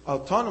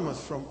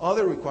 autonomous from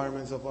other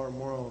requirements of our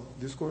moral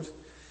discourse,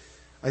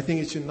 I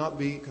think it should not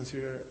be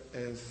considered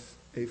as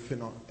a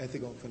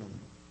ethical phenomenon.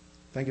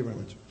 Thank you very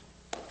much.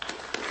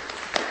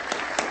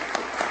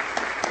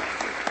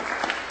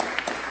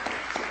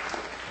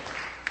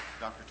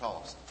 Dr.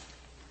 Tollefson.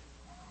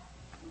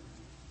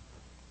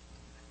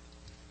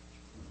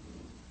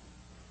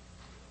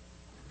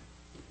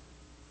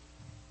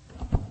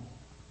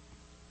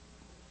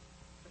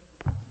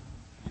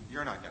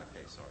 You're not going to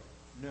pay, sorry.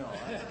 No,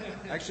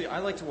 actually, I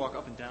like to walk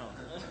up and down.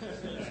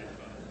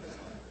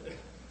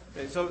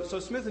 Okay, so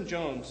Smith and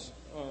Jones,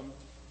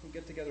 we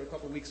get together a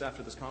couple of weeks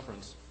after this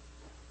conference.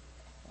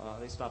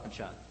 They stop and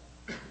chat.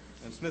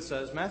 And Smith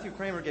says, Matthew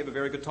Kramer gave a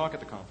very good talk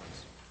at the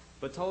conference,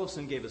 but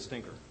Tollefson gave a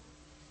stinker.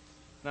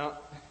 Now,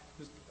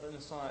 just an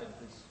aside,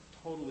 it's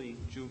totally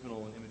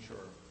juvenile and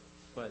immature,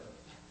 but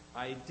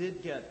I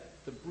did get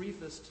the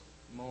briefest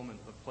moment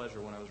of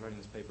pleasure when I was writing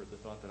this paper at the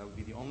thought that I would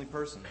be the only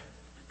person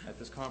at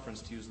this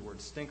conference to use the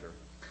word stinker.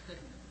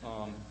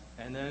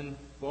 And then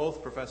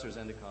both Professors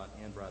Endicott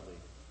and Bradley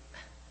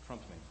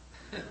trumped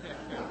me.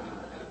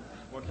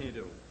 What can you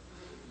do?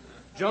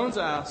 Jones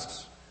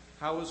asks,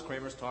 how was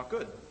Kramer's talk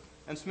good?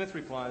 And Smith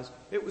replies,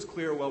 it was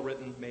clear,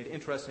 well-written, made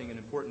interesting and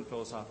important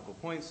philosophical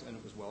points, and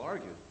it was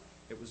well-argued.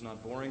 It was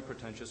not boring,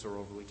 pretentious, or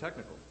overly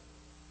technical.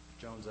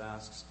 Jones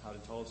asks, how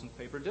did Tollefson's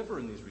paper differ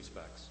in these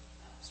respects?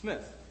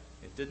 Smith,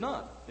 it did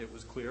not. It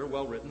was clear,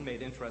 well-written,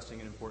 made interesting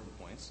and important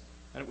points,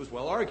 and it was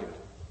well-argued.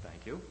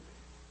 Thank you.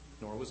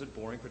 Nor was it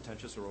boring,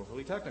 pretentious, or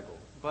overly technical.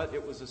 But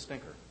it was a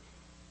stinker.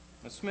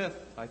 Now, Smith,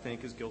 I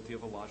think, is guilty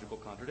of a logical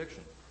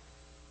contradiction.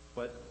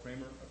 But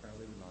Kramer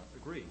apparently would not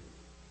agree.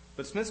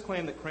 But Smith's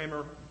claim that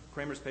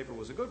Kramer's paper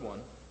was a good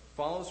one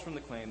follows from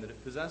the claim that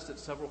it possessed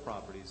its several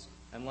properties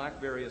and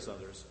lacked various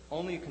others,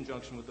 only in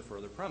conjunction with the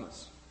further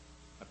premise.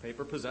 A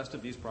paper possessed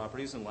of these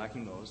properties and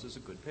lacking those is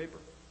a good paper.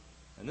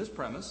 And this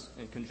premise,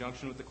 in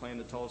conjunction with the claim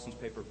that Tollefson's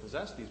paper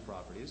possessed these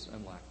properties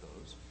and lacked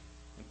those,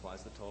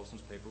 implies that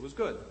Tollefson's paper was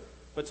good.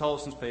 But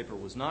Tollefson's paper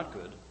was not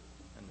good,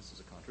 and this is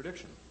a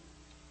contradiction.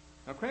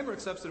 Now, Kramer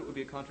accepts that it would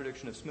be a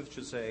contradiction if Smith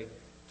should say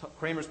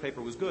Kramer's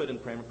paper was good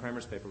and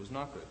Kramer's paper was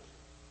not good.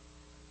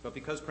 But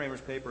because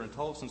Kramer's paper and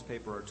Tollefson's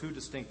paper are two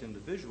distinct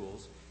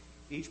individuals,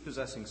 each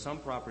possessing some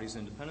properties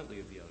independently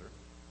of the other,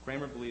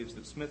 Kramer believes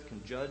that Smith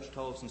can judge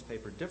Tollefson's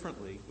paper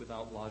differently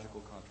without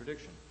logical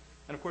contradiction.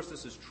 And of course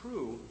this is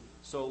true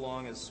so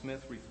long as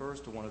Smith refers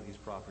to one of these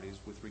properties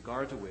with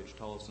regard to which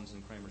Tollefson's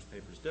and Kramer's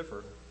papers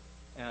differ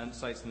and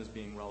cites them as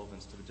being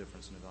relevant to the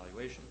difference in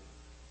evaluation.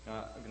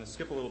 I'm going to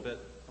skip a little bit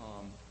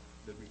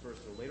that refers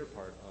to the later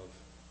part of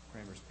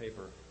Kramer's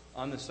paper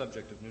on the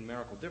subject of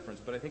numerical difference,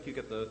 but I think you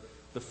get the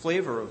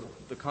flavor of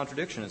the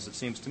contradiction, as it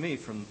seems to me,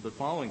 from the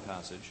following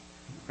passage.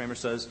 Kramer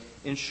says,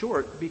 in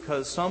short,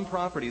 because some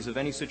properties of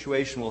any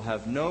situation will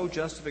have no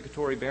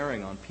justificatory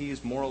bearing on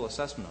P's moral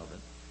assessment of it,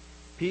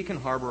 P can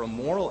harbor a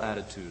moral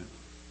attitude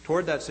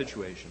toward that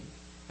situation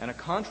and a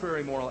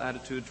contrary moral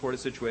attitude toward a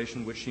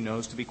situation which she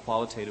knows to be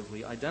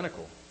qualitatively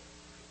identical.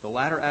 The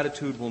latter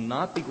attitude will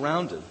not be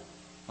grounded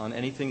on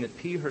anything that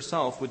P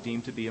herself would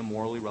deem to be a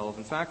morally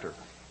relevant factor.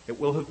 It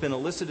will have been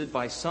elicited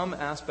by some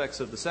aspects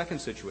of the second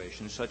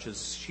situation, such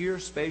as sheer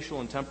spatial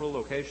and temporal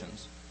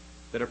locations,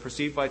 that are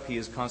perceived by P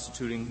as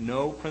constituting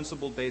no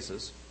principled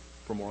basis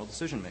for moral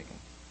decision-making.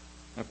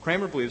 Now,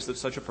 Kramer believes that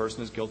such a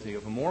person is guilty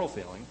of a moral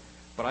failing,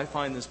 but I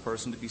find this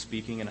person to be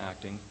speaking and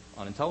acting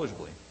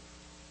unintelligibly.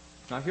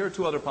 Now, here are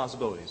two other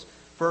possibilities.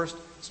 First,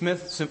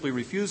 Smith simply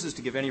refuses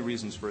to give any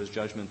reasons for his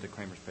judgment that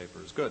Kramer's paper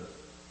is good.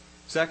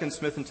 Second,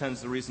 Smith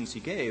intends the reasons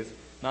he gave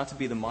not to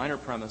be the minor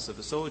premise of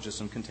a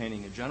syllogism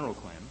containing a general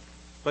claim,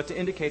 but to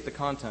indicate the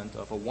content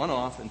of a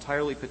one-off,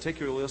 entirely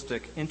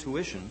particularistic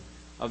intuition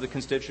of the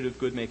constitutive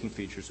good-making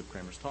features of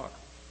Kramer's talk.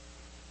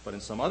 But in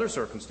some other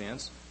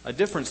circumstance, a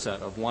different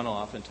set of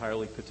one-off,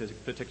 entirely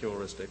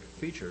particularistic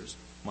features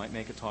might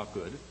make a talk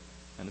good,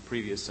 and the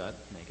previous set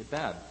make it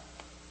bad.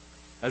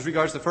 As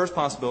regards the first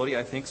possibility,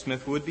 I think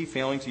Smith would be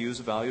failing to use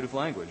evaluative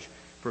language,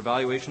 for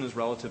evaluation is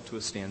relative to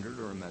a standard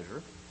or a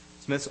measure.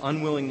 Smith's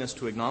unwillingness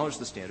to acknowledge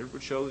the standard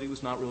would show that he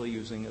was not really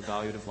using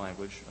evaluative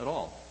language at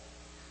all.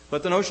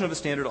 But the notion of a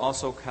standard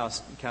also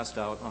cast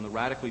doubt on the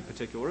radically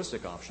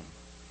particularistic option.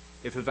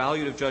 If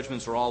evaluative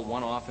judgments are all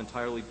one-off,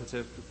 entirely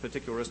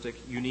particularistic,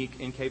 unique,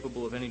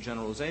 incapable of any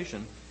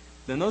generalization,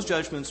 then those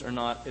judgments are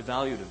not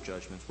evaluative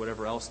judgments,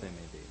 whatever else they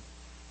may be.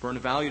 For an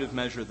evaluative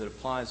measure that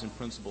applies in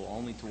principle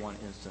only to one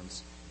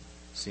instance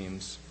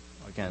seems,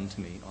 again,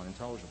 to me,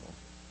 unintelligible.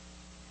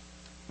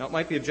 Now, it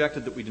might be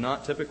objected that we do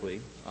not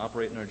typically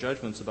operate in our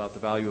judgments about the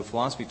value of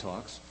philosophy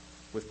talks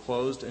with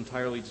closed,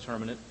 entirely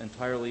determinate,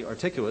 entirely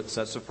articulate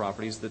sets of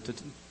properties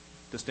that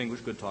distinguish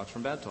good talks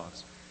from bad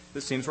talks.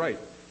 This seems right.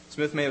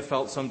 Smith may have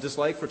felt some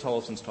dislike for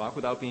Tollefson's talk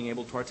without being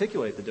able to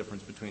articulate the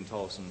difference between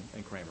Tollefson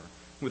and Kramer,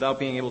 without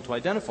being able to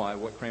identify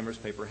what Kramer's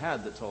paper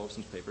had that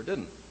Tollefson's paper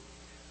didn't.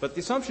 But the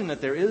assumption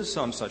that there is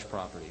some such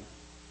property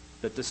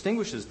that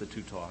distinguishes the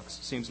two talks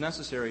seems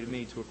necessary to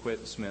me to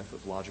acquit Smith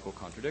of logical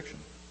contradiction.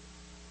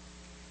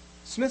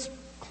 Smith's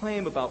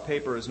claim about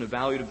paper is an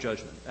evaluative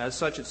judgment. As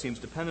such, it seems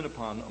dependent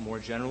upon a more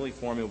generally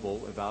formulable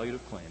evaluative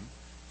claim,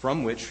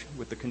 from which,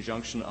 with the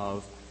conjunction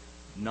of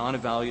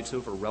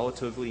non-evaluative or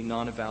relatively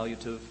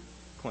non-evaluative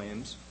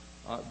claims,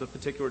 the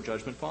particular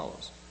judgment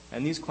follows.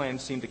 And these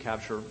claims seem to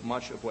capture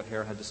much of what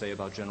Hare had to say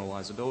about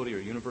generalizability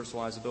or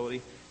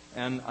universalizability,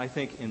 and I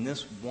think in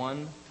this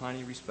one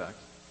tiny respect,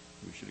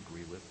 we should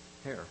agree with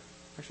Hare.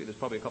 Actually, there's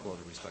probably a couple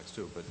other respects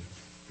too, but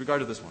with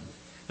regard to this one.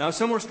 Now, a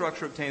similar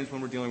structure obtains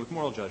when we're dealing with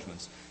moral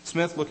judgments.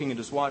 Smith, looking at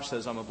his watch,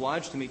 says, "I'm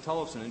obliged to meet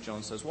Tollefson," and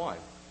Jones says, "Why?"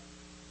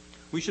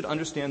 We should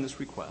understand this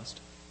request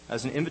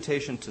as an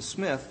invitation to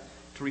Smith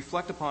to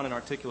reflect upon and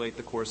articulate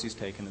the course he's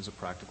taken as a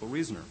practical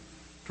reasoner,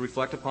 to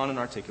reflect upon and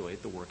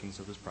articulate the workings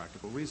of his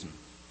practical reason.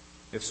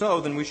 If so,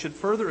 then we should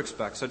further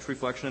expect such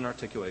reflection and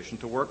articulation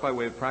to work by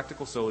way of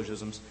practical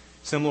syllogisms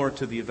similar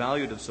to the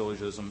evaluative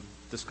syllogism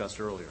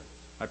discussed earlier.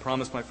 I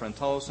promised my friend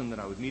Tollefson that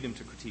I would meet him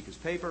to critique his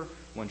paper.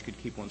 One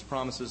could keep one's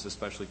promises,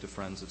 especially to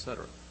friends,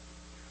 etc.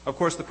 Of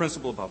course, the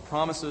principle about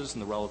promises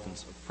and the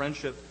relevance of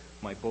friendship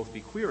might both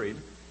be queried,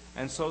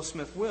 and so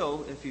Smith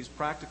will, if he's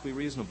practically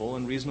reasonable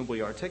and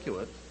reasonably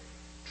articulate,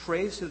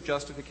 trace his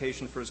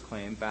justification for his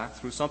claim back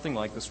through something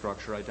like the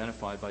structure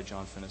identified by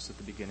John Finnis at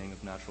the beginning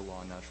of Natural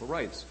Law and Natural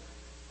Rights.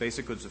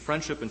 Basic goods of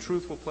friendship and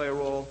truth will play a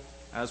role,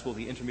 as will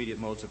the intermediate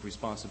modes of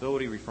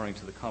responsibility referring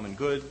to the common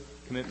good,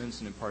 commitments,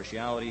 and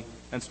impartiality,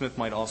 and Smith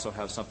might also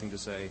have something to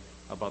say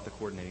about the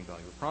coordinating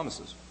value of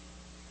promises.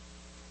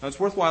 Now, it's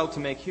worthwhile to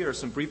make here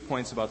some brief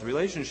points about the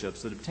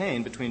relationships that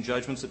obtain between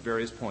judgments at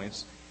various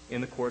points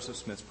in the course of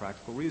Smith's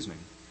practical reasoning.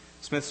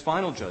 Smith's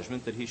final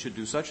judgment that he should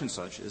do such and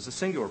such is a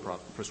singular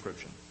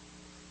prescription.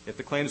 If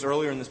the claims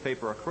earlier in this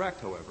paper are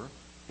correct, however,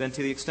 then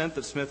to the extent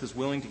that Smith is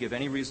willing to give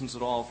any reasons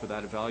at all for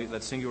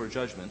that singular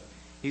judgment,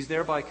 he's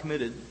thereby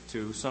committed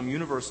to some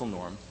universal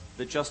norm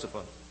that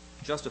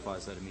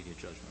justifies that immediate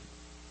judgment.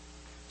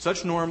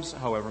 Such norms,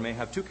 however, may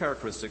have two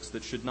characteristics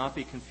that should not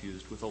be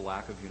confused with a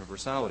lack of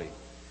universality.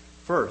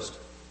 First,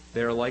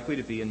 they are likely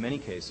to be, in many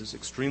cases,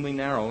 extremely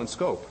narrow in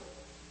scope.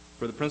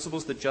 For the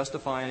principles that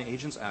justify an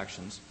agent's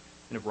actions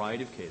in a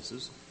variety of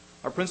cases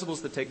are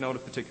principles that take note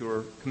of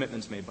particular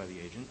commitments made by the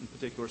agent and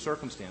particular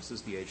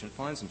circumstances the agent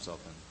finds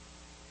himself in.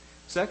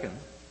 Second,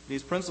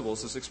 these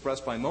principles, as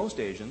expressed by most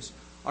agents,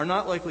 are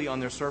not likely on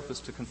their surface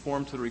to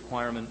conform to the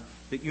requirement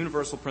that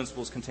universal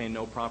principles contain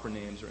no proper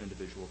names or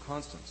individual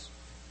constants.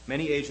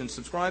 Many agents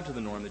subscribe to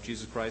the norm that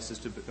Jesus Christ is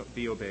to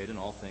be obeyed in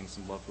all things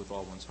and loved with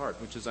all one's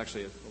heart, which is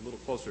actually a little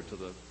closer to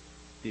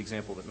the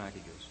example that Mackey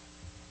gives.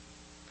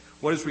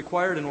 What is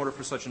required in order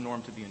for such a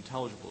norm to be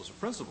intelligible as a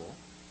principle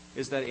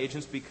is that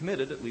agents be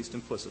committed, at least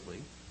implicitly,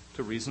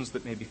 to reasons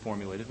that may be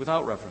formulated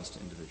without reference to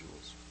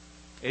individuals.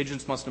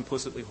 Agents must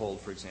implicitly hold,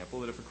 for example,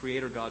 that if a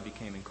creator God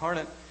became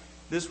incarnate,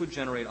 this would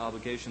generate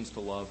obligations to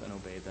love and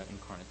obey that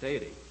incarnate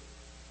deity.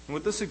 And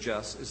what this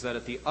suggests is that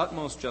at the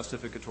utmost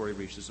justificatory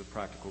reaches of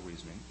practical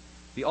reasoning,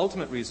 the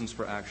ultimate reasons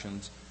for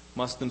actions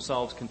must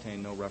themselves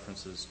contain no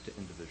references to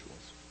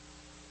individuals.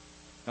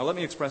 Now let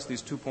me express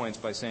these 2 points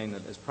by saying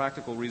that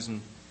practical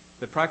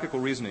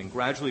reasoning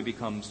gradually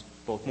becomes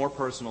both more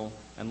personal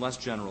and less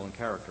general in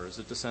character as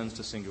it descends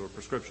to singular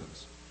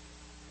prescriptions.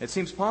 It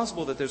seems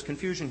possible that there's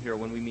confusion here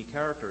when we meet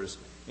characters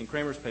in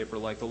Kramer's paper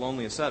like the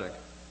lonely ascetic,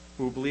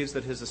 who believes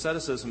that his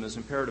asceticism is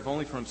imperative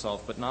only for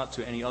himself but not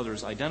to any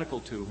others identical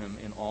to him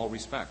in all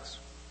respects.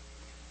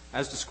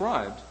 As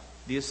described,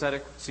 the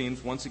ascetic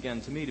seems once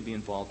again to me to be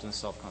involved in a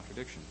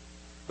self-contradiction.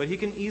 But he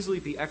can easily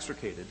be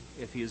extricated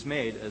if he has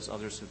made, as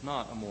others have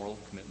not, a moral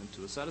commitment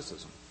to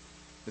asceticism.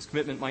 This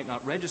commitment might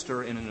not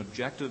register in an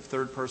objective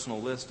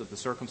third-personal list of the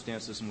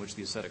circumstances in which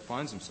the ascetic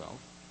finds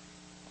himself.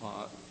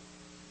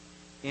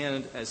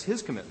 And as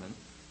his commitment,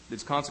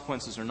 its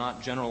consequences are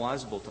not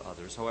generalizable to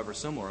others, however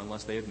similar,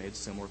 unless they have made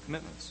similar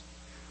commitments.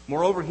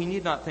 Moreover, he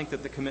need not think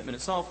that the commitment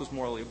itself was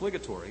morally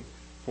obligatory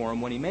for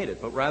him when he made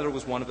it, but rather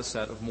was one of a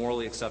set of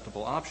morally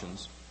acceptable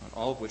options,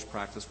 all of which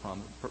practice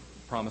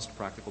promised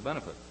practical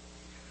benefit.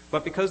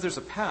 But because there's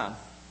a path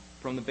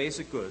from the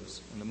basic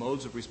goods and the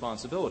modes of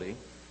responsibility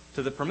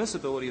to the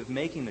permissibility of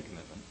making the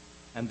commitment,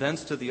 and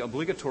thence to the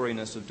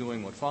obligatoriness of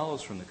doing what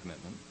follows from the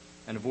commitment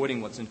and avoiding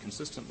what's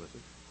inconsistent with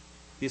it,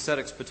 the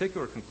ascetic's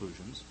particular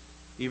conclusions,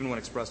 even when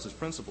expressed as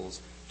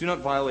principles, do not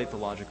violate the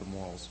logic of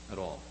morals at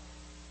all.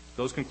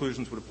 Those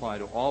conclusions would apply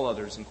to all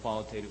others in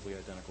qualitatively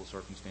identical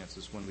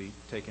circumstances when we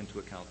take into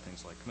account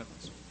things like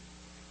commitments.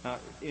 Now,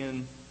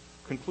 in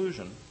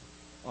conclusion,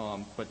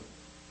 but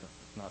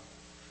not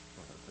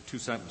a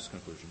two-sentence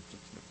conclusion,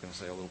 I'm going to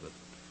say a little bit,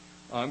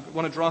 I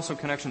want to draw some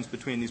connections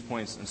between these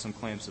points and some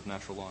claims of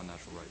natural law and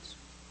natural rights.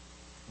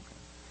 Okay.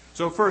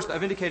 So first,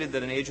 I've indicated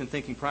that an agent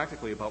thinking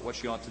practically about what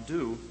she ought to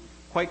do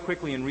quite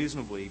quickly and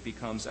reasonably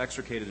becomes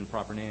extricated in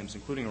proper names,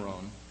 including her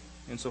own,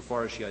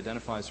 insofar as she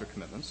identifies her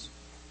commitments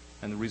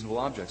and the reasonable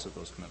objects of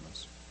those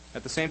commitments.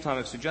 At the same time,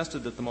 I've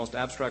suggested that the most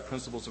abstract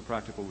principles of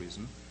practical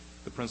reason,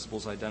 the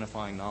principles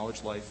identifying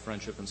knowledge, life,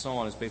 friendship, and so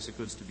on as basic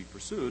goods to be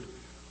pursued,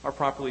 are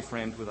properly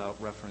framed without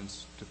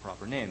reference to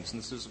proper names.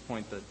 And this is a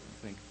point that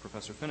I think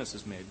Professor Finnis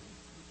has made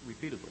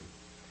repeatedly.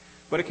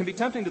 But it can be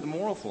tempting to the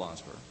moral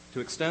philosopher to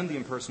extend the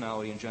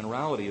impersonality and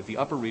generality of the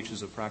upper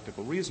reaches of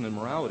practical reason and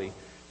morality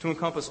to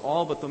encompass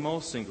all but the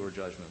most singular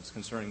judgments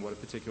concerning what a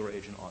particular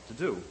agent ought to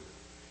do.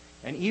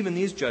 And even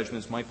these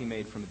judgments might be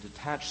made from a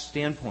detached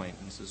standpoint.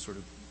 And this is sort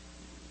of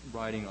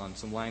riding on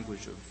some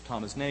language of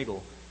Thomas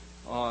Nagel,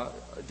 a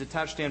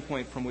detached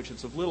standpoint from which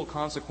it's of little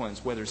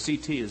consequence whether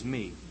CT is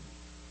me.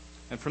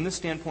 And from this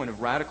standpoint of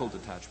radical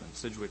detachment,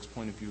 Sidgwick's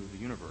point of view of the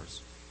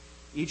universe,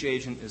 each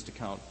agent is to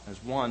count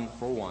as one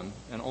for one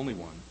and only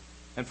one.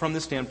 And from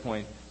this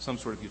standpoint, some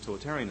sort of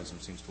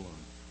utilitarianism seems to loom.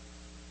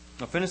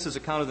 Now, Finnis's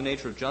account of the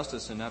nature of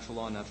justice in natural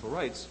law and natural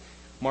rights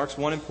marks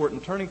one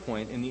important turning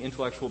point in the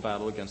intellectual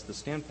battle against this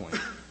standpoint.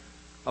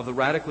 Of the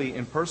radically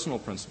impersonal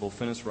principle,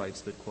 Finnis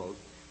writes that, quote,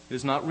 "It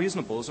is not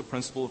reasonable as a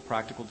principle of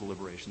practical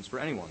deliberations for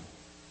anyone.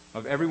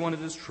 Of everyone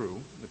it is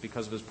true that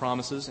because of his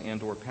promises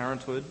and or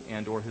parenthood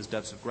and or his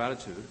debts of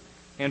gratitude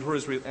and or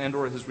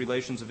his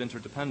relations of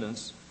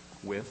interdependence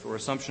with or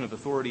assumption of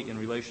authority in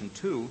relation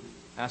to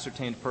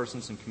ascertained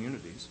persons and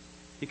communities,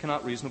 he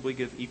cannot reasonably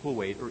give equal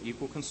weight or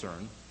equal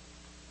concern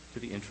to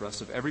the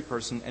interests of every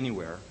person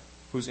anywhere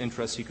whose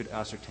interests he could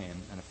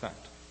ascertain and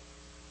affect."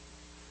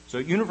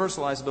 So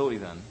universalizability,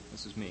 then,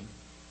 this is me,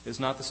 is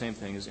not the same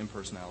thing as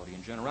impersonality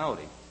and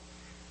generality.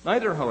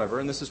 Neither, however,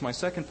 and this is my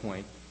second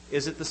point,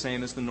 is it the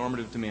same as the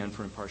normative demand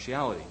for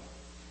impartiality.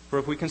 For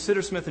if we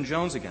consider Smith and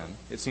Jones again,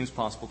 it seems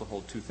possible to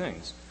hold two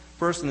things.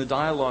 First, in the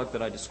dialogue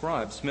that I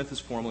described, Smith is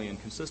formally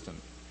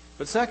inconsistent.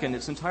 But second,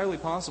 it's entirely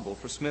possible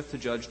for Smith to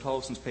judge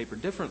Tollefson's paper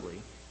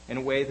differently in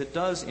a way that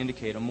does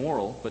indicate a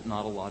moral but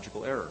not a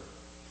logical error.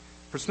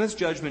 For Smith's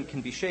judgment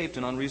can be shaped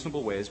in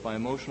unreasonable ways by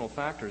emotional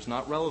factors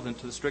not relevant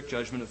to the strict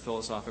judgment of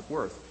philosophic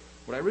worth.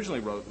 What I originally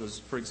wrote was,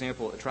 for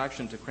example,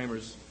 attraction to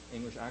Kramer's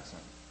English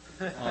accent.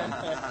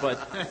 But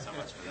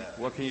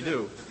what can you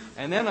do?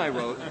 And then I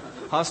wrote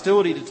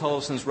hostility to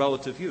Tollefson's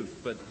relative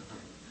youth, but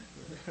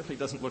he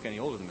doesn't look any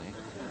older than me.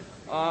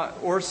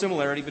 Or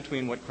similarity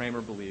between what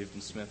Kramer believed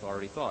and Smith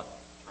already thought.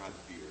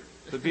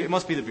 The beard. It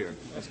must be the beard.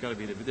 It's got to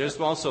be the beard. There's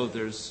also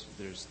there's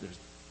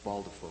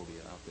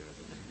baldophobia out there.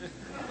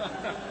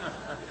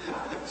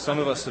 Some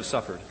of us have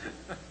suffered.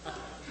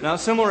 Now,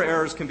 similar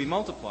errors can be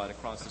multiplied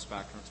across the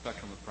spectrum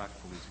of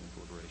practical reasoning,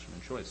 deliberation,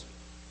 and choice.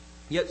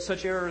 Yet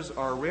such errors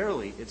are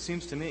rarely, it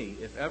seems to me,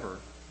 if ever,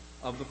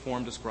 of the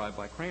form described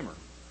by Kramer.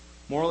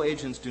 Moral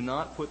agents do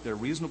not put their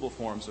reasonable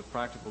forms of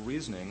practical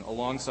reasoning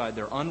alongside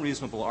their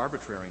unreasonable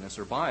arbitrariness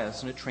or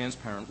bias in a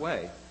transparent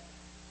way,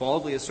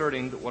 baldly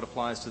asserting that what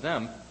applies to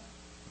them,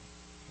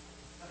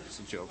 it's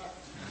a joke,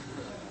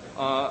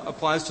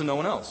 applies to no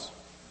one else.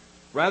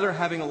 Rather,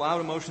 having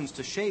allowed emotions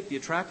to shape the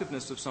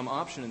attractiveness of some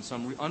option in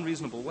some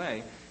unreasonable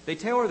way, they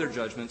tailor their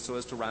judgment so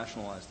as to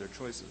rationalize their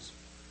choices.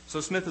 So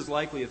Smith is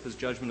likely, if his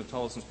judgment of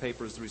Tollefson's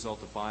paper is the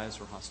result of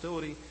bias or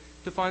hostility,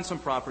 to find some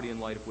property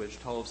in light of which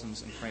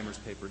Tollefson's and Kramer's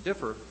paper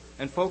differ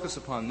and focus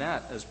upon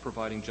that as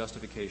providing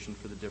justification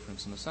for the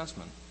difference in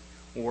assessment.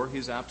 Or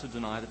he's apt to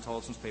deny that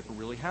Tollefson's paper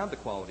really had the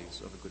qualities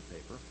of a good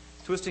paper,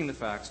 twisting the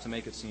facts to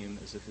make it seem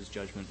as if his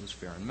judgment was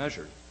fair and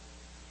measured.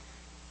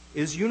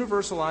 Is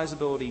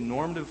universalizability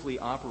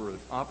normatively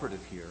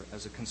operative here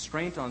as a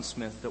constraint on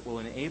Smith that will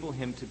enable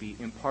him to be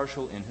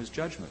impartial in his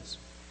judgments?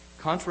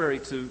 Contrary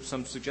to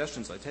some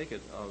suggestions, I take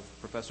it, of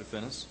Professor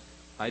Finnis,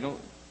 I don't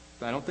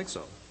think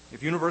so.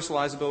 If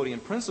universalizability in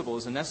principle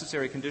is a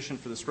necessary condition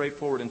for the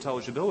straightforward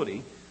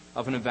intelligibility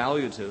of an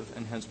evaluative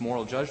and hence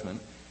moral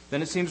judgment,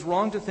 then it seems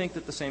wrong to think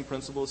that the same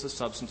principle is a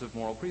substantive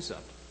moral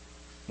precept.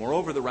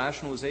 Moreover, the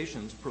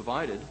rationalizations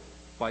provided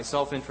by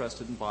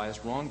self-interested and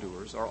biased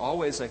wrongdoers are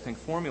always, I think,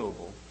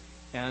 formulable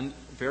and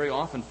very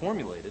often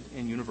formulated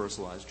in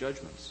universalized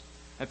judgments.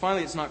 And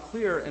finally, it's not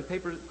clear, and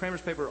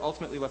Kramer's paper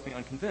ultimately left me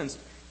unconvinced,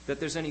 that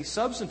there's any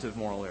substantive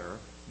moral error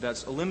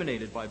that's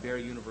eliminated by bare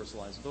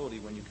universalizability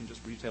when you can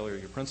just retailer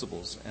your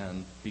principles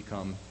and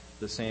become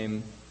the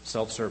same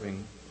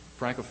self-serving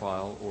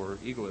francophile or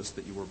egoist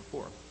that you were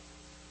before.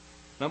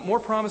 Now,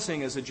 more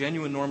promising as a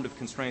genuine normative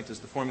constraint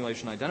is the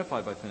formulation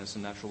identified by Finnis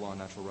in Natural Law and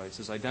Natural Rights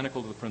is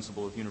identical to the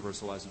principle of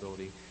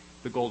universalizability,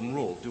 the golden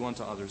rule, do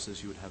unto others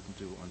as you would have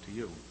them do unto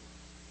you.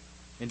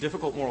 In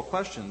difficult moral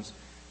questions,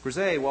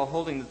 Grisey, while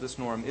holding that this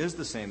norm is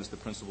the same as the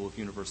principle of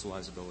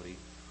universalizability,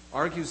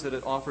 argues that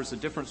it offers a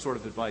different sort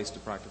of advice to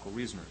practical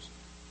reasoners.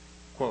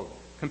 Quote,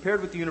 compared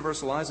with the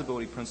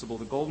universalizability principle,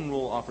 the golden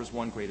rule offers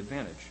one great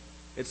advantage.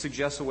 It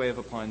suggests a way of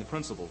applying the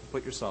principle,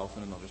 put yourself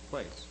in another's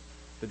place.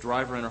 The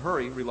driver in a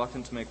hurry,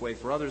 reluctant to make way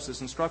for others, is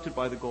instructed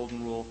by the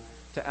golden rule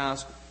to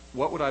ask,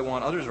 what would I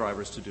want other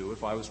drivers to do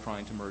if I was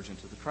trying to merge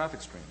into the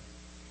traffic stream?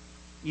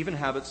 Even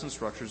habits and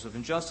structures of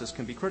injustice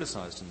can be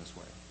criticized in this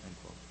way, end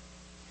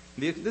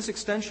quote. This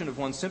extension of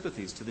one's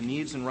sympathies to the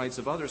needs and rights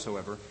of others,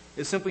 however,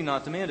 is simply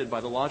not demanded by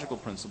the logical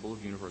principle of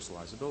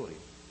universalizability.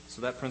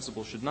 So that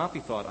principle should not be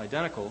thought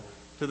identical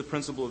to the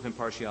principle of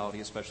impartiality,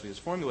 especially as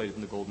formulated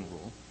in the golden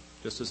rule,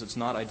 just as it's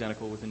not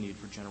identical with the need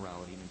for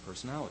generality and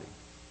impersonality.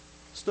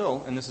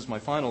 Still, and this is my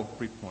final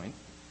brief point,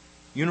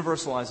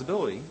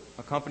 universalizability,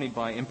 accompanied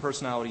by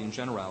impersonality and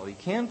generality,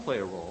 can play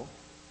a role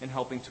in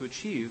helping to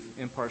achieve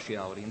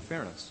impartiality and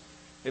fairness.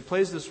 It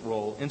plays this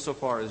role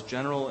insofar as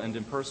general and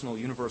impersonal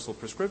universal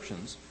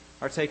prescriptions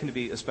are taken to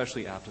be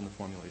especially apt in the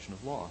formulation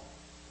of law.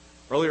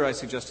 Earlier I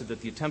suggested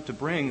that the attempt to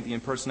bring the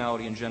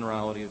impersonality and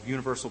generality of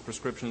universal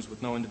prescriptions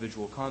with no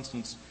individual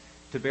constants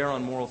to bear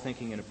on moral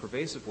thinking in a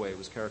pervasive way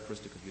was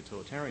characteristic of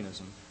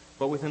utilitarianism,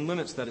 but within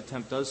limits that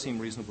attempt does seem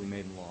reasonably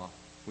made in law,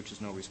 which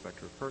is no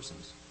respecter of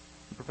persons.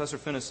 And Professor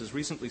Finnis has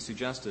recently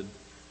suggested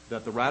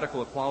that the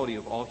radical equality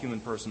of all human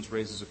persons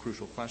raises a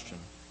crucial question.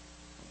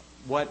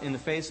 What, in the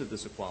face of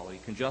this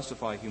equality, can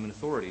justify human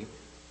authority,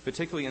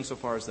 particularly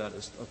insofar as that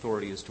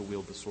authority is to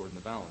wield the sword in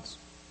the balance?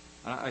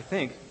 I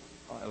think,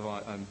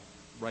 I'm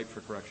ripe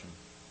for correction,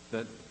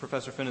 that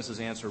Professor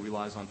Finnis's answer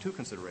relies on two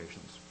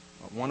considerations,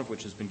 one of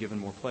which has been given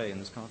more play in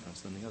this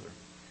conference than the other.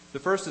 The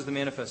first is the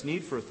manifest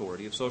need for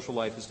authority if social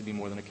life is to be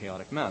more than a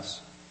chaotic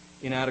mess,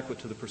 inadequate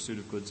to the pursuit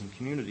of goods and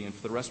community, and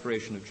for the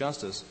restoration of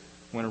justice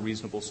when a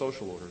reasonable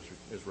social order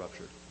is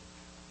ruptured.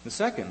 The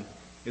second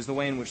is the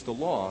way in which the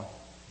law,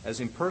 as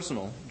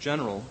impersonal,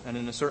 general, and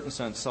in a certain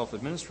sense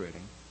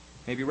self-administrating,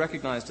 may be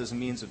recognized as a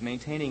means of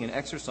maintaining and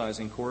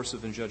exercising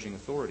coercive and judging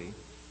authority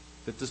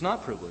that does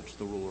not privilege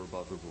the ruler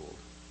above the ruled,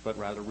 but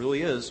rather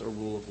really is a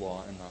rule of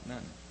law and not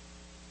men.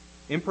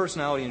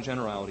 Impersonality and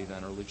generality,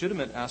 then, are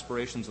legitimate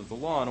aspirations of the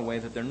law in a way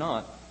that they're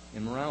not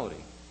in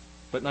morality.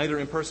 But neither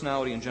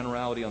impersonality and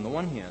generality on the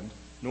one hand,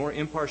 nor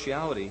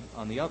impartiality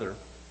on the other,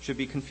 should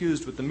be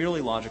confused with the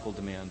merely logical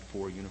demand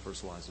for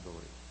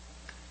universalizability.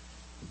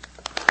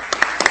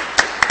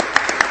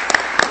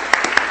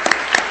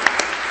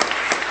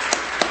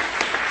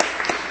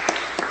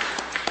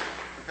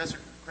 Professor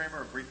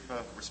Kramer, a brief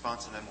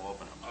response, and then we'll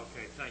open up.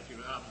 Okay, thank you.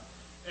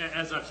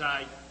 As I said,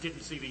 I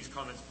didn't see these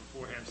comments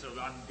beforehand, so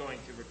I'm going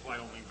to reply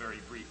only very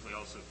briefly,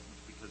 also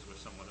because we're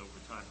somewhat over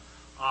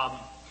time.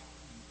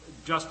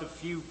 Just a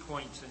few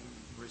points in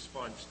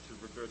response to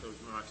Roberto's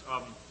remarks.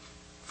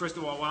 First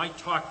of all, when I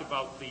talked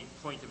about the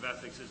point of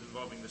ethics as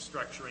involving the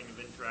structuring of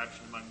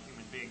interaction among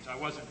human beings, I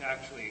wasn't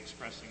actually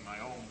expressing my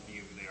own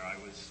view there. I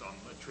was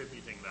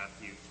attributing that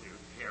view to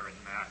Hare and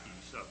Mackey.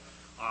 So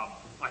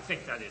I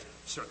think that is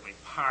certainly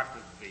part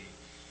of the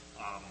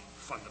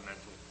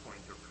fundamental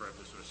point or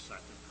purpose or set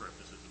of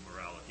purposes of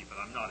morality, but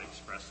I'm not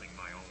expressing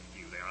my own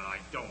view there, and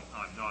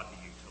I'm not a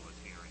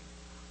utilitarian.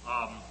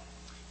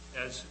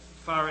 As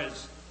far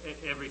as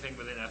everything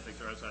within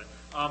ethics, or outside,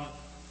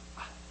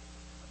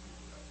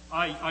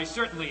 I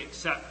certainly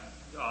accept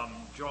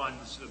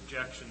John's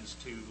objections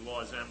to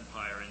Law's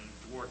Empire and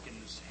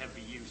Dworkin's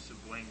heavy use of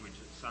language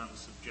that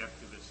sounds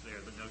subjectivist there,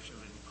 the notion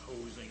of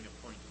imposing a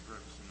point of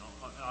purpose. And all.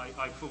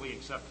 I fully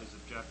accept his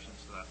objections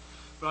to that.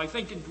 But I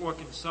think in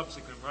Dworkin's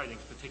subsequent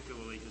writings,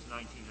 particularly his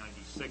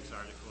 1996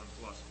 article on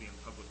philosophy and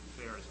public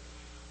affairs,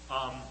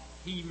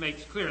 he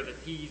makes clear that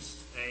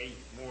he's a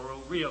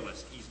moral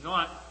realist. He's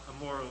not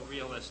a moral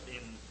realist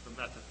in the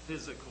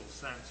metaphysical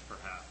sense,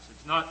 perhaps.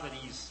 It's not that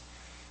he's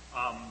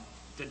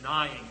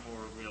denying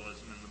moral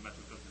realism in the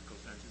metaphysical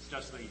sense. It's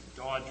just that he's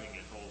dodging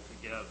it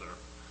altogether.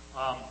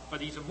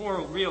 But he's a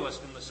moral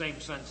realist in the same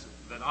sense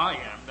that I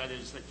am. That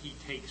is, that he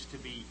takes to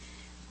be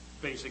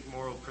basic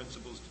moral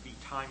principles to be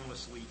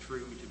timelessly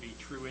true, to be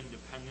true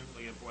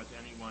independently of what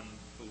anyone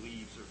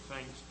believes or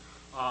thinks,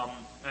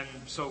 and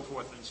so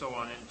forth and so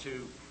on, and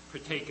to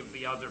partake of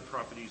the other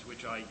properties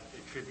which I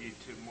attribute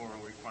to moral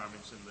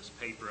requirements in this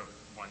paper at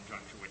one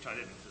juncture, which I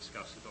didn't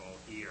discuss at all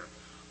here.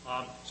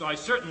 So I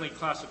certainly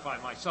classify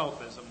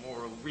myself as a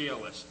moral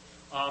realist.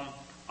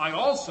 I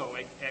also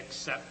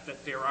accept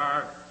that there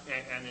are,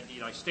 and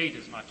indeed I state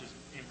as much as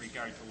in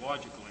regard to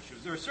logical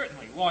issues, there are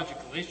certainly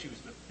logical issues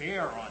that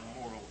bear on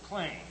moral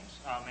claims,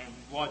 and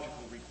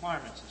logical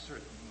requirements are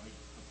certainly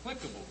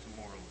applicable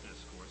to moral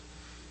discourse.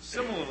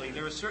 Similarly,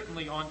 there are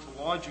certainly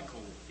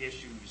ontological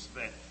issues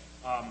that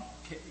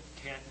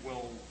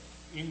will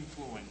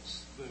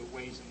influence the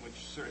ways in which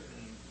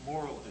certain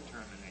moral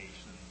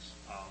determinations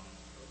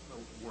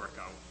work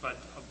out.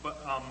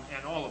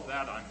 And all of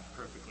that I'm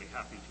perfectly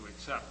happy to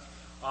accept.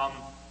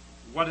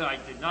 What I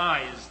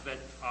deny is that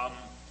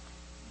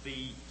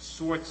the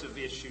sorts of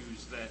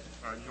issues that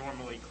are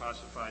normally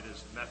classified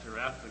as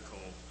meta-ethical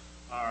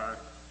are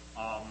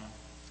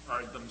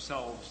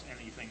themselves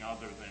anything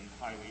other than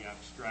highly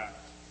abstract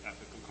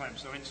ethical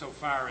claims. So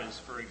insofar as,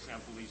 for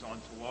example,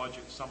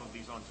 some of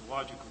these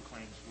ontological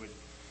claims would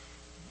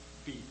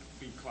be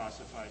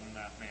classified in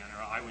that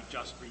manner, I would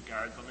just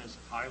regard them as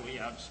highly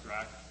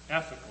abstract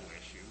ethical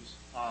issues.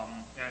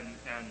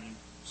 And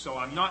so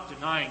I'm not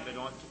denying that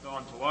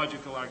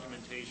ontological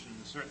argumentation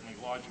and certainly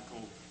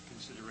logical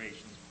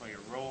considerations play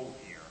a role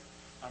here.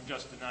 I'm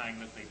just denying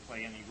that they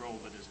play any role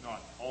that is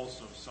not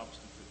also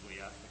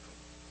substantively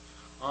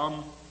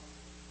ethical.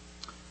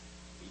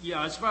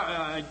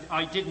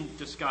 I didn't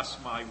discuss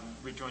my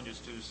rejoinders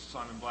to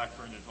Simon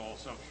Blackburn at all,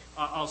 so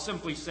I'll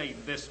simply say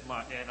this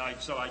much,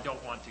 and so I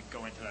don't want to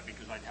go into that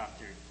because I'd have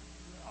to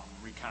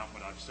recount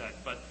what I've said.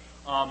 But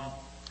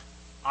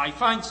I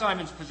find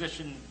Simon's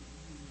position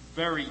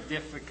very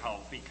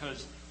difficult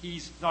because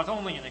he's not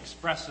only an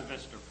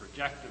expressivist or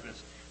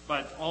projectivist,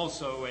 but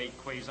also a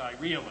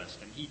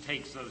quasi-realist, and he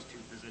takes those two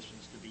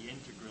positions to be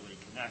integrally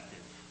connected.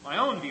 My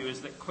own view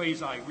is that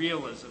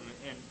quasi-realism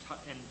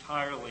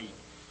entirely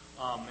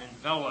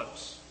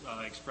envelops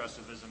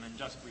expressivism and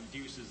just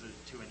reduces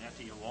it to an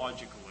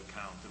etiological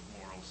account of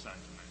moral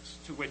sentiments,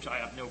 to which I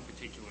have no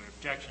particular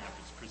objection if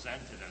it's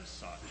presented as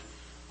such.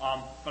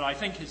 But I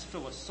think his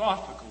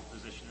philosophical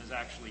position is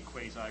actually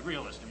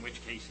quasi-realist, in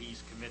which case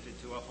he's committed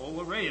to a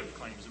whole array of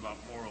claims about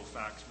moral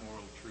facts,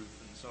 moral truth,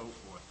 and so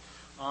forth.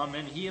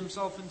 And he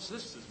himself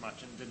insists as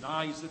much and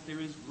denies that there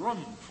is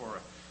room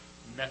for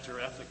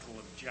meta-ethical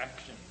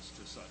objections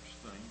to such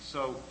things.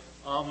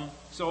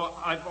 So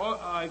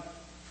I've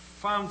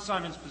found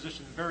Simon's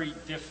position very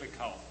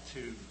difficult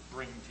to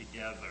bring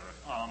together,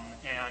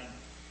 and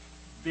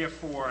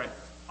therefore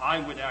I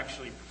would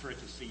actually prefer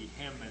to see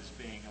him as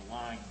being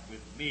aligned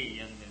with me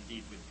and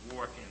indeed with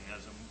Dworkin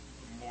as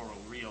a moral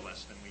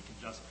realist, and we can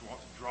just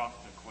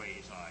drop the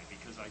quasi,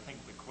 because I think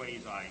the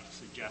quasi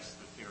suggests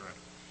that there are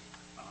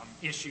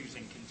issues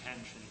in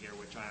contention here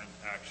which aren't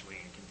actually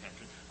in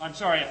contention. I'm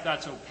sorry if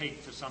that's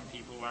opaque to some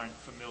people who aren't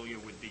familiar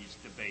with these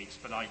debates,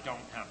 but I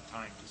don't have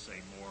time to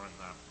say more on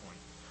that point.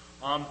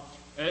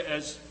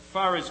 As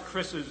far as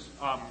Chris's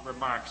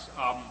remarks,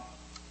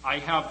 I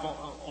have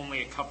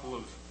only a couple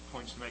of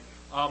points to make.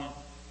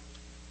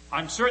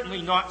 I'm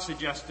certainly not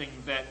suggesting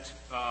that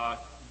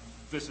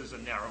this is a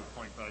narrow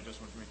point, but I just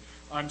want to make.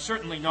 I'm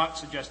certainly not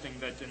suggesting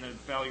that an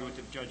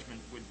evaluative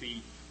judgment would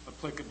be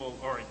applicable,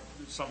 or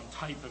some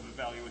type of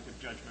evaluative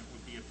judgment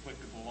would be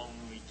applicable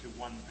only to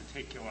one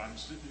particular. I'm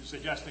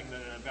suggesting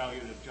that an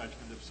evaluative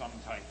judgment of some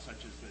type,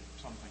 such as that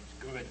something's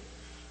good,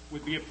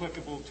 would be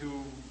applicable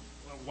to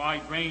a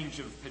wide range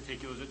of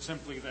particulars. It's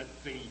simply that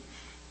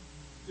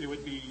it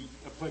would be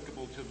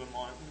applicable to them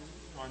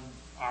on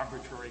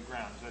arbitrary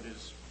grounds, that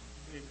is,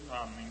 in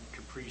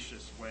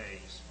capricious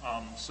ways.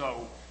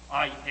 So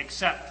I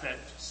accept that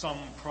some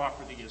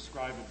property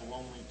ascribable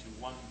only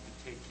to one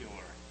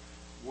particular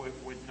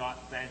would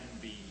not then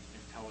be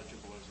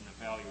intelligible as an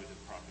evaluative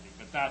property,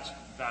 but that's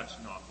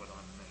not what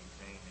I'm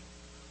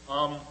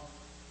maintaining.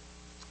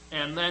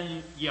 And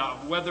then,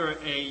 whether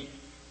a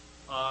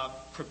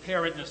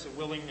preparedness, a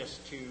willingness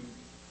to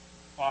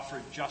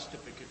offer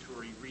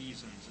justificatory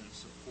reasons in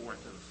support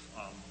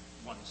of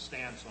one's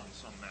stance on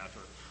some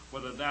matter,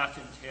 whether that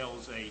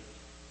entails a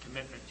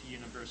commitment to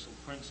universal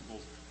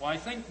principles. Well, I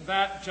think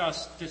that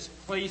just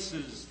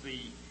displaces the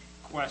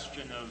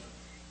question of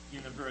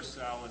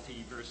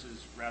universality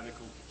versus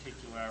radical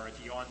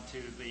particularity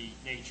onto the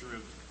nature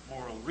of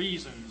moral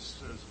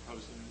reasons as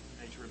opposed to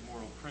the nature of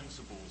moral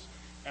principles.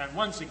 And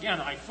once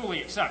again, I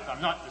fully accept,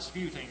 I'm not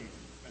disputing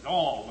at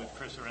all with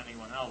Chris or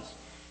anyone else,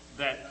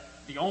 that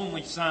the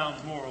only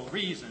sound moral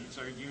reasons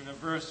are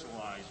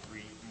universalized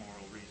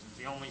moral reasons.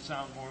 The only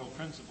sound moral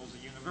principles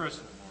are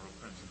universal moral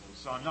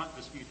So I'm not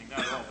disputing that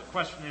at all. The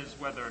question is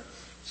whether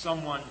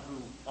someone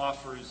who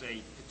offers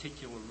a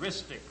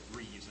particularistic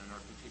reason or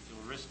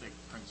particularistic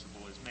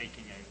principle is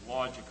making a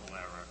logical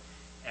error.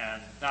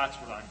 And that's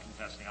what I'm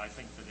contesting. I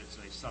think that it's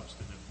a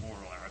substantive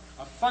moral error.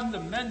 A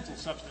fundamental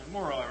substantive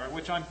moral error,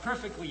 which I'm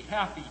perfectly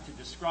happy to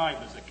describe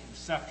as a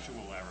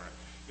conceptual error.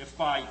 If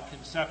by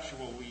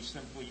conceptual we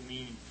simply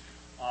mean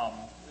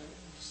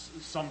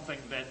something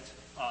that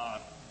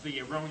the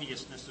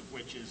erroneousness of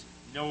which is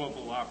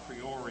knowable a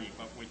priori,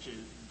 but which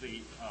is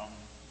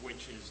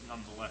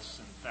nonetheless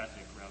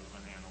synthetic rather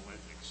than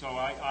analytic. So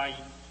I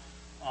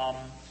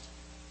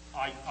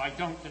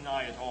don't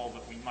deny at all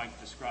that we might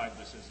describe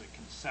this as a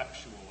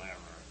conceptual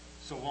error,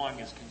 so long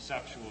as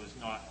conceptual is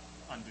not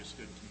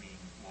understood to mean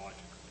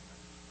logical.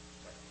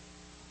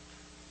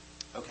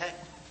 Okay.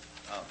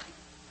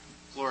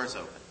 Floor is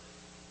open.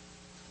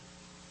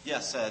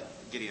 Yes,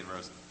 Gideon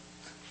Rosen.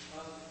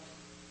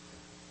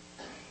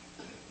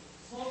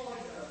 Small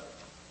point,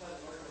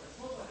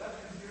 that's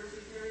a conspiracy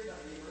theory about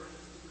the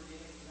emergence of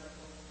supervenience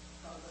conceptual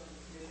concept of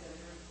community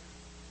center.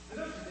 The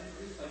notion is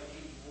introduced by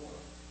James Moore.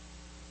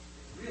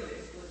 It's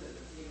really explicit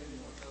and even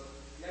more. So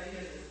the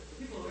idea is that the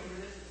people who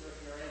enter this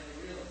notion are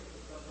anti-realists,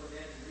 with some sort of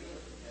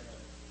anti-realist agenda.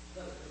 It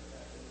doesn't fit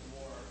that. It was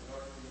more an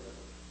art-realist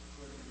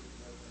who introduced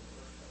the notion of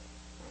worship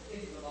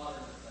into the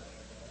modern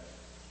discussion.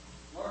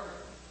 Larger.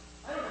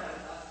 I don't know how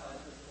to classify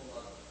the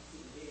principle of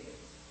supervenience.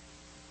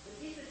 But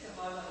if it's a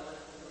high-level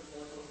principle, it's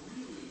a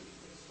really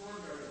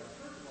extraordinary one.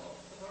 First of all,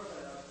 as far as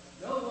I know,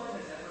 no one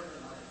has ever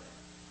denied it.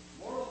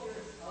 Moral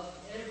theorists of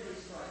every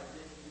stripe,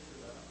 this is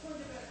a point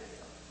of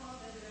ethics, a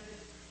content of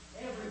ethics,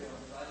 everyone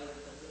is either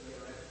explicitly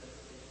or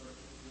explicitly for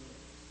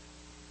supervenience.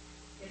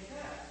 In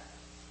fact,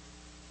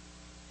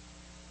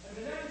 I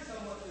mean, imagine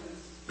someone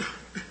who's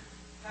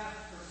half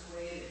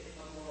persuaded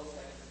of moral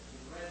skepticism.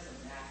 You've read some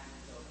Matthew,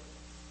 so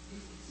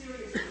he's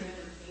seriously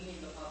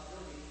entertaining the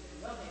possibility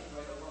that nothing is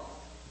right or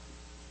wrong.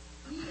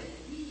 Even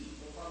he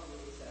will probably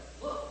accept,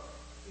 look,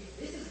 if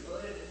this is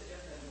good and it's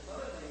just, and this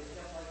other thing is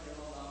just like in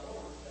all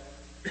non-moral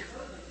respects, this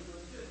other thing is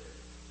good too.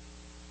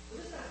 So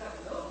this guy's got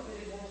no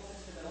committed moral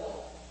system at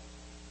all.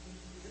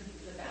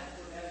 He's a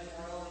master of managing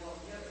morality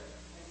altogether,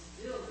 and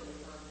still in the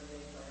terms of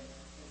main claims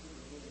and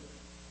supervenience.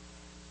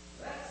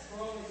 That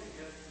strongly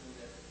suggests to me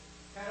that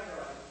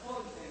categorizing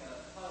one thing a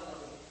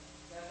high-level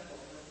ethical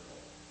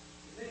principle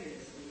is maybe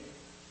misleading.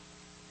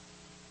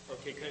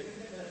 Okay, good.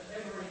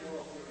 Every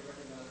moral theory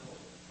recognizable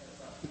as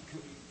such.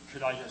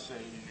 Could I just say,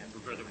 and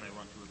Roberto may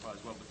want to reply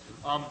as well,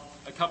 but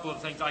a couple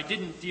of things. I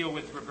didn't deal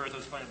with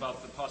Roberto's point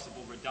about the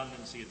possible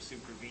redundancy of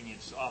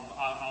supervenience.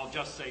 I'll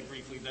just say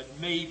briefly that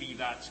maybe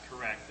that's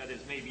correct. That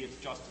is, maybe it's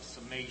just a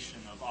summation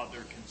of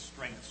other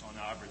constraints on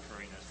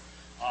arbitrariness.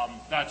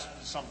 That's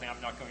something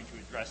I'm not going to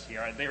address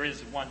here. There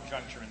is one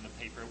juncture in the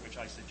paper which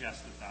I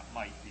suggest that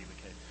might be the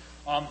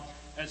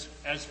case.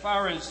 As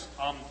far as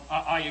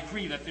I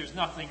agree that there's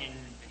nothing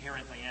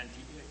inherently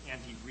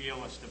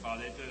anti-realist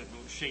about it.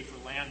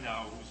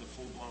 Schaefer-Landau, who's a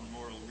full-blown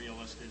moral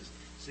realist, is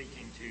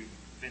seeking to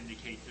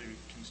vindicate the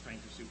constraint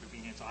of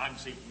supervenience. I'm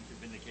seeking to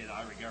vindicate it.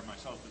 I regard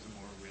myself as a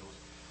moral realist.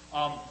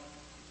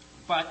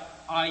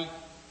 But I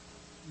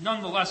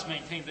nonetheless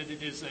maintain that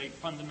it is a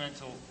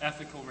fundamental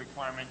ethical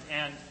requirement,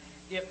 and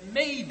it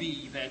may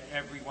be that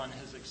everyone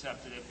has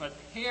accepted it, but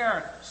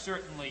Hare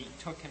certainly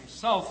took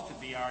himself to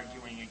be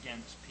arguing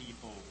against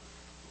people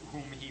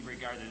whom he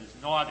regarded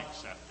as not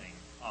accepting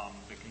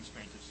the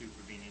constraint of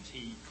supervenience.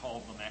 He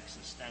called them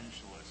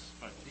existentialists,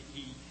 but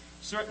he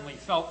certainly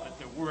felt that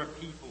there were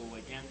people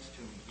against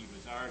whom he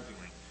was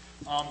arguing.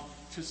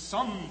 To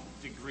some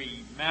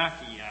degree,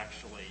 Mackey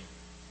actually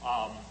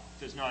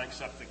does not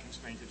accept the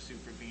constraint of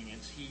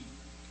supervenience. He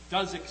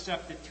does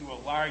accept it to a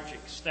large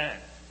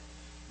extent,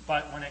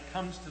 but when it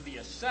comes to the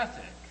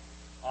ascetic,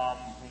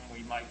 whom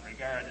we might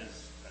regard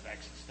as an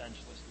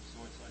existentialist of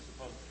sorts, I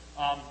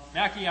suppose,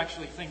 Mackey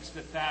actually thinks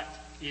that that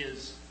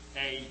is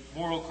a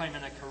moral claim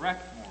and a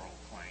correct moral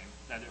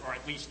claim, or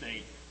at least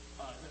a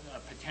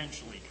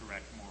potentially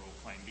correct moral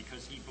claim,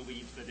 because he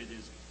believes that it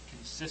is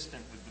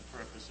consistent with the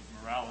purpose of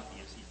morality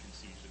as he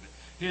conceives of it.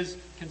 His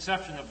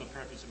conception of the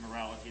purpose of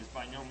morality is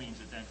by no means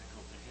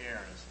identical to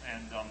Hare's,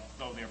 and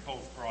though they're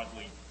both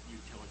broadly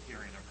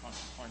utilitarian or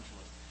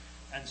consequentialist.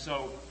 And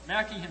so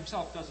Mackey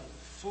himself doesn't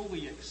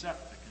fully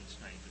accept the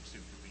constraint of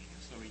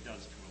supervenience, though he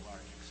does to a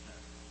large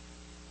extent.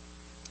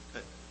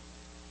 Good.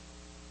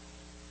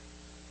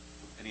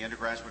 Any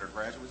undergraduate or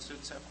graduate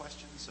students have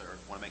questions or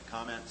want to make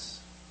comments?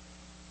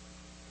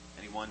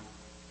 Anyone?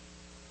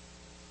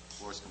 The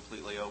floor is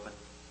completely open.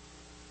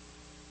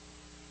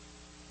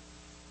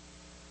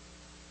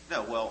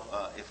 No,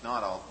 well, if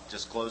not, I'll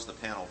just close the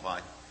panel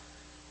by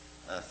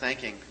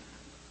thanking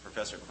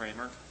Professor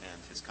Kramer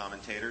and his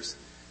commentators,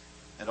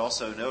 and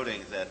also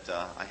noting that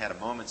I had a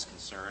moment's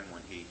concern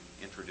when he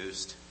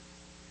introduced,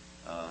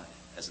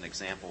 as an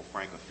example,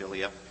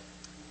 Francophilia.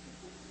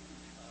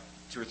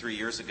 2 or 3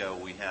 years ago,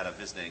 we had a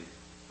visiting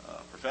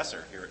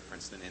professor here at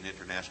Princeton in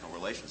international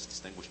relations,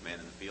 distinguished man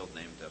in the field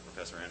named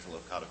Professor Angelo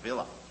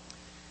Cadavilla.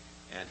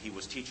 And he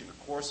was teaching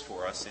a course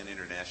for us in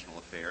international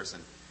affairs,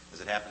 and As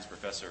it happens,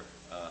 Professor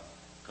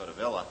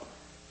Codavilla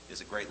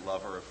is a great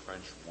lover of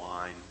French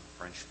wine,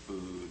 French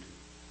food,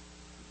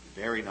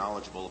 very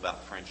knowledgeable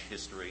about French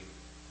history,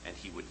 and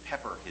he would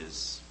pepper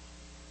his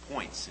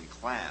points in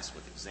class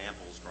with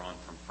examples drawn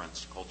from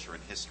French culture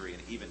and history,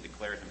 and even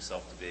declared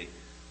himself to be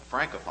a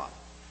Francophile.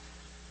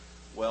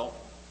 Well,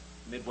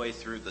 midway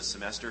through the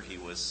semester, he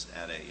was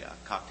at a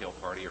cocktail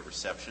party or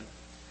reception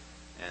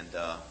and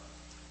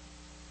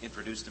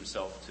introduced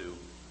himself to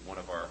one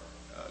of our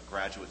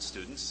graduate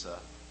students,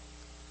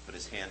 put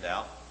his hand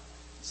out,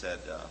 said,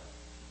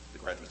 the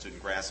graduate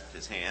student grasped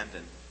his hand,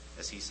 and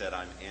as he said,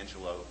 "I'm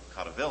Angelo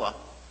Codavilla,"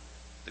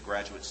 the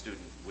graduate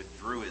student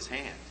withdrew his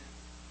hand.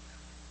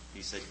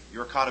 He said,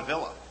 "You're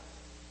Codavilla?"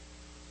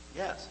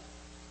 "Yes."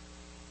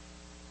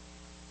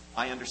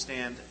 "I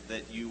understand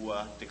that you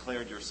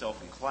declared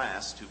yourself in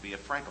class to be a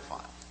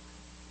Francophile."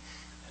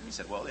 And he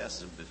said, "Well,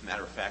 yes, as a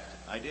matter of fact,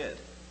 I did."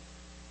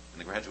 And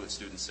the graduate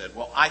student said,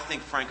 "Well, I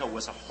think Franco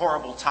was a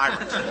horrible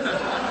tyrant."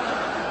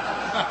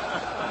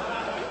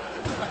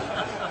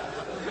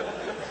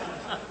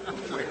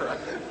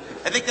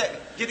 I think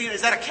that, Gideon,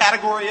 is that a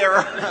category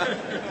error?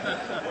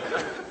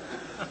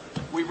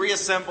 We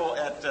reassemble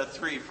at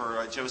 3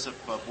 for Joseph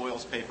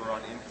Boyle's paper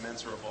on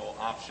incommensurable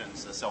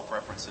options,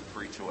 self-reference, and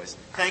free choice.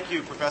 Thank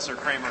you, Professor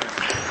Kramer.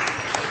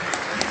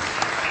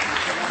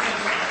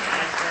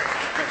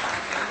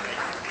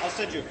 I'll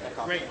send you a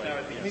copy. Great,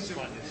 that would be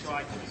fun. So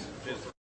I can